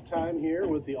halftime here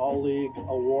with the All-League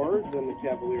Awards and the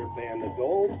Cavalier Band of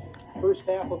Gold. First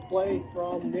half of play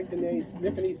from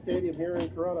Nickany Stadium here in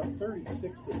Corunna,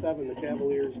 36-7. The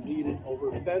Cavaliers lead it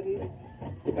over Fenton.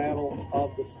 It's the battle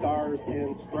of the Stars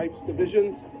and Stripes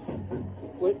divisions.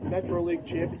 Flint Metro League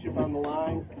Championship on the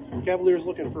line. Cavaliers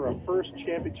looking for a first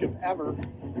championship ever.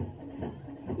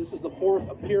 This is the fourth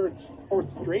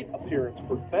straight appearance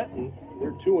for Fenton.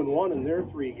 They're 2-1 in their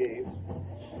 3 games.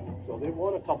 So they've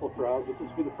won a couple of crowds, but this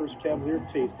will be the first Cavalier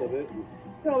taste of it. And,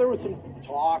 there was some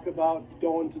talk about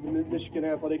going to the Mid-Michigan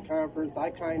Athletic Conference.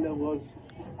 I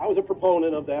was a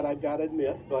proponent of that, I've got to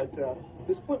admit, but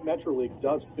this Flint Metro League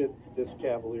does fit this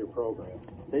Cavalier program.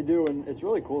 They do, and it's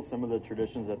really cool some of the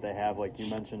traditions that they have. Like you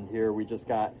mentioned here, we just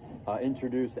got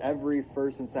introduced. Every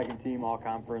first and second team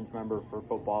all-conference member for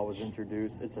football was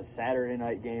introduced. It's a Saturday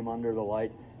night game under the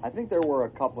lights. I think there were a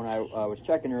couple, and I was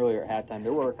checking earlier at halftime,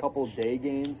 there were a couple day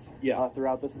games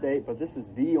throughout the state, but this is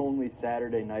the only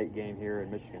Saturday night game here in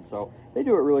Michigan. So they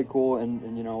do it really cool, and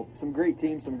some great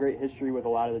teams, some great history with a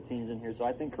lot of the teams in here. So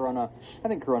I think Corunna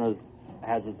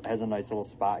has a nice little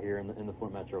spot here in the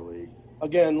Flint Metro League.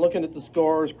 Again, looking at the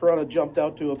scores, Corunna jumped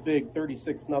out to a big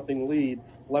 36-0 lead.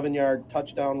 11-yard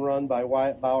touchdown run by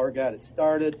Wyatt Bauer got it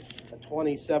started. A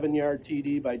 27-yard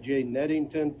TD by Jaden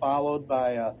Eddington, followed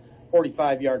by a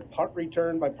 45-yard punt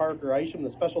return by Parker Isham.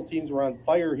 The special teams were on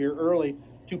fire here early.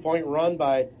 2-point run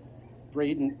by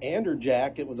Braden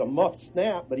Anderjack. It was a muffed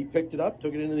snap, but he picked it up,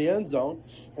 took it into the end zone.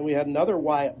 And we had another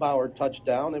Wyatt Bauer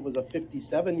touchdown. It was a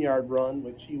 57-yard run,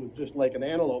 which he was just like an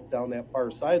antelope down that far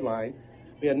sideline.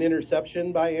 We had an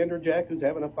interception by Anderjack, who's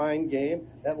having a fine game.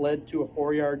 That led to a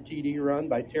 4-yard TD run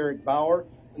by Tarek Bauer.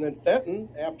 And then Fenton,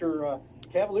 after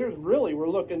Cavaliers really were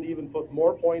looking to even put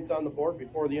more points on the board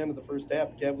before the end of the first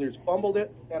half. The Cavaliers fumbled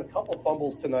it. Had a couple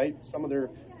fumbles tonight.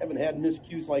 Haven't had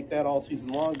miscues like that all season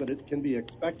long, but it can be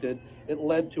expected. It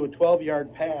led to a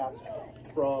 12-yard pass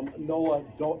from Noah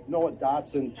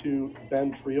Dotson to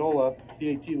Ben Triola.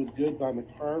 PAT was good by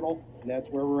McCardle, and that's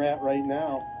where we're at right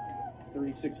now.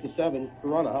 36-7.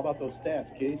 Corunna, how about those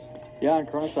stats, Case? Yeah, on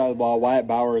Corunna side of the ball, Wyatt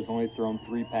Bauer has only thrown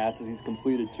 3 passes. He's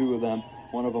completed 2 of them.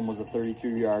 One of them was a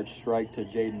 32-yard strike to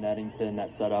Jaden Eddington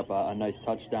that set up a nice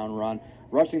touchdown run.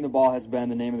 Rushing the ball has been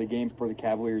the name of the game for the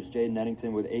Cavaliers. Jaden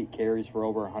Eddington with 8 carries for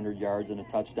over 100 yards and a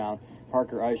touchdown.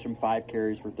 Parker Isham, 5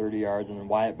 carries for 30 yards. And then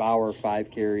Wyatt Bauer,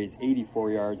 5 carries,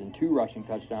 84 yards, and 2 rushing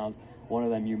touchdowns. One of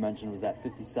them you mentioned was that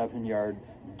 57-yard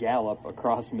gallop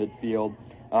across midfield.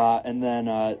 And then,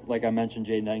 like I mentioned,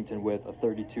 Jaden Eddington with a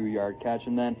 32-yard catch.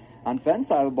 And then on Fenn's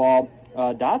side of the ball,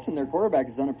 Dotson, their quarterback,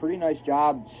 has done a pretty nice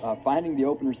job finding the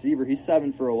open receiver. He's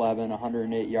 7 for 11,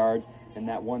 108 yards, and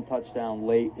that 1 touchdown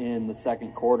late in the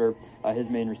second quarter. His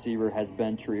main receiver has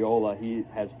been Triola. He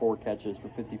has 4 catches for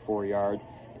 54 yards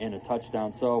and a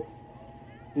touchdown. So,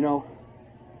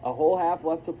 a whole half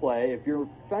left to play. If you're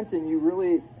Fenton, you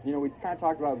really, we kind of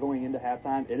talked about going into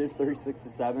halftime. It is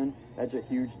 36-7. That's a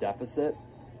huge deficit.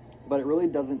 But it really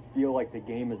doesn't feel like the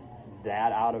game is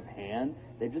that out of hand.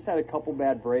 They've just had a couple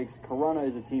bad breaks. Corunna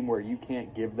is a team where you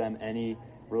can't give them any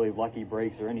really lucky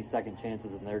breaks or any second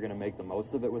chances, and they're going to make the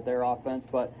most of it with their offense.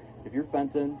 But if you're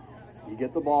Fenton, you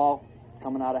get the ball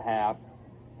coming out of half,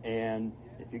 and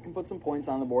if you can put some points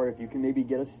on the board, if you can maybe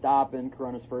get a stop in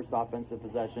Corunna's first offensive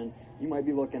possession, you might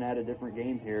be looking at a different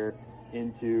game here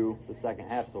into the second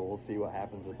half, so we'll see what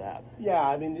happens with that. Yeah,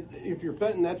 I mean, if you're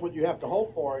Fenton, that's what you have to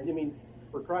hope for. And,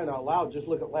 for crying out loud, just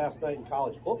look at last night in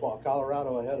college football.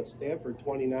 Colorado ahead of Stanford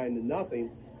 29-0,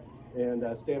 and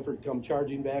Stanford come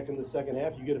charging back in the second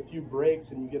half. You get a few breaks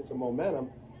and you get some momentum,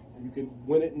 You could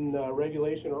win it in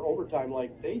regulation or overtime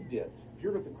like they did. If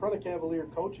you're with the Corunna Cavalier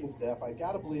coaching staff, I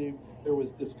got to believe there was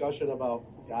discussion about,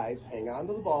 guys, hang on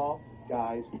to the ball,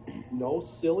 guys, no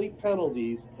silly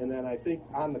penalties, and then I think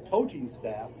on the coaching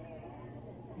staff,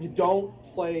 you don't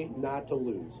play not to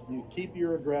lose. You keep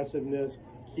your aggressiveness,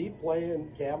 keep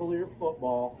playing Cavalier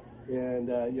football, and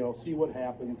see what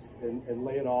happens and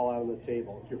lay it all out on the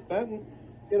table. If you're Fenton,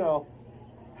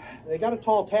 they got a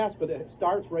tall task, but it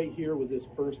starts right here with this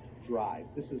first drive.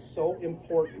 This is so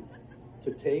important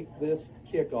to take this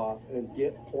kickoff and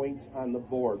get points on the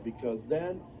board, because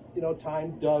then,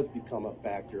 time does become a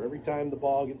factor. Every time the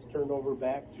ball gets turned over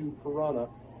back to Corunna,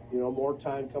 more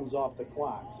time comes off the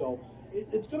clock. So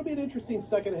it's going to be an interesting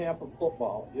second half of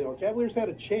football. Cavaliers had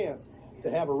a chance to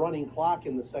have a running clock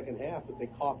in the second half, but they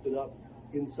coughed it up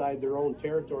inside their own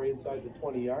territory, inside the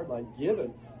 20-yard line,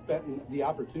 given Fenton the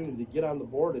opportunity to get on the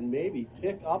board and maybe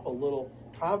pick up a little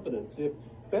confidence. If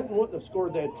Fenton wouldn't have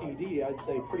scored that TD, I'd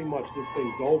say pretty much this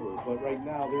thing's over. But right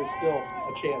now, there's still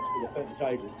a chance for the Fenton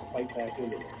Tigers to fight back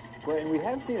into it. Right, and we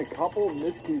have seen a couple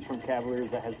miscues from Cavaliers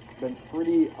that has been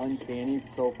pretty uncanny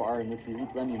so far in this season.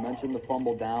 Then you mentioned the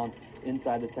fumble down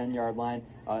inside the 10-yard line.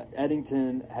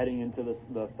 Eddington, heading into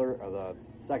the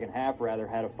second half,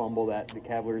 had a fumble that the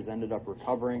Cavaliers ended up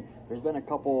recovering. There's been a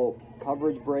couple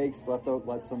coverage breaks, let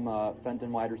some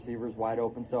Fenton wide receivers wide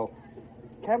open. So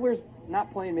Cavaliers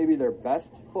not playing maybe their best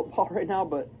football right now,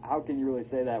 but how can you really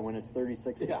say that when it's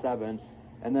 36-7?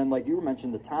 And then, like you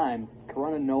mentioned, the time,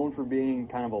 Corunna known for being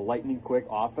kind of a lightning-quick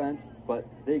offense, but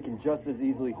they can just as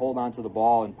easily hold on to the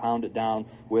ball and pound it down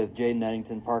with Jaden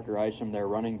Eddington, Parker Isham, their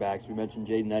running backs. We mentioned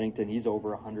Jaden Eddington. He's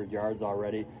over 100 yards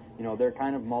already. They're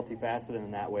kind of multifaceted in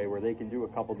that way where they can do a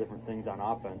couple different things on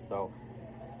offense. So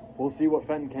we'll see what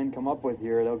Fenton can come up with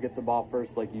here. They'll get the ball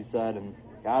first, like you said, and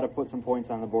got to put some points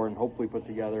on the board and hopefully put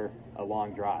together a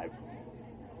long drive.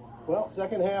 Well,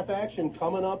 second half action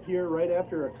coming up here right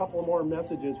after a couple more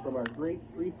messages from our great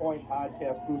 3 Point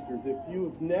Podcast boosters. If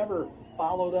you've never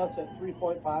followed us at 3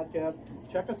 Point Podcast,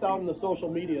 check us out on the social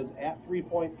medias at 3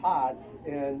 Point Pod,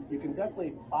 and you can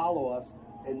definitely follow us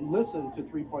and listen to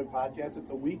 3 Point Podcast. It's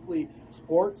a weekly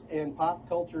sports and pop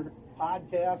culture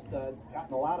podcast. It's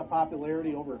gotten a lot of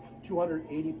popularity, over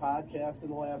 280 podcasts in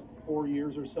the last 4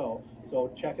 years or so.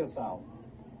 So check us out.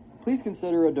 Please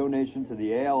consider a donation to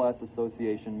the ALS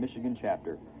Association Michigan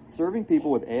chapter, serving people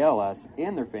with ALS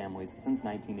and their families since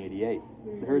 1988.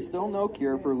 There is still no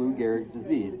cure for Lou Gehrig's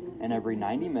disease, and every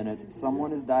 90 minutes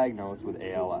someone is diagnosed with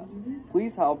ALS.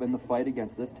 Please help in the fight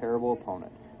against this terrible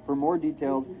opponent. For more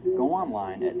details, go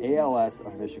online at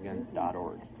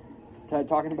alsofmichigan.org. Ted,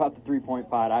 talking about the 3 Point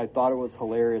Pod, I thought it was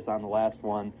hilarious on the last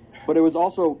one, but it was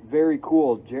also very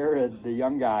cool. Jared, the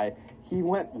young guy, he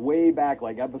went way back,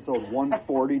 like episode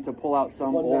 140, to pull out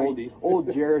some old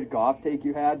Jared Goff take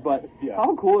you had. But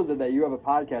how cool is it that you have a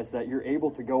podcast that you're able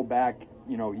to go back,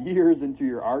 years into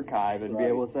your archive and be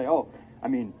able to say,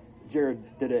 Jared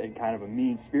did it in kind of a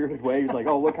mean-spirited way. He's like,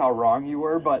 oh, look how wrong you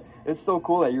were. But it's so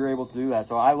cool that you're able to do that.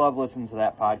 So I love listening to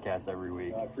that podcast every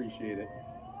week. I appreciate it.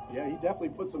 Yeah, he definitely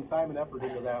put some time and effort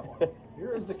into that one.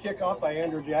 Here is the kickoff by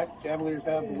Andrew Jack. Cavaliers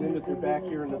have the wind at their back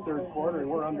here in the third quarter, and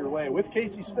we're underway. With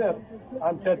Casey Smith,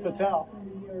 I'm Ted Patel.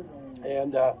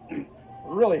 And we're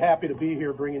really happy to be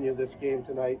here bringing you this game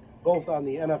tonight, both on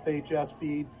the NFHS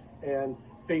feed and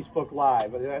Facebook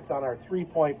Live. And that's on our 3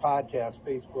 Point Podcast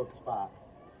Facebook spot.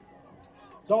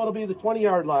 So it'll be the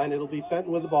 20-yard line. It'll be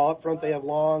Fenton with the ball. Up front they have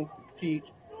Long, Peach,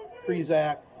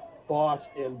 Prezak, Boss,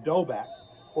 and Doback.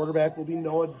 Quarterback will be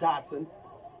Noah Dotson.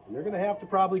 And they're going to have to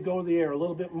probably go to the air a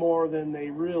little bit more than they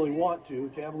really want to.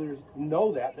 Cavaliers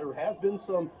know that. There has been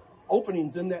some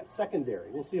openings in that secondary.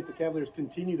 We'll see if the Cavaliers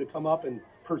continue to come up and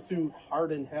pursue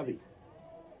hard and heavy.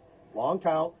 Long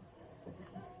count.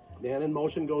 Man in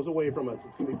motion goes away from us.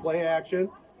 It's going to be play action.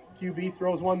 QB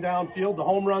throws one downfield. The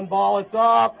home run ball, it's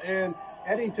up, and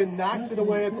Eddington knocks it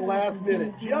away at the last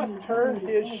minute. Just turned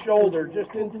his shoulder just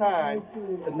in time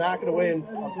to knock it away and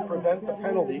prevent the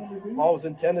penalty. Ball was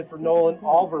intended for Nolan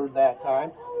Alver that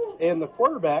time. And the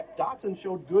quarterback, Dotson,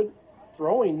 showed good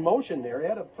throwing motion there. He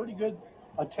had a pretty good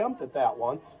attempt at that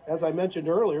one. As I mentioned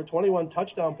earlier, 21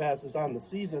 touchdown passes on the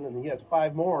season, and he has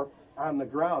 5 more on the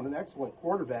ground. An excellent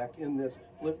quarterback in this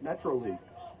Flint Metro League.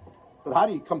 But how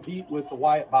do you compete with the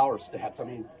Wyatt Bauer stats?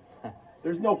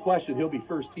 There's no question he'll be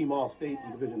first-team All-State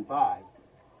in Division 5.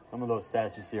 Some of those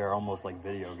stats you see are almost like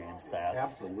video game stats.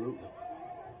 Absolutely.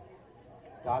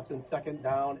 Dotson second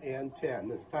down and 10.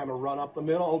 This time a run up the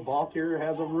middle. Ball carrier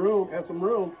has some room. It's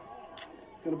going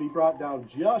to be brought down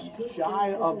just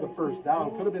shy of the first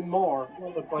down. Could have been more.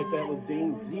 Looked like that was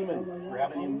Dane Zeman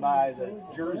grabbing him by the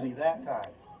jersey that time.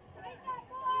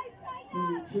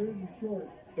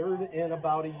 Third and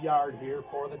about a yard here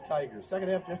for the Tigers. Second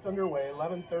half just underway.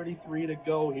 11:33 to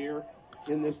go here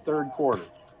in this third quarter.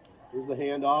 Here's the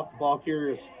handoff. The ball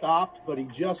carrier is stopped, but he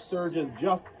just surges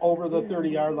just over the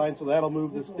 30-yard line, so that'll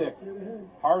move the sticks.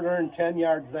 Hard-earned 10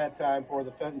 yards that time for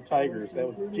the Fenton Tigers. That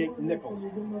was Jake Nichols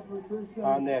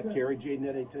on that carry. Jaden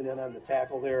Eddington in on the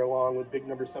tackle there, along with big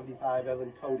number 75,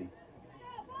 Evan Cody.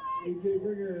 A.J.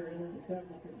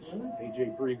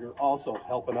 Brieger also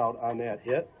helping out on that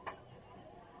hit.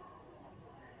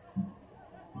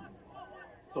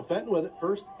 So Fenton with it,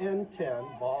 first and 10,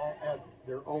 ball at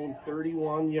their own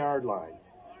 31-yard line.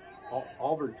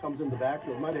 Albert comes in the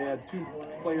backfield. Might have had two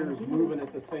players moving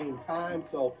at the same time,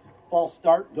 so false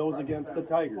start goes against the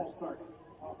Tigers.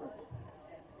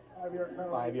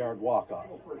 5-yard walk-off.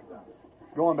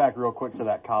 Going back real quick to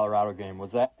that Colorado game,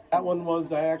 was that? That one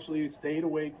was, I actually stayed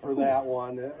awake for that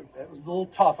one. It was a little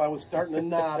tough. I was starting to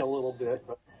nod a little bit.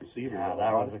 But receiver, yeah,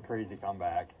 that was a crazy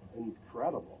comeback.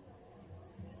 Incredible.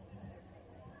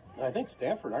 And I think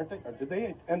Stanford, aren't they? Did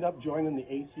they end up joining the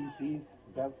ACC?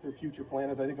 Is that their future plan?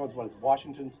 I think it's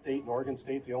Washington State and Oregon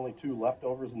State, the only two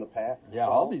leftovers in the pack. Yeah,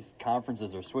 all these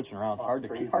conferences are switching around. It's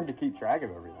hard to keep track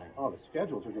of everything. Oh, the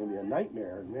schedules are going to be a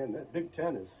nightmare. And man, that Big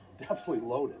Ten is definitely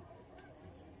loaded.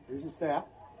 Here's the snap.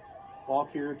 Ball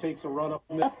carrier takes a run up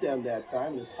the left end that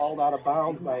time and is hauled out of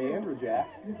bounds by Andrew Jack.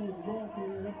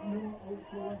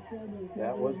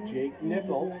 That was Jake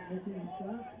Nichols.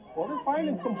 Well, they're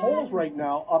finding some holes right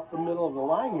now up the middle of the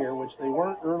line here, which they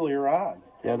weren't earlier on.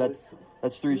 Yeah,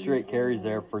 that's 3 straight carries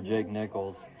there for Jake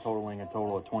Nichols, totaling a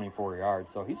total of 24 yards.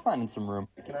 So he's finding some room.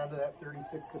 Getting onto that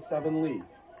 36-7 lead.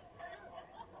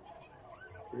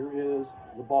 Here is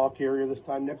the ball carrier. This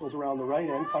time Nichols around the right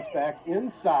end, cuts back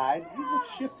inside. He's a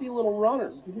shifty little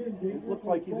runner. It looks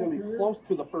like he's going to be close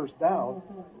to the first down.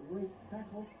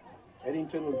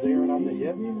 Eddington was there and on the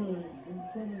hit.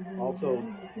 Also,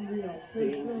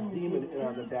 Dane Zeman in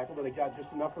on the tackle, but they got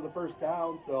just enough for the first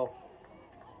down. So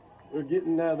they're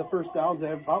getting the first downs. They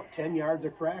have about 10 yards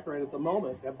of crack right at the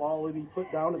moment. That ball will be put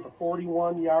down at the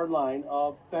 41-yard line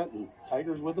of Fenton.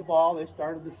 Tigers with the ball. They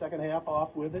started the second half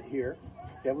off with it here.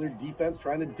 Cavalier defense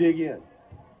trying to dig in.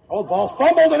 Oh, the ball's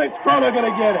fumbled, and it's Corunna going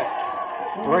to get it.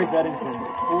 Bryce Eddington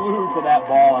flew to that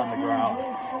ball on the ground.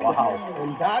 Wow.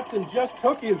 And Dotson just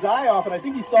took his eye off it. I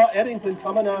think he saw Eddington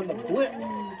coming on the blitz.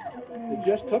 He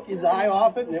just took his eye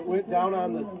off it, and it went down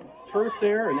on the turf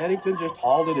there, and Eddington just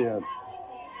hauled it in.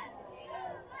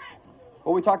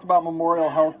 Well, we talked about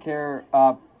Memorial Healthcare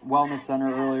Wellness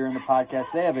Center earlier in the podcast.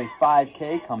 They have a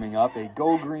 5K coming up, a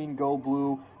Go Green, Go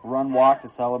Blue run walk to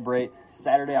celebrate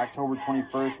Saturday, October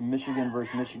 21st, Michigan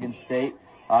versus Michigan State.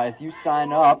 If you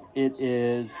sign up, it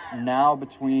is now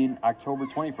between October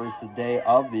 21st, the day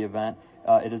of the event.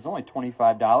 It is only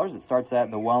 $25. It starts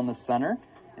at the Wellness Center,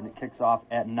 and it kicks off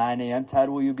at 9 a.m. Ted,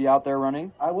 will you be out there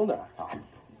running? I will not.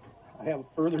 I have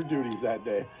further duties that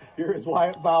day. Here is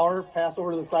Wyatt Bauer. Pass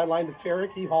over to the sideline to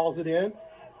Tarek. He hauls it in.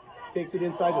 Takes it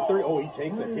inside the 30. Oh, he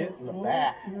takes a hit in the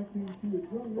back.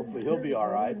 Hopefully he'll be all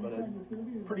right, but a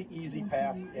pretty easy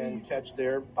pass and catch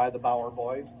there by the Bauer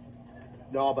boys.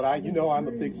 No, but I'm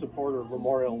a big supporter of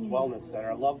Memorial's Wellness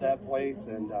Center. I love that place,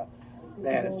 and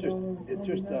man, it's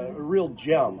just a real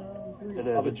gem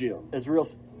of a gym. It's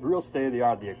real state of the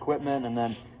art. The equipment, and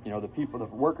then the people, the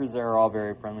workers there are all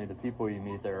very friendly. The people you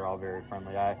meet there are all very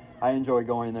friendly. I enjoy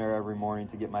going there every morning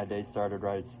to get my day started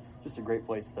right. It's just a great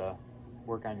place to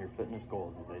work on your fitness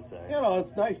goals, as they say.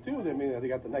 It's nice too. I mean, they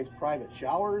got the nice private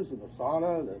showers and the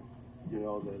sauna,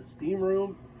 the steam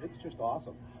room. It's just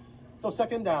awesome. So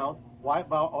second down, Wyatt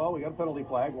Bauer. Oh, we got a penalty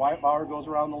flag. Wyatt Bauer goes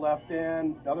around the left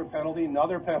end. Another penalty.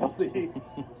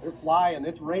 They're flying.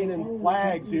 It's raining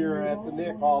flags here at the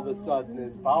Nick all of a sudden.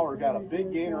 As Bauer got a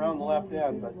big gain around the left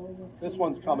end, but this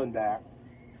one's coming back.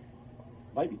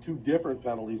 Might be two different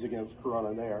penalties against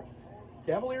Corunna there.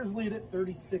 Cavaliers lead it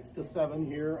 36-7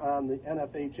 here on the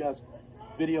NFHS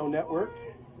Video Network,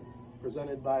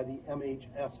 presented by the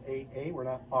MHSAA. We're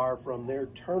not far from their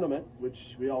tournament, which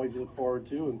we always look forward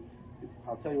to, and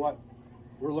I'll tell you what,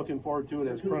 we're looking forward to it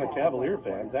as Corunna Cavalier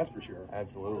fans, that's for sure.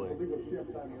 Absolutely.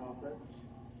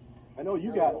 I know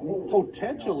you got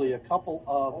potentially a couple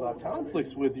of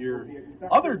conflicts with your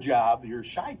other job, your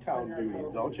Chi-Town duties,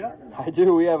 don't you? I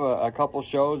do. We have a couple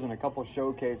shows and a couple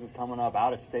showcases coming up.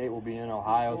 Out of state, we'll be in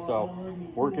Ohio, so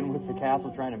working with the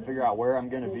Castle, trying to figure out where I'm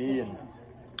going to be and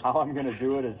how I'm going to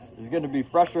do it is going to be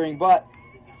frustrating, but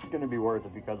it's going to be worth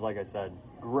it because, like I said,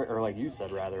 like you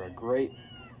said, a great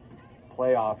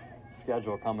playoff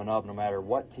schedule coming up no matter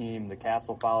what team the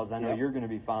Castle follows. I know you're going to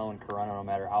be following Corunna no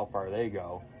matter how far they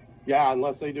go. Yeah,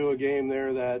 unless they do a game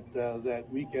there that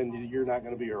weekend you're not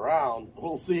going to be around.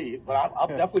 We'll see. But I'll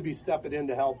definitely be stepping in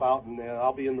to help out, and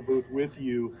I'll be in the booth with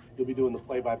you. You'll be doing the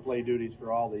play-by-play duties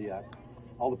for all the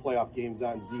playoff games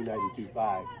on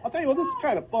Z92.5. I'll tell you what, this is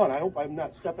kind of fun. I hope I'm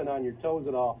not stepping on your toes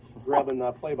at all, grabbing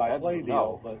a play-by-play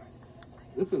deal, but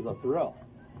this is a thrill.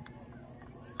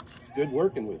 It's good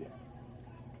working with you.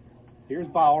 Here's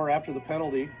Bauer after the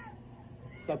penalty.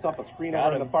 Sets up a screen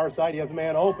over on the far side. He has a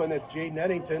man open. It's Jaden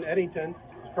Eddington. Eddington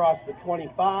across the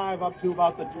 25 up to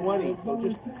about the 20. So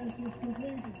just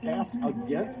pass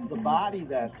against the body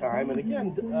that time. And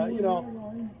again,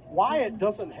 Wyatt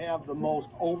doesn't have the most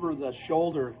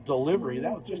over-the-shoulder delivery.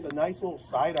 That was just a nice little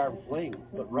sidearm fling,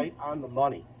 but right on the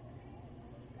money.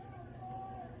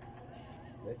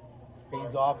 It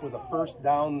pays off with a first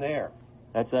down there.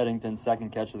 That's Eddington's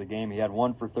second catch of the game. He had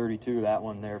 1 for 32, that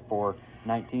one there for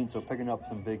 19, so picking up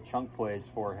some big chunk plays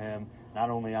for him, not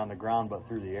only on the ground but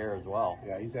through the air as well.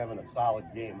 Yeah, he's having a solid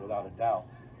game without a doubt.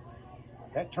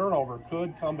 That turnover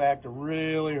could come back to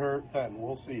really hurt Fenton.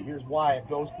 We'll see. Here's Wyatt,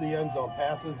 goes to the end zone,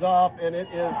 passes up, and it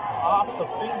is off the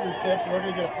fingertips. We're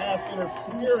going to get a pass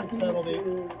interference penalty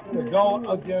to go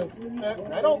against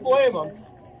Fenton. I don't blame him.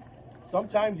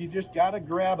 Sometimes you just got to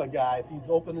grab a guy if he's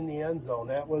open in the end zone.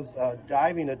 That was a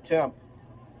diving attempt.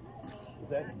 Was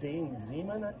that Dane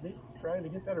Zeman trying to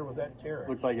get that, or was that Tarek?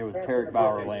 Looked like it was Tarek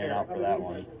Bauer laying out for that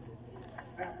one.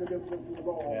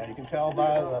 Yeah, you can tell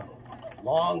by the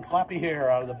long floppy hair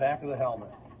out of the back of the helmet.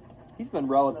 He's been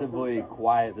relatively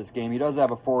quiet this game. He does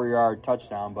have a 4-yard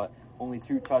touchdown, but only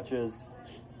 2 touches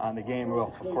on the game.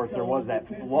 Well, of course, there was that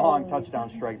long touchdown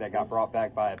strike that got brought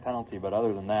back by a penalty, but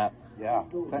other than that, yeah,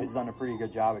 Fenton's done a pretty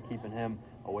good job of keeping him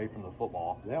away from the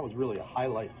football. That was really a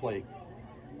highlight play,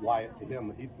 Wyatt to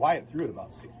him. Wyatt threw it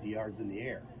about 60 yards in the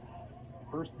air.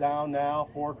 First down now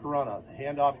for Corunna. The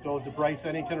handoff goes to Bryce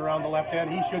Eddington around the left hand.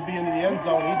 He should be into the end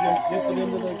zone. He just gets it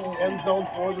into the end zone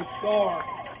for the score.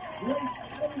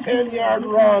 10-yard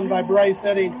run by Bryce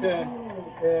Eddington.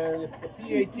 And if the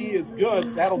PAT is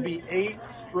good, that'll be 8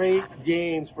 straight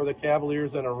games for the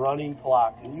Cavaliers and a running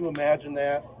clock. Can you imagine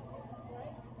that?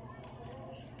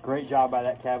 Great job by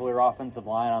that Cavalier offensive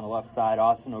line on the left side.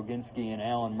 Austin Oginski and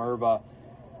Alan Merva,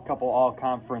 a couple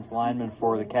all-conference linemen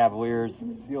for the Cavaliers,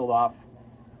 sealed off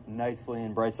nicely,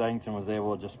 and Bryce Eddington was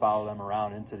able to just follow them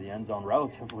around into the end zone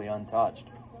relatively untouched.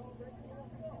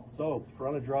 So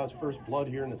Corunna draws first blood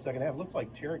here in the second half. Looks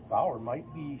like Tarek Bauer might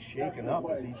be shaken up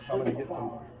as he's coming to get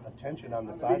some attention on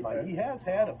the sideline. He has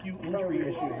had a few injury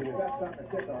issues in his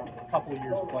couple of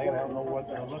years playing. I don't know what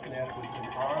they're looking at, if it's an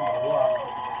arm or what.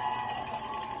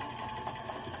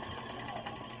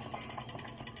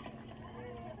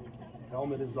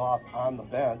 Helmet is off on the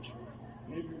bench.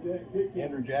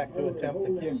 Andrew Jack to attempt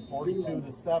to kick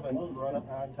 42-7. Corunna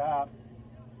on top.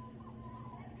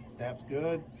 Snap's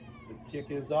good. The kick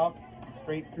is up.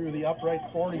 Straight through the uprights.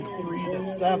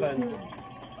 43-7.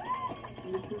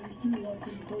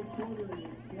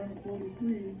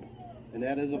 And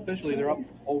that is officially, they're up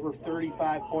over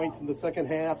 35 points in the second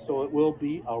half, so it will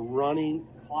be a running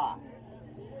clock.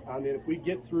 I mean, if we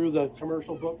get through the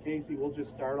commercial book, Casey, we'll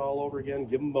just start all over again,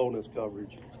 give them bonus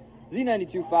coverage.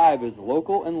 Z92.5 is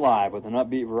local and live with an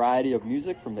upbeat variety of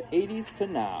music from the 80s to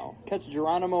now. Catch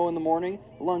Geronimo in the morning,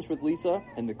 lunch with Lisa,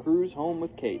 and the cruise home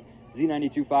with Kate.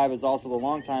 Z92.5 is also the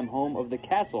longtime home of the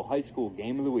Castle High School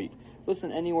Game of the Week.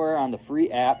 Listen anywhere on the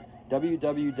free app,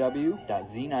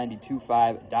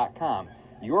 www.z925.com.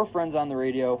 Your friends on the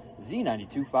radio,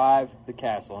 Z92.5, the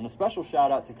Castle. And a special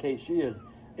shout out to Kate. She is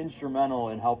instrumental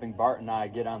in helping Bart and I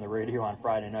get on the radio on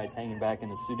Friday nights, hanging back in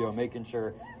the studio, making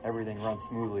sure everything runs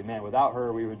smoothly. Man, without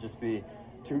her, we would just be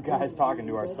 2 guys talking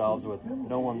to ourselves with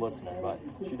no one listening, but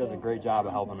she does a great job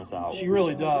of helping us out. She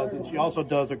really does, and she also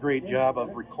does a great job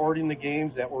of recording the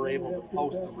games that we're able to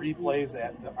post the replays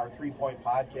at our 3 Point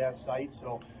Podcast site.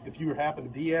 So if you happen to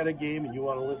be at a game and you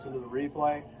want to listen to the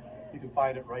replay, you can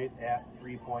find it right at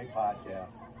 3 Point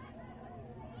Podcast.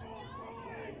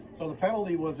 So the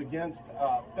penalty was against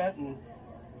Fenton.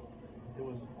 It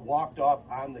was walked off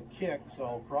on the kick,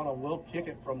 so Corunna will kick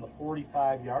it from the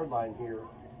 45-yard line here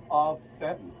of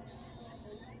Fenton.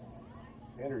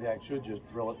 Vanderjack should just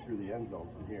drill it through the end zone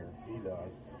from here. He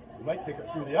does. He might kick it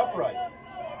through the upright.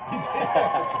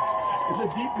 The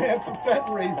deep man from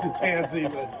Fenton raised his hands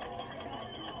even.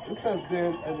 This has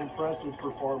been an impressive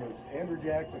performance. Andrew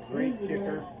Jack's a great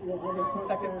kicker.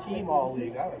 Second team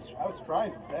all-league. I was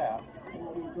surprised at that.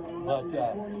 But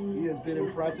he has been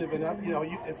impressive. And,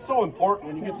 it's so important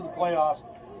when you get to the playoffs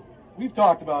we've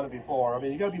talked about it before. I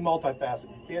mean, you got to be multifaceted.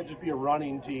 You can't just be a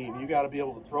running team. You got to be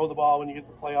able to throw the ball when you get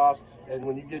to the playoffs, and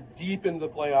when you get deep into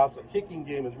the playoffs, a kicking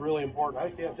game is really important.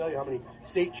 I can't tell you how many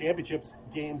state championships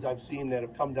games I've seen that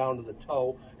have come down to the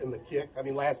toe and the kick. I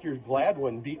mean, last year's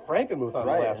Gladwin beat Frankenmuth on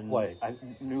the last play.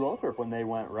 New Lothrop when they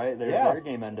went, right? Their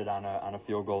game ended on a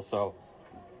field goal. So.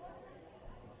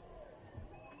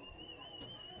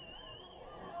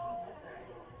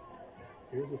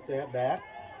 Here's the snap back.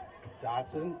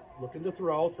 Dotson looking to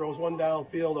throws one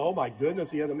downfield. Oh, my goodness,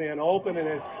 he has a man open, and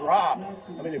it's dropped.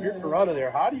 I mean, if you're Corunna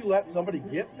there, how do you let somebody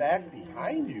get back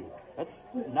behind you? That's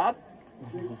not,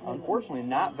 unfortunately,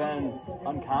 not been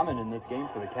uncommon in this game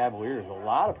for the Cavaliers. A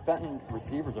lot of Fenton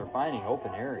receivers are finding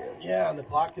open areas. Yeah, and the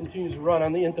clock continues to run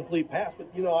on the incomplete pass. But,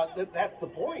 you know, that's the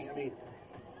point. I mean,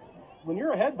 when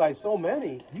you're ahead by so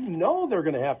many, you know they're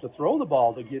going to have to throw the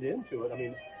ball to get into it. I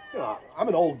mean, you know, I'm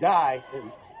an old guy,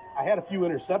 and I had a few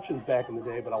interceptions back in the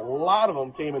day, but a lot of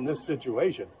them came in this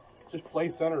situation. Just play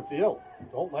center field.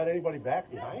 Don't let anybody back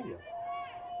behind you.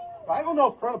 I don't know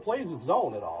if Corunna plays a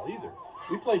zone at all either.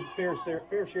 We played fair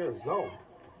share of zone.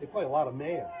 They play a lot of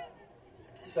man.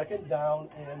 2nd down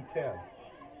and 10.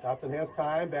 Dotson has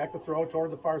time, back to throw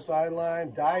toward the far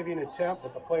sideline. Diving attempt,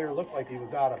 but the player looked like he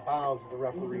was out of bounds. The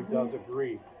referee does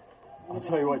agree. I'll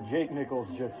tell you what, Jake Nichols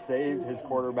just saved his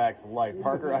quarterback's life.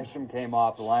 Parker Isham came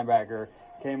off, the linebacker,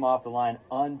 came off the line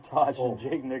untouched, and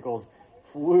Jake Nichols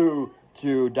flew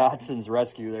to Dotson's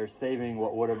rescue there, saving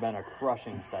what would have been a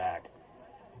crushing sack.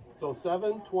 So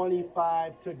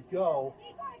 7:25 to go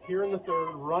here in the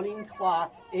third, running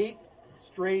clock, 8th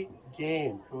straight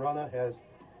game. Corunna has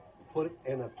put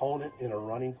an opponent in a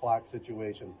running clock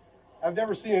situation. I've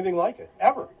never seen anything like it,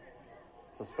 ever.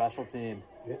 It's a special team.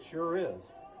 It sure is.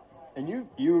 And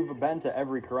you've been to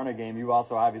every Corunna game. You've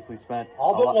also obviously spent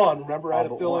all but one. Remember, I had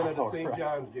to fill in at the St.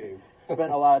 John's game.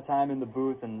 Spent a lot of time in the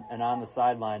booth and on the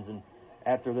sidelines. And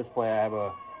after this play, I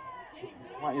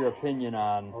want your opinion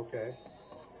on. Okay.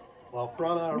 Well,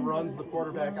 Corunna runs the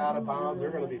quarterback out of bounds.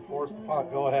 They're going to be forced to punt.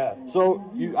 Go ahead. So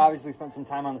you obviously spent some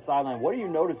time on the sideline. What do you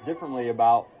notice differently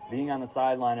about being on the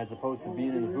sideline as opposed to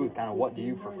being in the booth? Kind of what do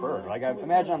you prefer? Like, I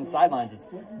imagine on the sidelines, it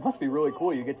must be really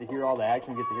cool. You get to hear all the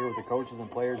action, you get to hear what the coaches and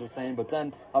players are saying. But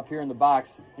then up here in the box,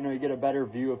 you know, you get a better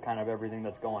view of kind of everything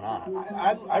that's going on.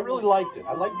 I really liked it.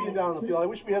 I like being down on the field. I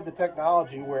wish we had the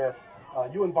technology where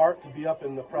you and Bart could be up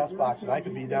in the press box and I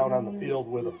could be down on the field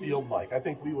with a field mic. I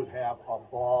think we would have a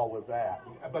ball with that.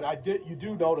 But you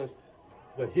do notice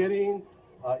the hitting,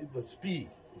 the speed.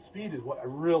 The speed is what I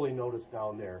really noticed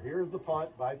down there. Here's the punt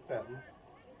by Fenton.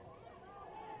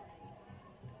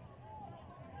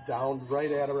 Down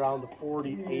right at around the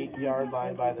 48-yard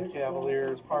line by the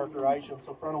Cavaliers. Parker Isham.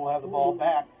 So Corunna will have the ball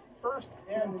back. 1st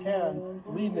and 10,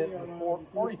 leading it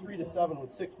 43-7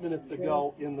 with 6 minutes to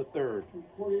go in the third.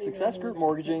 Success Group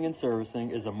Mortgaging and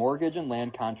Servicing is a mortgage and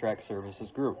land contract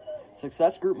services group.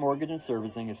 Success Group Mortgage and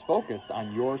Servicing is focused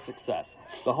on your success.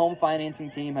 The home financing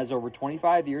team has over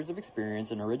 25 years of experience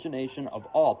in origination of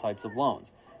all types of loans.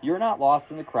 You're not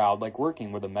lost in the crowd like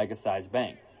working with a mega-sized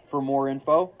bank. For more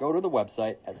info, go to the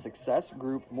website at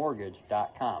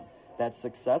successgroupmortgage.com. That's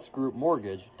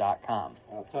successgroupmortgage.com.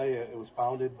 I'll tell you, it was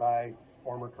founded by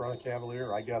former Corunna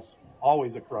Cavalier, I guess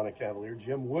always a Corunna Cavalier,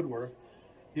 Jim Woodworth.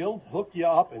 He'll hook you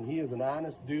up, and he is an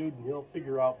honest dude, and he'll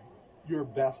figure out your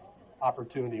best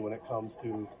opportunity when it comes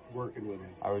to working with him.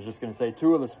 I was just going to say,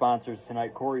 two of the sponsors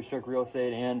tonight, Corey Shook Real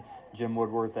Estate and Jim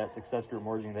Woodworth at Success Group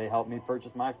Mortgaging. They helped me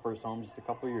purchase my first home just a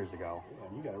couple of years ago. Yeah,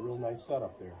 and you got a real nice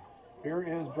setup there. Here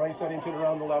is Bryce Eddington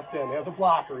around the left end. He has a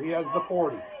blocker. He has the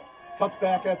 40. Cuts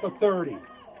back at the 30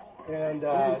 and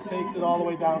takes it all the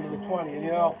way down to the 20. And,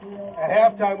 you know, at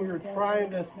halftime we were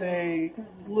trying to stay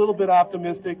a little bit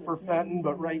optimistic for Fenton,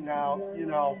 but right now, you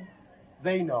know,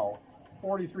 they know.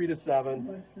 43-7. I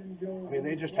mean,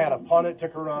 they just had to punt it to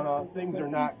Corunna. Things are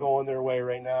not going their way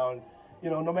right now. And,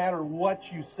 you know, no matter what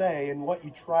you say and what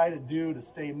you try to do to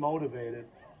stay motivated,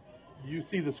 you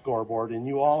see the scoreboard, and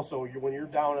you also, when you're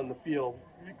down in the field,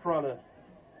 Corunna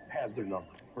has their number.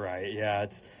 Right, yeah,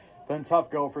 it's been tough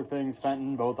go for things,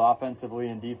 Fenton, both offensively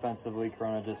and defensively.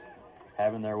 Corunna just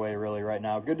having their way really right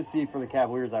now. Good to see for the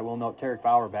Cavaliers. I will note Tarek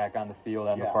Fowler back on the field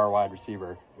on the far wide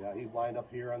receiver. Yeah, he's lined up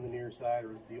here on the near side,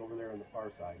 or is he over there on the far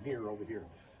side? Here, over here.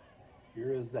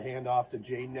 Here is the handoff to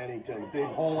Jaden Eddington. Big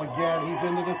hole again. He's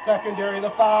into the secondary,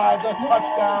 the 5, the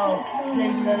touchdown.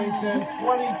 Jaden Eddington,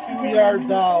 22 yards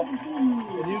out.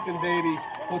 And you can maybe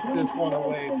put this one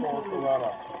away for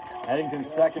Corunna. Eddington's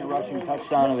second rushing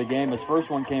touchdown of the game. His first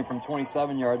one came from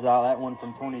 27 yards out, that one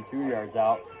from 22 yards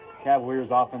out. Cavaliers'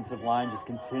 offensive line just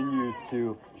continues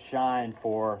to shine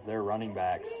for their running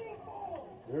backs.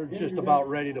 They're just about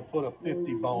ready to put a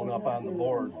 50 bone up on the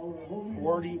board.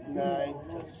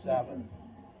 49-7.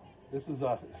 This is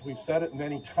we've said it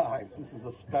many times, this is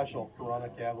a special Corunna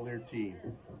Cavalier team.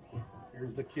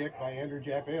 Here's the kick by Andrew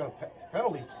Jack. They have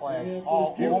penalty flags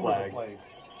all over the place.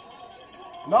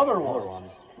 Another one.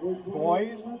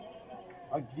 Boys,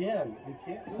 again, you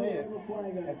can't say it.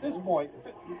 At this point,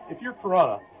 if you're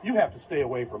Corunna, you have to stay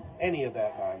away from any of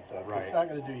that nonsense. Right. It's not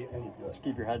going to do you any good. Just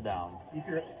keep your head down.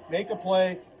 Make a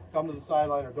play, come to the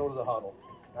sideline, or go to the huddle.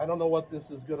 I don't know what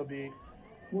this is going to be.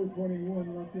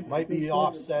 Might be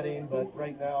offsetting, but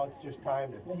right now it's just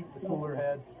time to keep the cooler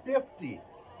heads. 50-7.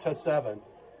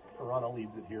 Corunna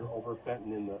leads it here over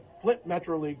Fenton in the Flint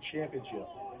Metro League Championship.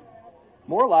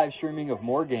 More live streaming of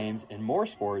more games and more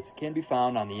sports can be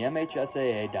found on the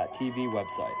MHSAA.TV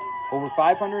website. Over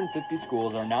 550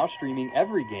 schools are now streaming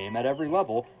every game at every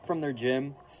level from their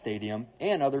gym, stadium,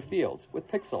 and other fields with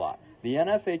Pixelot, the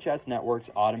NFHS Network's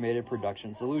automated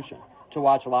production solution. To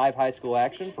watch live high school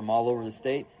action from all over the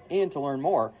state and to learn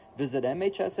more, visit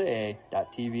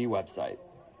MHSAA.TV website.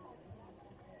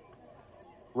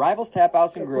 Rivals Tap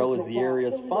House and Grill is the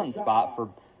area's fun spot for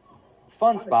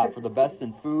the best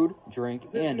in food, drink,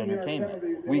 and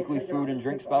entertainment. Weekly food and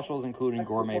drink specials including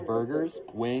gourmet burgers,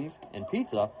 wings, and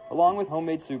pizza, along with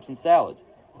homemade soups and salads.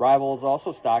 Rivals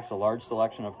also stocks a large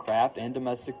selection of craft and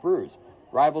domestic brews.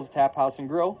 Rivals Tap House and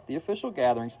Grill, the official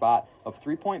gathering spot of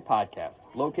 3 Point Podcast,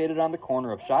 located on the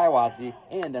corner of Shiawassee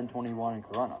and M21 in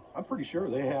Corunna. I'm pretty sure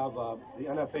they have the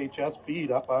NFHS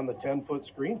feed up on the 10-foot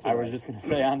screen tonight. I was just going to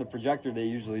say, on the projector they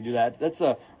usually do that.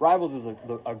 Rivals is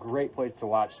a great place to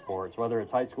watch sports, whether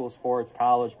it's high school sports,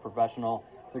 college, professional.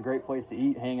 It's a great place to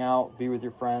eat, hang out, be with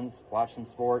your friends, watch some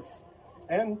sports.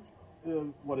 And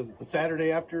the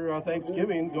Saturday after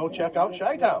Thanksgiving, go check out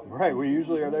Chi-Town. Right, we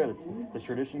usually are there. The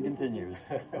tradition continues.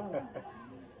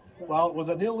 Well, it was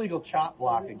an illegal chop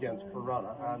block against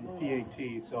Corunna on the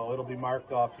PAT, so it'll be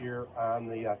marked off here on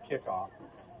the kickoff.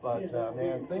 But,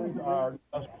 man, things are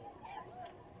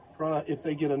Corunna, if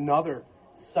they get another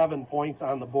 7 points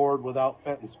on the board without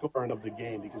Fenton scoring of the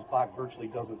game, because clock virtually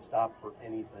doesn't stop for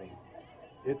anything.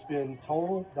 It's been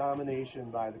total domination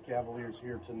by the Cavaliers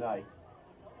here tonight.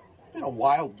 It's been a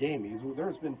wild game.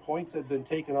 There's been points that have been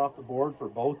taken off the board for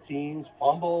both teams,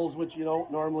 fumbles, which you don't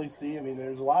normally see. I mean,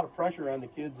 there's a lot of pressure on the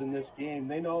kids in this game.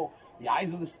 They know the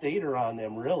eyes of the state are on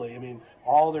them, really. I mean,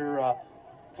 all their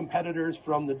competitors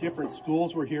from the different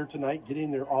schools were here tonight getting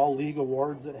their all-league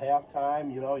awards at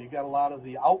halftime. You know, you got a lot of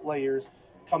the outliers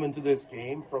coming to this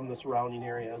game from the surrounding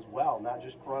area as well, not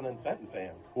just Corunna and Fenton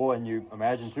fans. Well, and you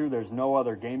imagine, too, there's no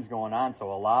other games going on,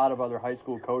 so a lot of other high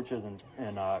school coaches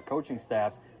and coaching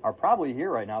staffs are probably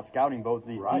here right now scouting both of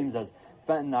these teams, as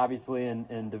Fenton, obviously,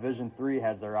 in Division III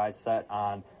has their eyes set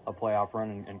on a playoff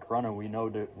run, and Corunna, we know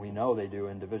they do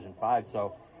in Division V,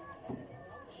 so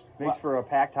makes for a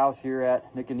packed house here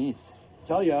at Nick and East.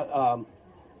 Tell you, I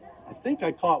think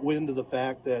I caught wind of the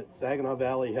fact that Saginaw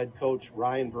Valley head coach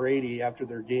Ryan Brady, after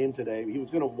their game today, he was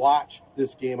going to watch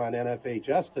this game on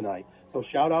NFHS tonight. So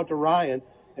shout out to Ryan.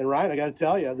 And Ryan, I got to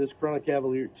tell you, this Corunna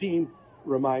Cavalier team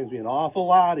reminds me an awful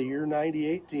lot of your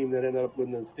 98 team that ended up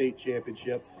winning the state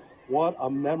championship. What a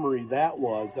memory that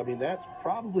was. I mean, that's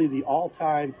probably the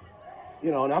all-time,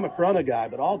 and I'm a Corunna guy,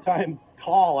 but all-time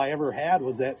call I ever had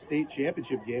was that state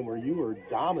championship game where you were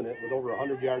dominant with over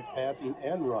 100 yards passing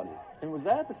and running. And was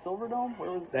that at the Silverdome?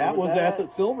 That was at the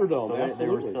Silverdome. So they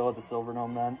were still at the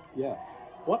Silverdome then? Yeah.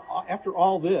 After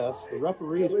all this, the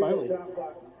referees finally...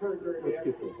 Let's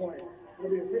get this. It'll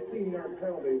be a 15-yard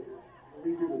penalty to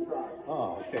redo the try.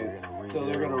 Oh, okay. So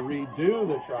they're going to redo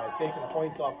the try, taking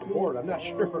points off the board. I'm not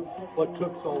sure what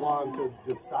took so long to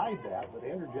decide that, but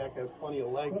Andrew Jack has plenty of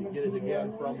leg to get it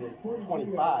again from the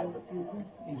 25. It's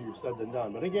easier said than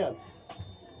done. But again,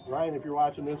 Ryan, if you're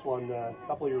watching this one, a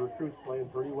couple of your recruits playing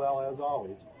pretty well as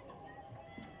always.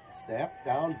 Snap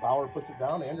down, Bauer puts it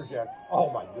down, Andrew Jack. Oh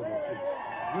my goodness, he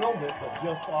drilled it, but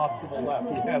just off to the left.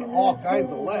 He had all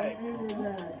kinds of leg.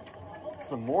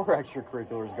 Some more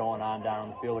extracurriculars going on down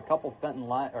the field. A couple Fenton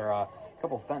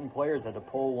players had to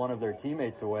pull one of their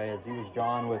teammates away as he was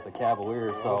drawn with a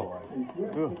Cavalier. So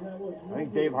I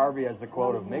think Dave Harvey has the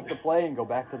quote of "make the play and go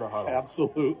back to the huddle."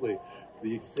 Absolutely.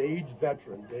 The sage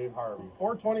veteran, Dave Harvey.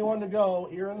 4:21 to go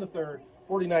here in the third.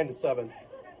 49-7,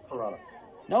 Corunna.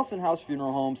 Nelson House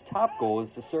Funeral Home's top goal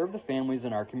is to serve the families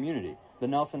in our community. The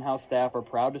Nelson House staff are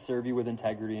proud to serve you with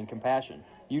integrity and compassion.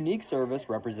 Unique service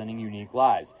representing unique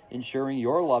lives, ensuring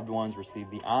your loved ones receive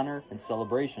the honor and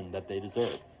celebration that they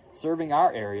deserve. Serving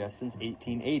our area since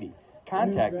 1880.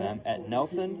 Contact them at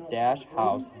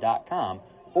nelson-house.com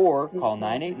or call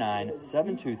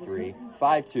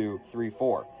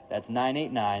 989-723-5234. That's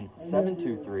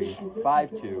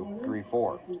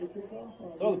 989-723-5234.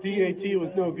 So the PAT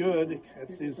was no good.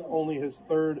 It's only his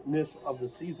third miss of the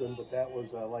season, but that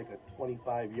was like a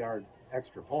 25-yard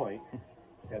extra point.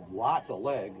 Had lots of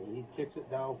leg, and he kicks it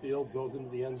downfield, goes into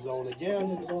the end zone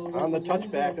again. On the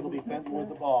touchback, it'll be Fenton with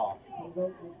the ball.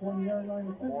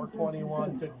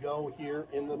 4:21 to go here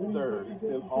in the third. It's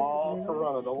been all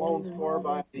Corunna. The lone score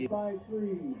by the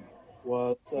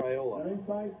was Iola.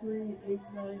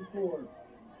 953-894.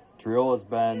 Triola's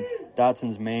been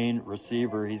Dotson's main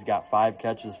receiver. He's got 5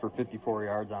 catches for 54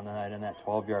 yards on the night and that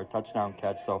 12-yard touchdown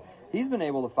catch. So he's been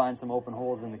able to find some open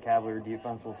holes in the Cavalier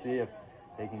defense. We'll see if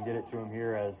they can get it to him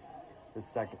here as this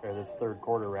third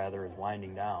quarter is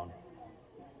winding down.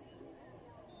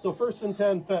 So 1st and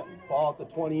 10, Fenton. Ball at the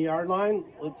 20-yard line.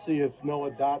 Let's see if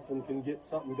Noah Dotson can get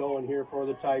something going here for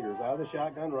the Tigers. Out of the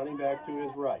shotgun, running back to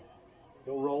his right.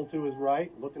 He'll roll to his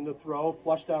right, looking to throw.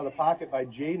 Flushed down the pocket by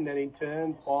Jaden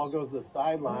Eddington. Ball goes to the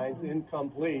sidelines,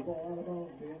 incomplete.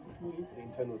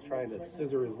 Eddington was trying to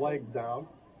scissor his legs down.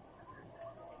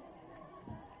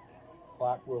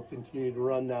 Clock will continue to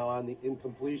run now on the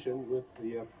incompletion with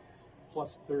the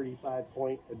plus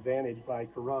 35-point advantage by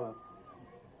Corunna.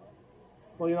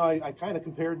 Well, you know, I kind of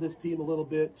compared this team a little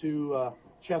bit to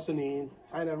Chesaning.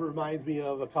 Kind of reminds me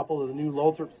of a couple of the new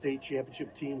Lothrop State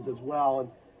Championship teams as well.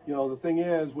 And, you know, the thing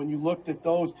is, when you looked at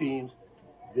those teams,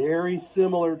 very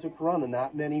similar to Corunna,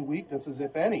 not many weaknesses,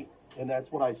 if any. And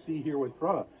that's what I see here with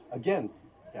Corunna. Again,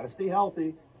 got to stay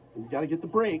healthy. You've got to get the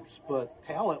breaks, but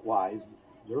talent-wise,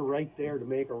 they're right there to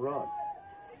make a run.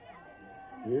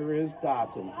 Here is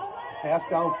Dotson. Pass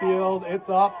downfield. It's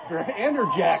up.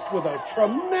 Anderjack with a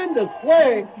tremendous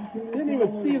play. Didn't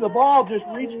even see the ball. Just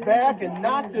reached back and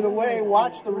knocked it away.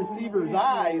 Watched the receiver's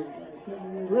eyes.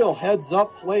 Real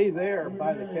heads-up play there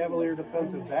by the Cavalier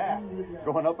defensive back.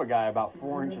 Going up a guy about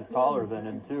 4 inches taller than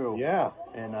him, too. Yeah.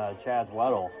 And Chaz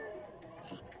Weddle.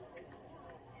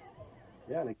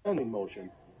 Yeah, and again in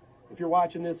motion. If you're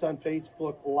watching this on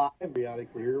Facebook Live,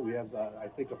 periodically here, we have, I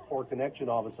think, a poor connection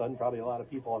all of a sudden. Probably a lot of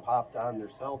people have hopped on their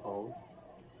cell phones.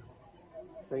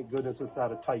 Thank goodness it's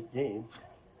not a tight game.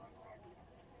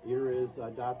 Here is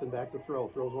Dotson back to throw.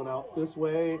 Throws one out this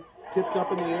way. Tipped up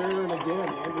in the air, and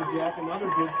again, Andrew Jack, another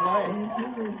good play.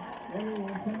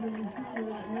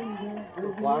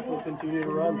 The clock will continue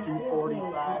to run.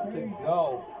 2:45 to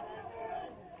go.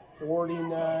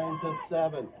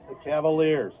 49-7. The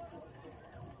Cavaliers.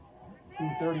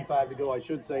 2:35 to go, I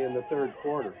should say, in the third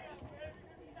quarter.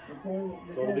 So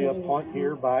it'll be a punt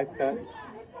here by Fenton.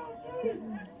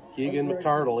 Keegan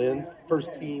McCardle in,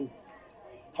 first team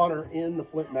punter in the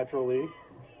Flint Metro League,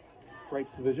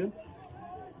 Stripes Division.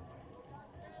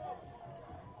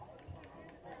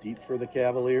 Deep for the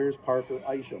Cavaliers, Parker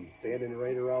Isham, standing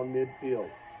right around midfield.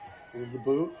 Here's the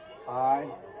boot, high,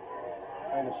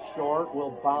 kind of short,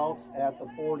 will bounce at the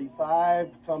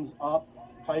 45, comes up,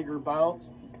 Tiger bounce,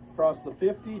 across the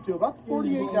 50 to about the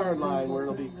 48-yard line, where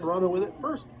it'll be Corunna with it,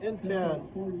 1st and 10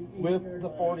 with the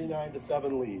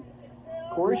 49-7 lead.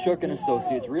 Corey Shook and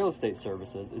Associates Real Estate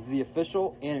Services is the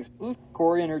official and exclusive.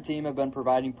 Corey and her team have been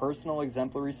providing personal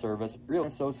exemplary service. Real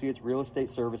Associates Real Estate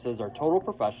Services are total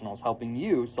professionals helping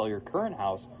you sell your current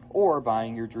house or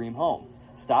buying your dream home.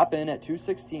 Stop in at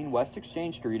 216 West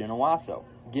Exchange Street in Owasso.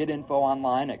 Get info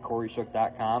online at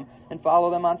CoreyShook.com and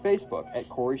follow them on Facebook at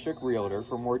Corey Shook Realtor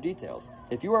for more details.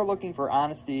 If you are looking for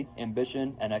honesty,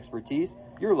 ambition, and expertise,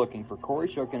 you're looking for Corey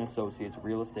Shook and Associates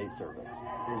Real Estate Service.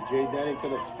 Here's Jay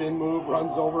Dennington, a spin move,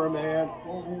 runs over a man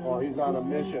while he's on a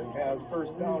mission. Has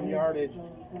first down yardage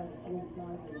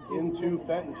into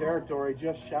Fenton territory,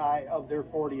 just shy of their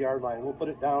 40-yard line. We'll put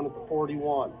it down at the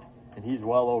 41. And he's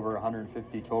well over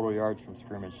 150 total yards from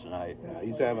scrimmage tonight. Yeah,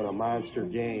 he's having a monster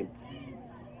game.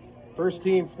 First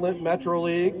team Flint Metro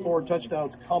League, 4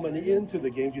 touchdowns coming into the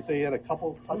game. Did you say he had a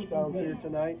couple touchdowns here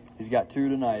tonight? He's got 2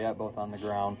 tonight, yeah, both on the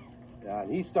ground. Yeah,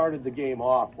 and he started the game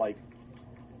off like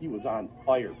he was on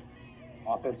fire.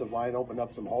 Offensive line opened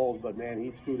up some holes, but, man,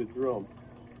 he scooted through them.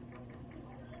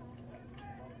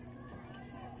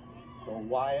 So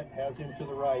Wyatt has him to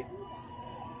the right.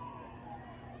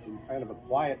 Been kind of a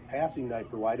quiet passing night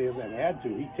for Wyatt. He hasn't had to.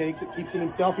 He takes it, keeps it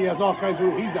himself. He has all kinds of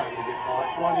room. He's not going to get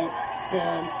caught. 20,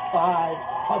 10, 5,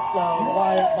 touchdown,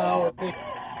 Wyatt Bauer.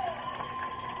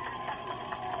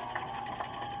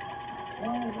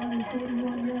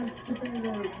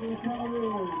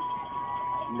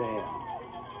 Man.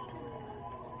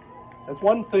 That's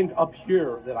one thing up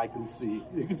here that I can see.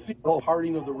 You can see the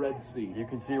parting of the Red Sea. You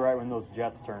can see right when those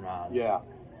jets turn on. Yeah.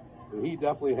 He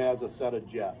definitely has a set of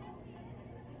jets.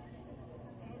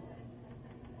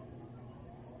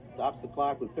 Stops the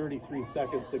clock with 33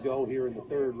 seconds to go here in the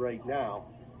third right now.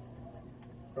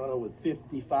 Corunna with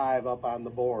 55 up on the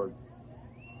board.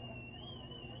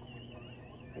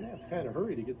 They have to kind of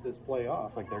hurry to get this play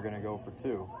off. Looks like they're going to go for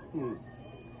 2.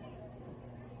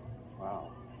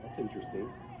 Wow, that's interesting.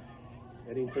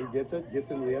 Eddington gets into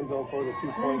the end zone for the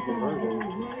 2-point conversion.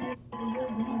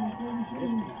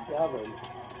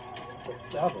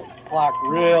 57-7. Clock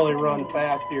really run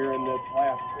fast here in this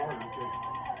last quarter.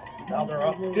 Now they're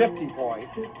up 50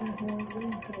 points.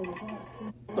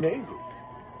 Amazing.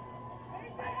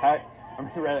 I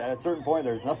mean, at a certain point,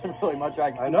 there's nothing really much I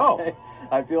can say.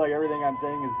 I feel like everything I'm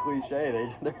saying is cliche.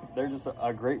 They're just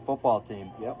a great football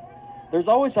team. Yep. There's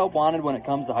always help wanted when it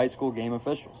comes to high school game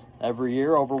officials. Every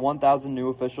year, over 1,000 new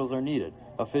officials are needed.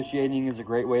 Officiating is a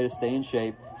great way to stay in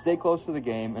shape, stay close to the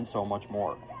game, and so much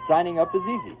more. Signing up is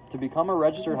easy. To become a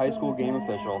registered high school game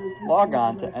official, log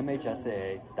on to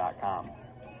mhsaa.com.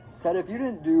 Ted, if you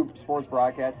didn't do sports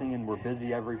broadcasting and were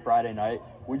busy every Friday night,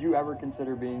 would you ever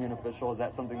consider being an official? Is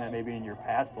that something that maybe in your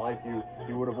past life you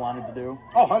would have wanted to do?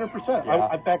 Oh, 100%.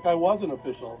 Yeah. In fact, I was an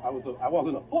official. I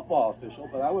wasn't a football official,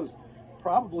 but I was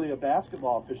probably a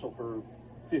basketball official for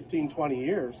 15, 20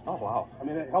 years. Oh, wow. I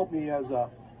mean, it helped me as a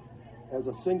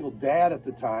single dad at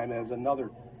the time, as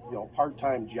another,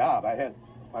 part-time job. I had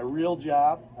my real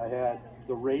job. I had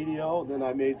the radio, then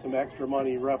I made some extra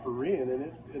money refereeing,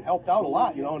 and it helped out a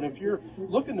lot, and if you're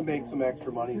looking to make some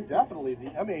extra money, definitely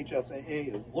the MHSAA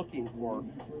is looking for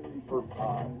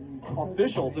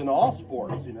officials in all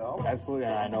sports, Absolutely,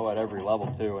 and I know at every level,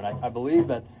 too, and I believe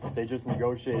that they just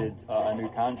negotiated a new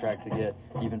contract to get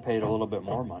even paid a little bit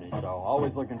more money, so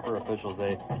always looking for officials.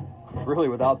 Really,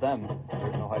 without them,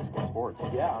 there's no high school sports.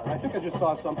 Yeah, and I think I just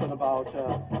saw something about,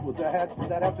 would that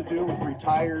have to do with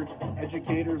retired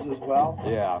educators as well?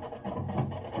 Yeah.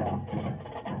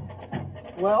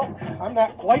 Well, I'm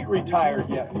not quite retired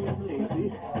yet,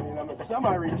 Casey. I mean, I'm a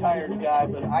semi-retired guy,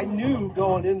 but I knew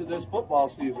going into this football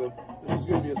season this was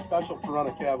going to be a special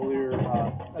Corunna Cavalier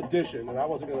edition, and I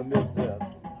wasn't going to miss this.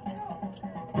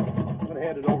 I'm going to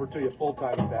hand it over to you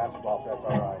full-time in basketball, if that's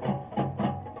all right.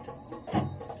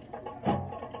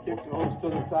 Kick goes to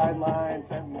the sideline.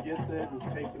 Fenton gets it and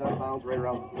takes it out of bounds right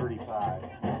around the 35.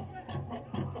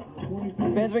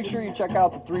 Fans, make sure you check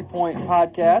out the 3 Point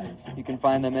Podcast. You can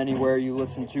find them anywhere you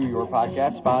listen to your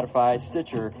podcast: Spotify,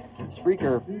 Stitcher,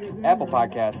 Spreaker, Apple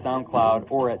Podcasts, SoundCloud,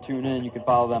 or at TuneIn. You can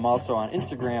follow them also on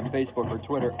Instagram, Facebook, or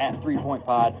Twitter at 3 Point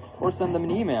Pod, or send them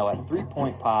an email at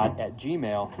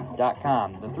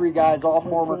 3pointpod@gmail.com. The three guys, all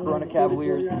former Corunna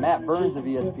Cavaliers: Matt Burns of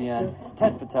ESPN,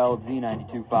 Ted Patel of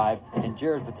Z92.5, and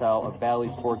Jared Patel of Bally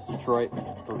Sports Detroit,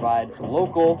 provide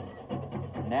local,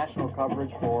 national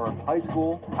coverage for high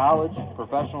school, college,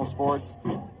 professional sports.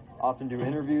 Often do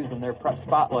interviews, and their prep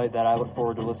spotlight that I look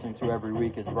forward to listening to every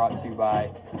week is brought to you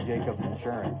by Jacobs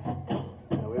Insurance.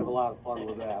 Yeah, we have a lot of fun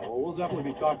with that. Well, we'll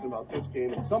definitely be talking about this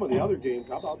game and some of the other games.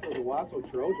 How about those Owasso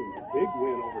Trojans? A big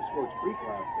win over Swartz Creek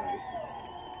last night.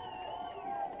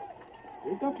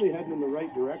 They're definitely heading in the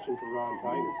right direction for Ron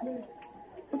Tigers.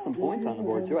 Put some points on the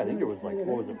board, too. I think it was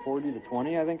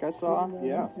 40-20, I think I saw?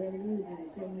 Yeah.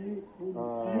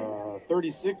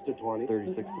 36-20.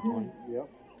 36-20. Yep.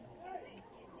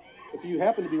 If you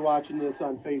happen to be watching this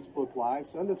on Facebook Live,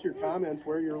 send us your comments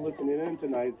where you're listening in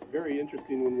tonight. It's very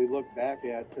interesting when we look back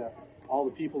at all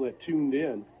the people that tuned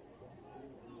in.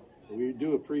 We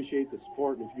do appreciate the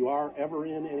support, and if you are ever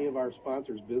in any of our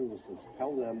sponsors' businesses,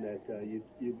 tell them that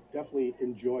you definitely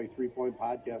enjoy 3 Point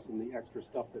Podcast and the extra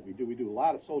stuff that we do. We do a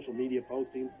lot of social media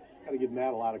postings. Got to give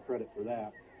Matt a lot of credit for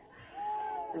that.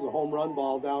 Here's a home run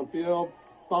ball downfield.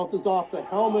 Bounces off the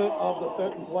helmet of the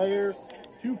Fenton player.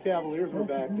 Two Cavaliers were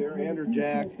back there, Andrew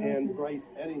Jack and Bryce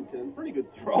Eddington. Pretty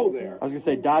good throw there. I was going to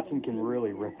say, Dotson can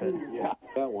really rip it. Yeah,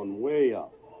 that one way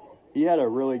up. He had a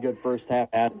really good first half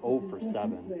at 0 for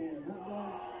 7.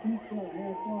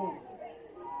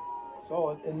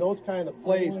 So in those kind of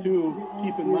plays, too,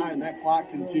 keep in mind that clock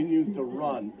continues to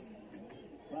run.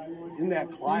 In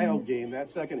that Clio game, that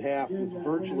second half was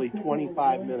virtually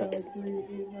 25 minutes.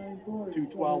 2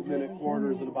 12-minute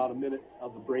quarters and about a minute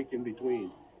of the break in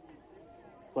between.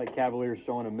 It's like Cavaliers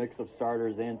showing a mix of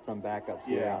starters and some backups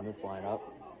here Yeah. on this lineup.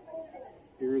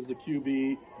 Here's the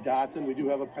QB, Dotson. We do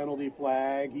have a penalty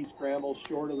flag. He scrambles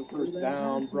short of the first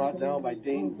down, brought down by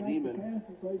Dane Zeman.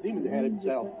 Zeman had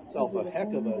himself a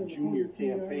heck of a junior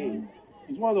campaign.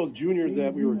 He's one of those juniors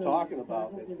that we were talking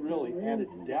about that's really added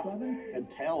depth and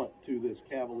talent to this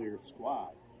Cavalier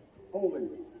squad. Holding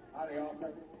on the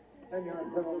offense.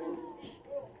 10-yard penalty.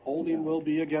 Holding will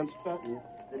be against Fenton.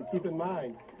 And keep in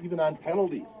mind, even on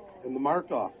penalties and the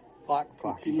mark-off, clock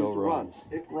continues still to run. runs.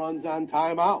 It runs on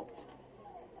timeouts.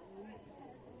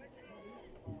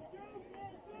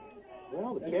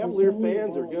 Well, the Cavalier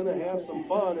fans are going to have some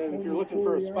fun, and if you're looking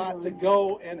for a spot to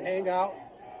go and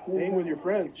hang with your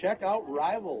friends, check out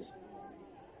Rivals.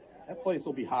 That place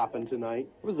will be hopping tonight.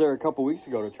 I was there a couple weeks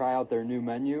ago to try out their new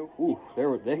menu. Ooh,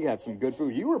 they have some good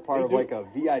food. You were part of like a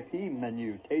VIP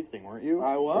menu tasting, weren't you?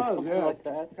 I was, yeah. Like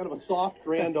that. Kind of a soft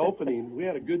grand opening. We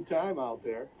had a good time out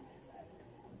there.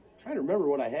 I'm trying to remember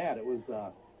what I had. It was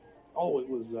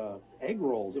egg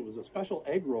rolls. It was a special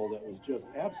egg roll that was just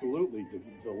absolutely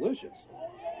delicious.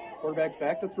 Quarterback's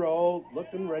back to throw,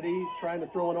 looking ready, trying to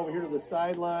throw it over here to the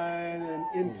sideline, and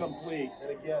incomplete.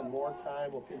 And again, more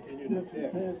time will continue to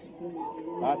tick.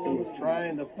 Watson was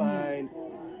trying to find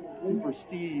Cooper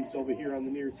Steves over here on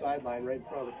the near sideline right in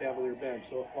front of the Cavalier bench,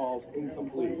 so it falls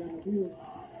incomplete.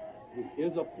 It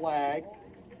is a flag.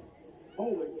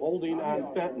 Holding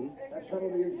on Fenton.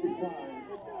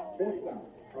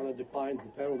 Corunna declines the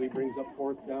penalty, brings up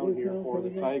fourth down here for the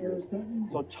Tigers.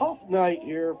 So tough night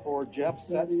here for Jeff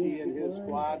Setsky and his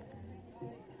squad.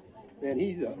 And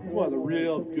he's one of the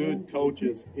real good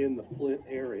coaches in the Flint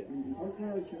area.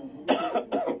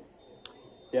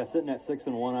 Yeah, sitting at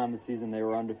 6-1 on the season, they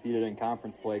were undefeated in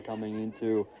conference play coming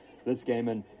into this game.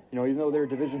 And, even though they're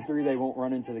Division III, they won't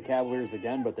run into the Cavaliers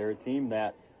again, but they're a team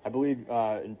that I believe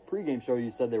in pregame show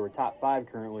you said they were top 5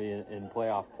 currently in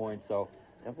playoff points. So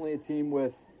definitely a team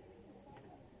with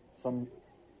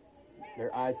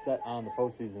their eyes set on the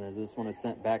postseason as this one is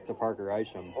sent back to Parker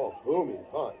Isham. Oh, booming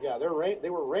hunt. Yeah, they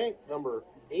were ranked number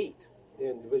 8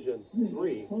 in Division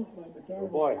III. Oh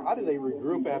boy, how do they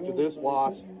regroup after this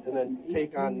loss and then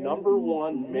take on number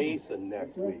 1 Mason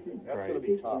next week? That's Right. going to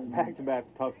be tough. Back-to-back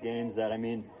tough games that,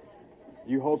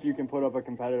 you hope you can put up a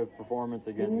competitive performance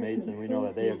against Mason. We know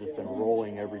that they have just been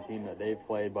rolling every team that they've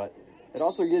played, but it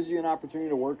also gives you an opportunity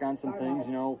to work on some things.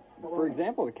 For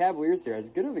example, the Cavaliers here, as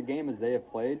good of a game as they have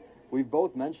played, we've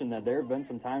both mentioned that there have been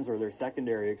some times where their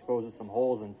secondary exposes some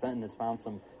holes, and Fenton has found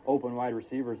some open wide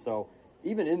receivers. So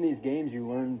even in these games, you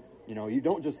learn, you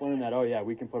don't just learn that, oh, yeah,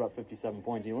 we can put up 57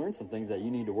 points. You learn some things that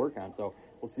you need to work on. So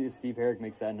we'll see if Steve Herrick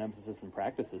makes that an emphasis in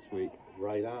practice this week.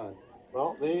 Right on.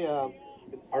 Well,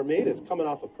 Armada's coming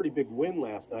off a pretty big win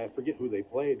last night. I forget who they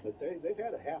played, but they've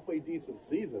had a halfway decent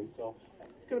season. So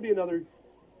it's going to be another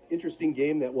interesting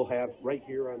game that we'll have right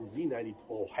here on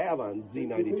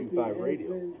Z92.5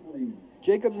 radio.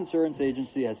 Jacobs Insurance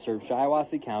Agency has served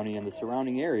Shiawassee County and the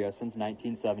surrounding area since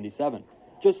 1977.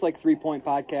 Just like 3 Point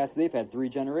Podcast, they've had 3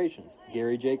 generations: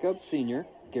 Gary Jacobs Sr.,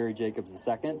 Gary Jacobs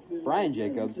II, Brian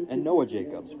Jacobs, and Noah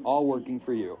Jacobs, all working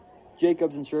for you.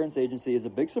 Jacobs Insurance Agency is a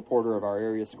big supporter of our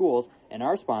area schools and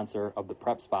our sponsor of the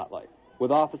Prep Spotlight,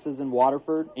 with offices in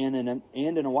Waterford and in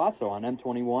Owasso on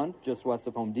M21, just west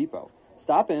of Home Depot.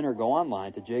 Stop in or go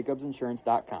online to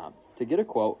jacobsinsurance.com to get a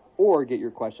quote or get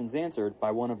your questions answered by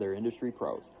one of their industry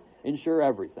pros. Insure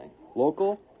everything,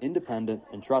 local, independent,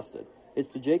 and trusted. It's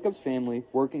the Jacobs family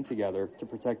working together to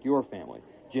protect your family.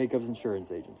 Jacobs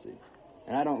Insurance Agency.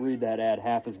 And I don't read that ad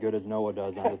half as good as Noah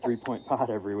does on the 3 Point Pod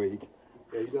every week.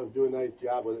 Yeah, he does do a nice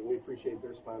job with it. We appreciate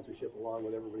their sponsorship along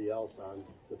with everybody else on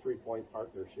the 3 Point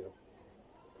partnership.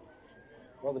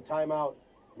 Well, the timeout,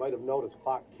 might have noticed,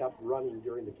 clock kept running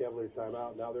during the Cavalier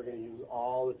timeout. Now they're going to use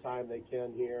all the time they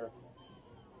can here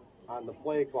on the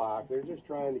play clock. They're just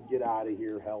trying to get out of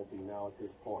here healthy now at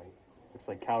this point. Looks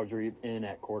like Cowdrey in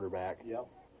at quarterback. Yep.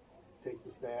 Takes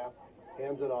the snap,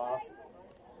 hands it off.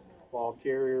 Ball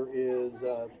carrier is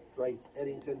Bryce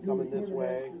Eddington coming this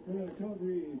way.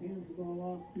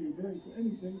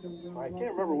 I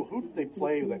can't remember who did they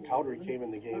play that Cowdrey came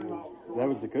in the game. That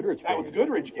was the Goodrich game. That was the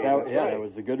Goodrich game. That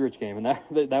was the Goodrich game, and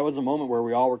that was a moment where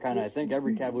we all were kind of, I think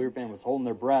every Cavalier fan was holding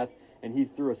their breath, and he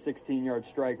threw a 16-yard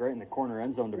strike right in the corner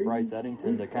end zone to Bryce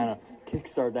Eddington to kind of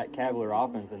kickstart that Cavalier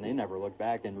offense, and they never looked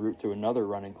back en route to another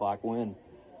running clock win.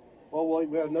 Well, we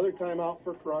got another timeout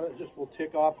for Corunna. It just will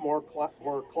tick off more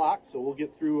clock, so we'll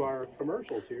get through our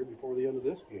commercials here before the end of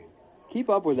this game. Keep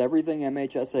up with everything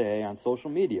MHSAA on social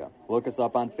media. Look us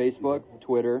up on Facebook,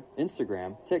 Twitter,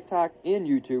 Instagram, TikTok, and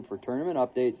YouTube for tournament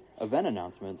updates, event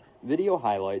announcements, video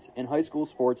highlights, and high school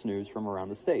sports news from around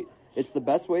the state. It's the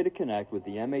best way to connect with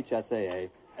the MHSAA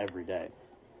every day.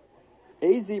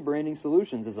 AZ Branding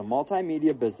Solutions is a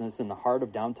multimedia business in the heart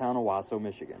of downtown Owasso,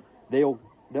 Michigan. They'll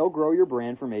grow your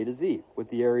brand from A to Z with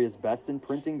the area's best in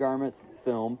printing garments,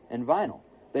 film, and vinyl.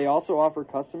 They also offer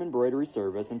custom embroidery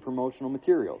service and promotional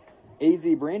materials. AZ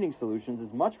Branding Solutions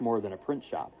is much more than a print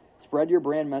shop. Spread your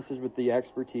brand message with the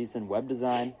expertise in web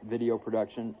design, video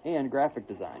production, and graphic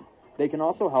design. They can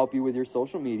also help you with your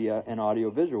social media and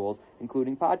audio visuals,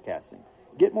 including podcasting.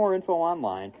 Get more info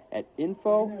online at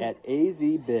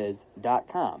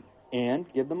info@azbiz.com and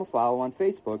give them a follow on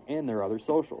Facebook and their other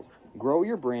socials. Grow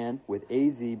your brand with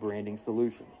AZ Branding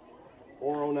Solutions.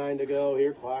 4:09 to go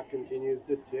here. Clock continues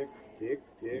to tick, tick,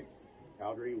 tick.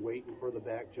 Calgary waiting for the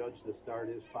back judge to start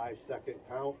his 5-second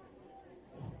count.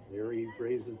 There he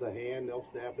raises the hand. They'll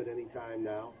snap it any time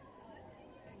now.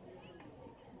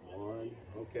 One.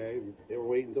 Okay. They were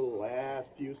waiting until the last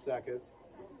few seconds.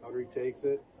 Calgary takes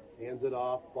it, hands it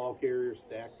off. Ball carrier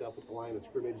stacked up at the line of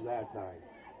scrimmage that time.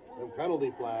 No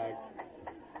penalty flag.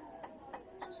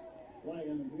 So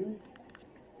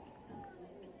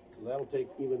that'll take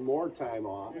even more time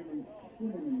off. I'm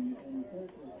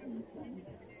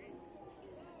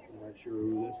not sure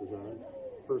who this is on.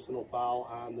 Personal foul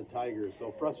on the Tigers.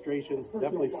 So frustration's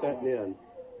definitely setting in.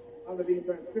 On the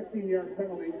defense, 15-yard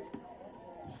penalty.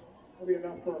 Will be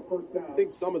enough for a first down. I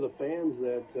think some of the fans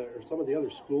that, or some of the other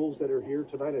schools that are here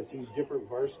tonight, I see different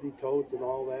varsity coats and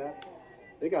all that.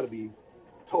 They got to be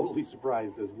totally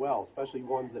surprised as well, especially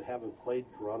ones that haven't played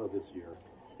Corunna this year.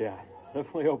 Yeah,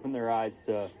 definitely open their eyes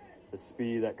to the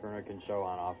speed that Corunna can show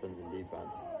on offense and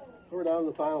defense. So we're down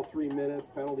to the final 3 minutes.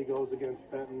 Penalty goes against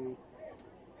Fenton.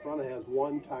 Corunna has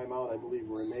one timeout, I believe,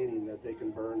 remaining that they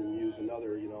can burn and use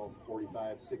another,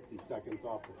 45, 60 seconds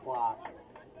off the clock.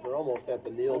 They're almost at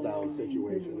the kneel-down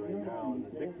situation right now in the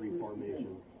victory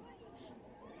formation.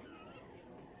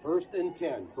 1st and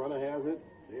 10. Corunna has it.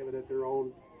 They have it at their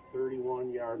own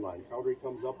 31-yard line. Calgary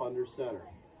comes up under center.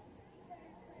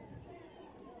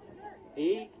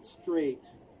 8 straight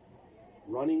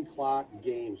running clock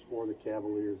games for the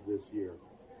Cavaliers this year.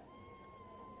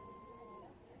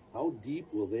 How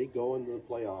deep will they go into the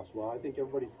playoffs? Well, I think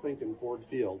everybody's thinking Ford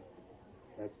Field.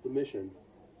 That's the mission.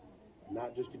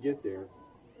 Not just to get there,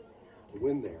 to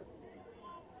win there.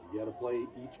 You got to play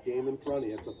each game in front of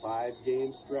you. It's a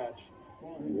 5-game stretch.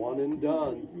 One and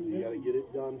done. You got to get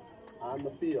it done on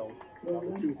the field.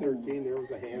 Number 213, there was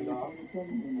a handoff.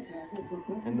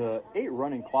 And the 8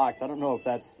 running clocks, I don't know if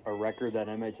that's a record that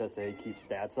MHSA keeps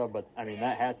stats of, but I mean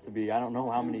that has to be. I don't know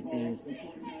how many teams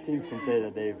can say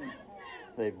that they've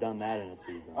done that in a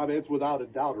season. I mean, it's without a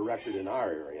doubt a record in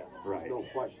our area. Right. There's no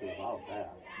question about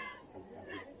that.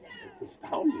 It's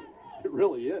astounding. It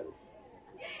really is.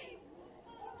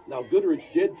 Now, Goodrich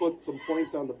did put some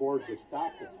points on the board to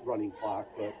stop the running clock,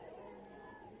 but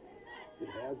it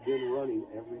has been running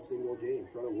every single game.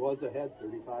 Corunna was ahead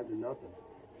 35-0.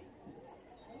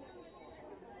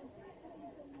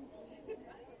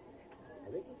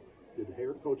 I think, did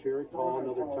Coach Herrick call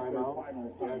another timeout?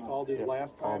 Yeah, called his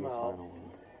last timeout.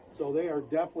 So they are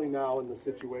definitely now in the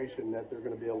situation that they're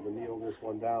going to be able to kneel this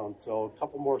one down. So a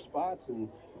couple more spots and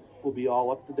we'll be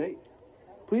all up to date.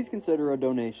 Please consider a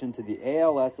donation to the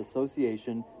ALS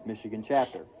Association Michigan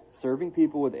chapter, serving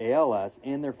people with ALS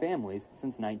and their families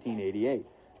since 1988.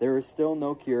 There is still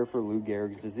no cure for Lou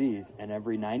Gehrig's disease, and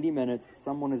every 90 minutes,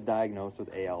 someone is diagnosed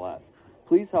with ALS.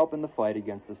 Please help in the fight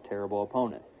against this terrible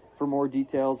opponent. For more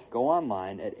details, go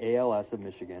online at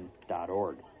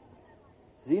alsofmichigan.org.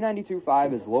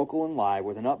 Z92.5 is local and live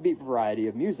with an upbeat variety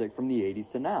of music from the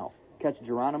 80s to now. Catch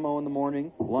Geronimo in the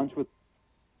morning, lunch with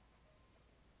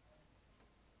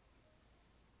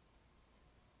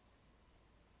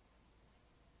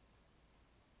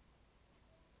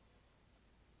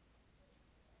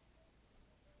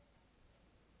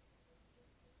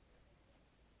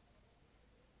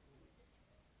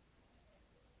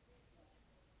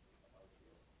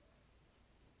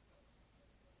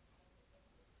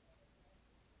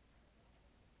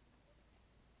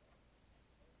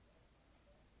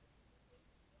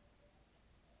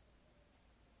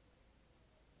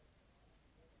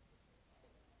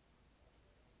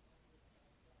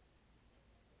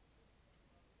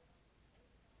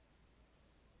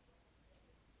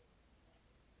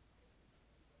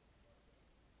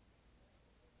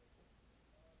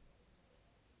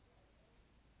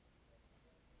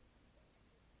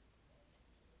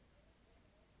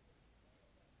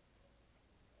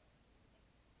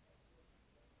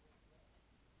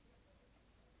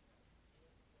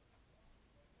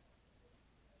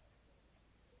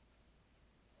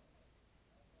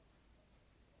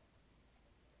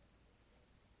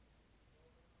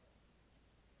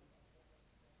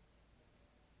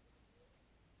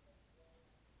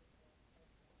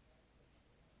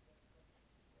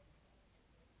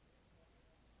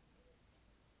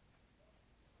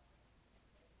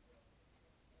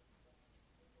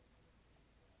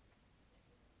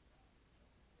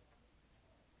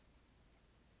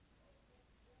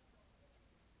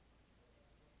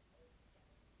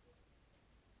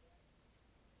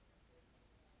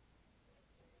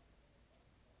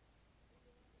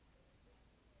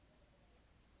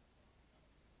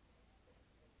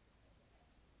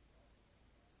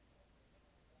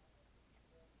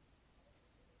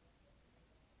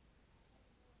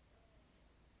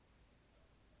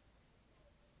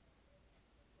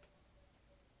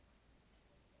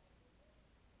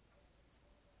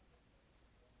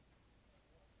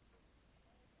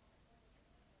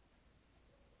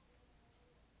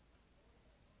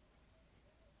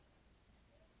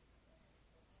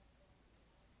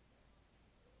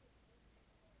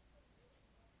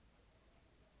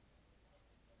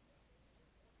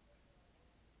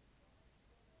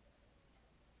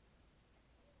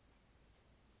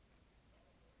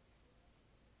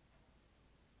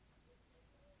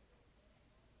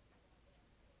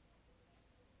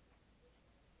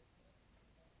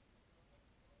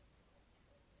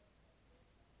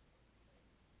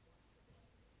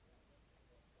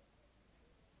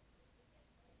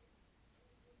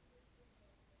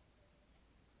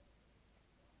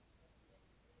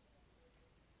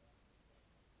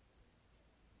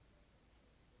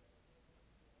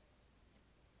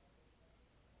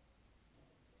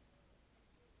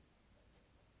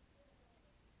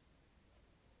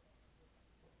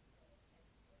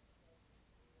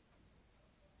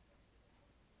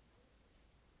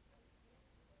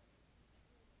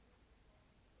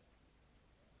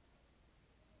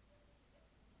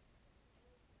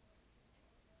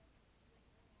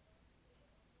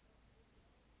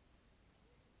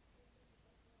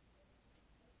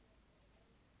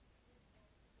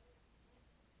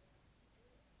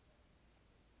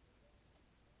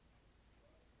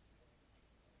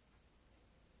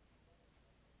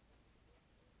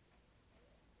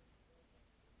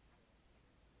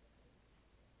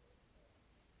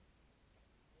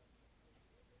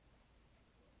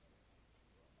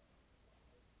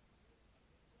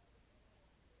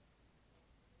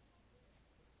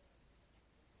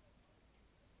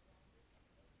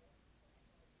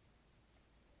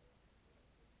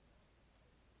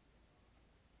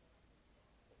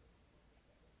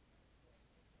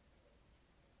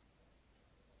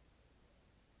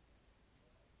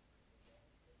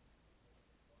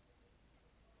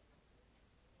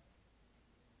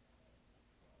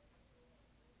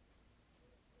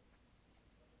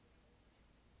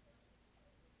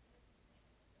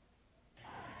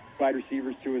wide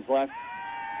receivers to his left.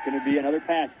 It's going to be another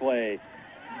pass play.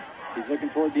 He's looking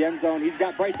toward the end zone. He's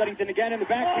got Bryce Eddington again in the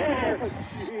back corner.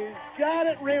 He's got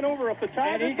it, ran over up the top.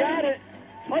 And he got it.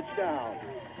 Touchdown.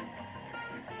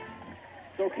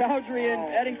 So Cowdery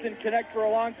and Eddington connect for a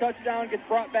long touchdown, gets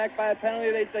brought back by a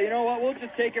penalty. They say, you know what, we'll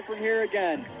just take it from here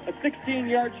again. A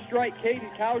 16-yard strike,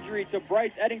 Caden Cowdery to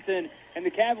Bryce Eddington, and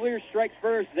the Cavaliers strike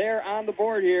first. They're on the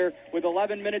board here with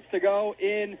 11 minutes to go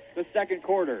in the second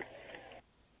quarter.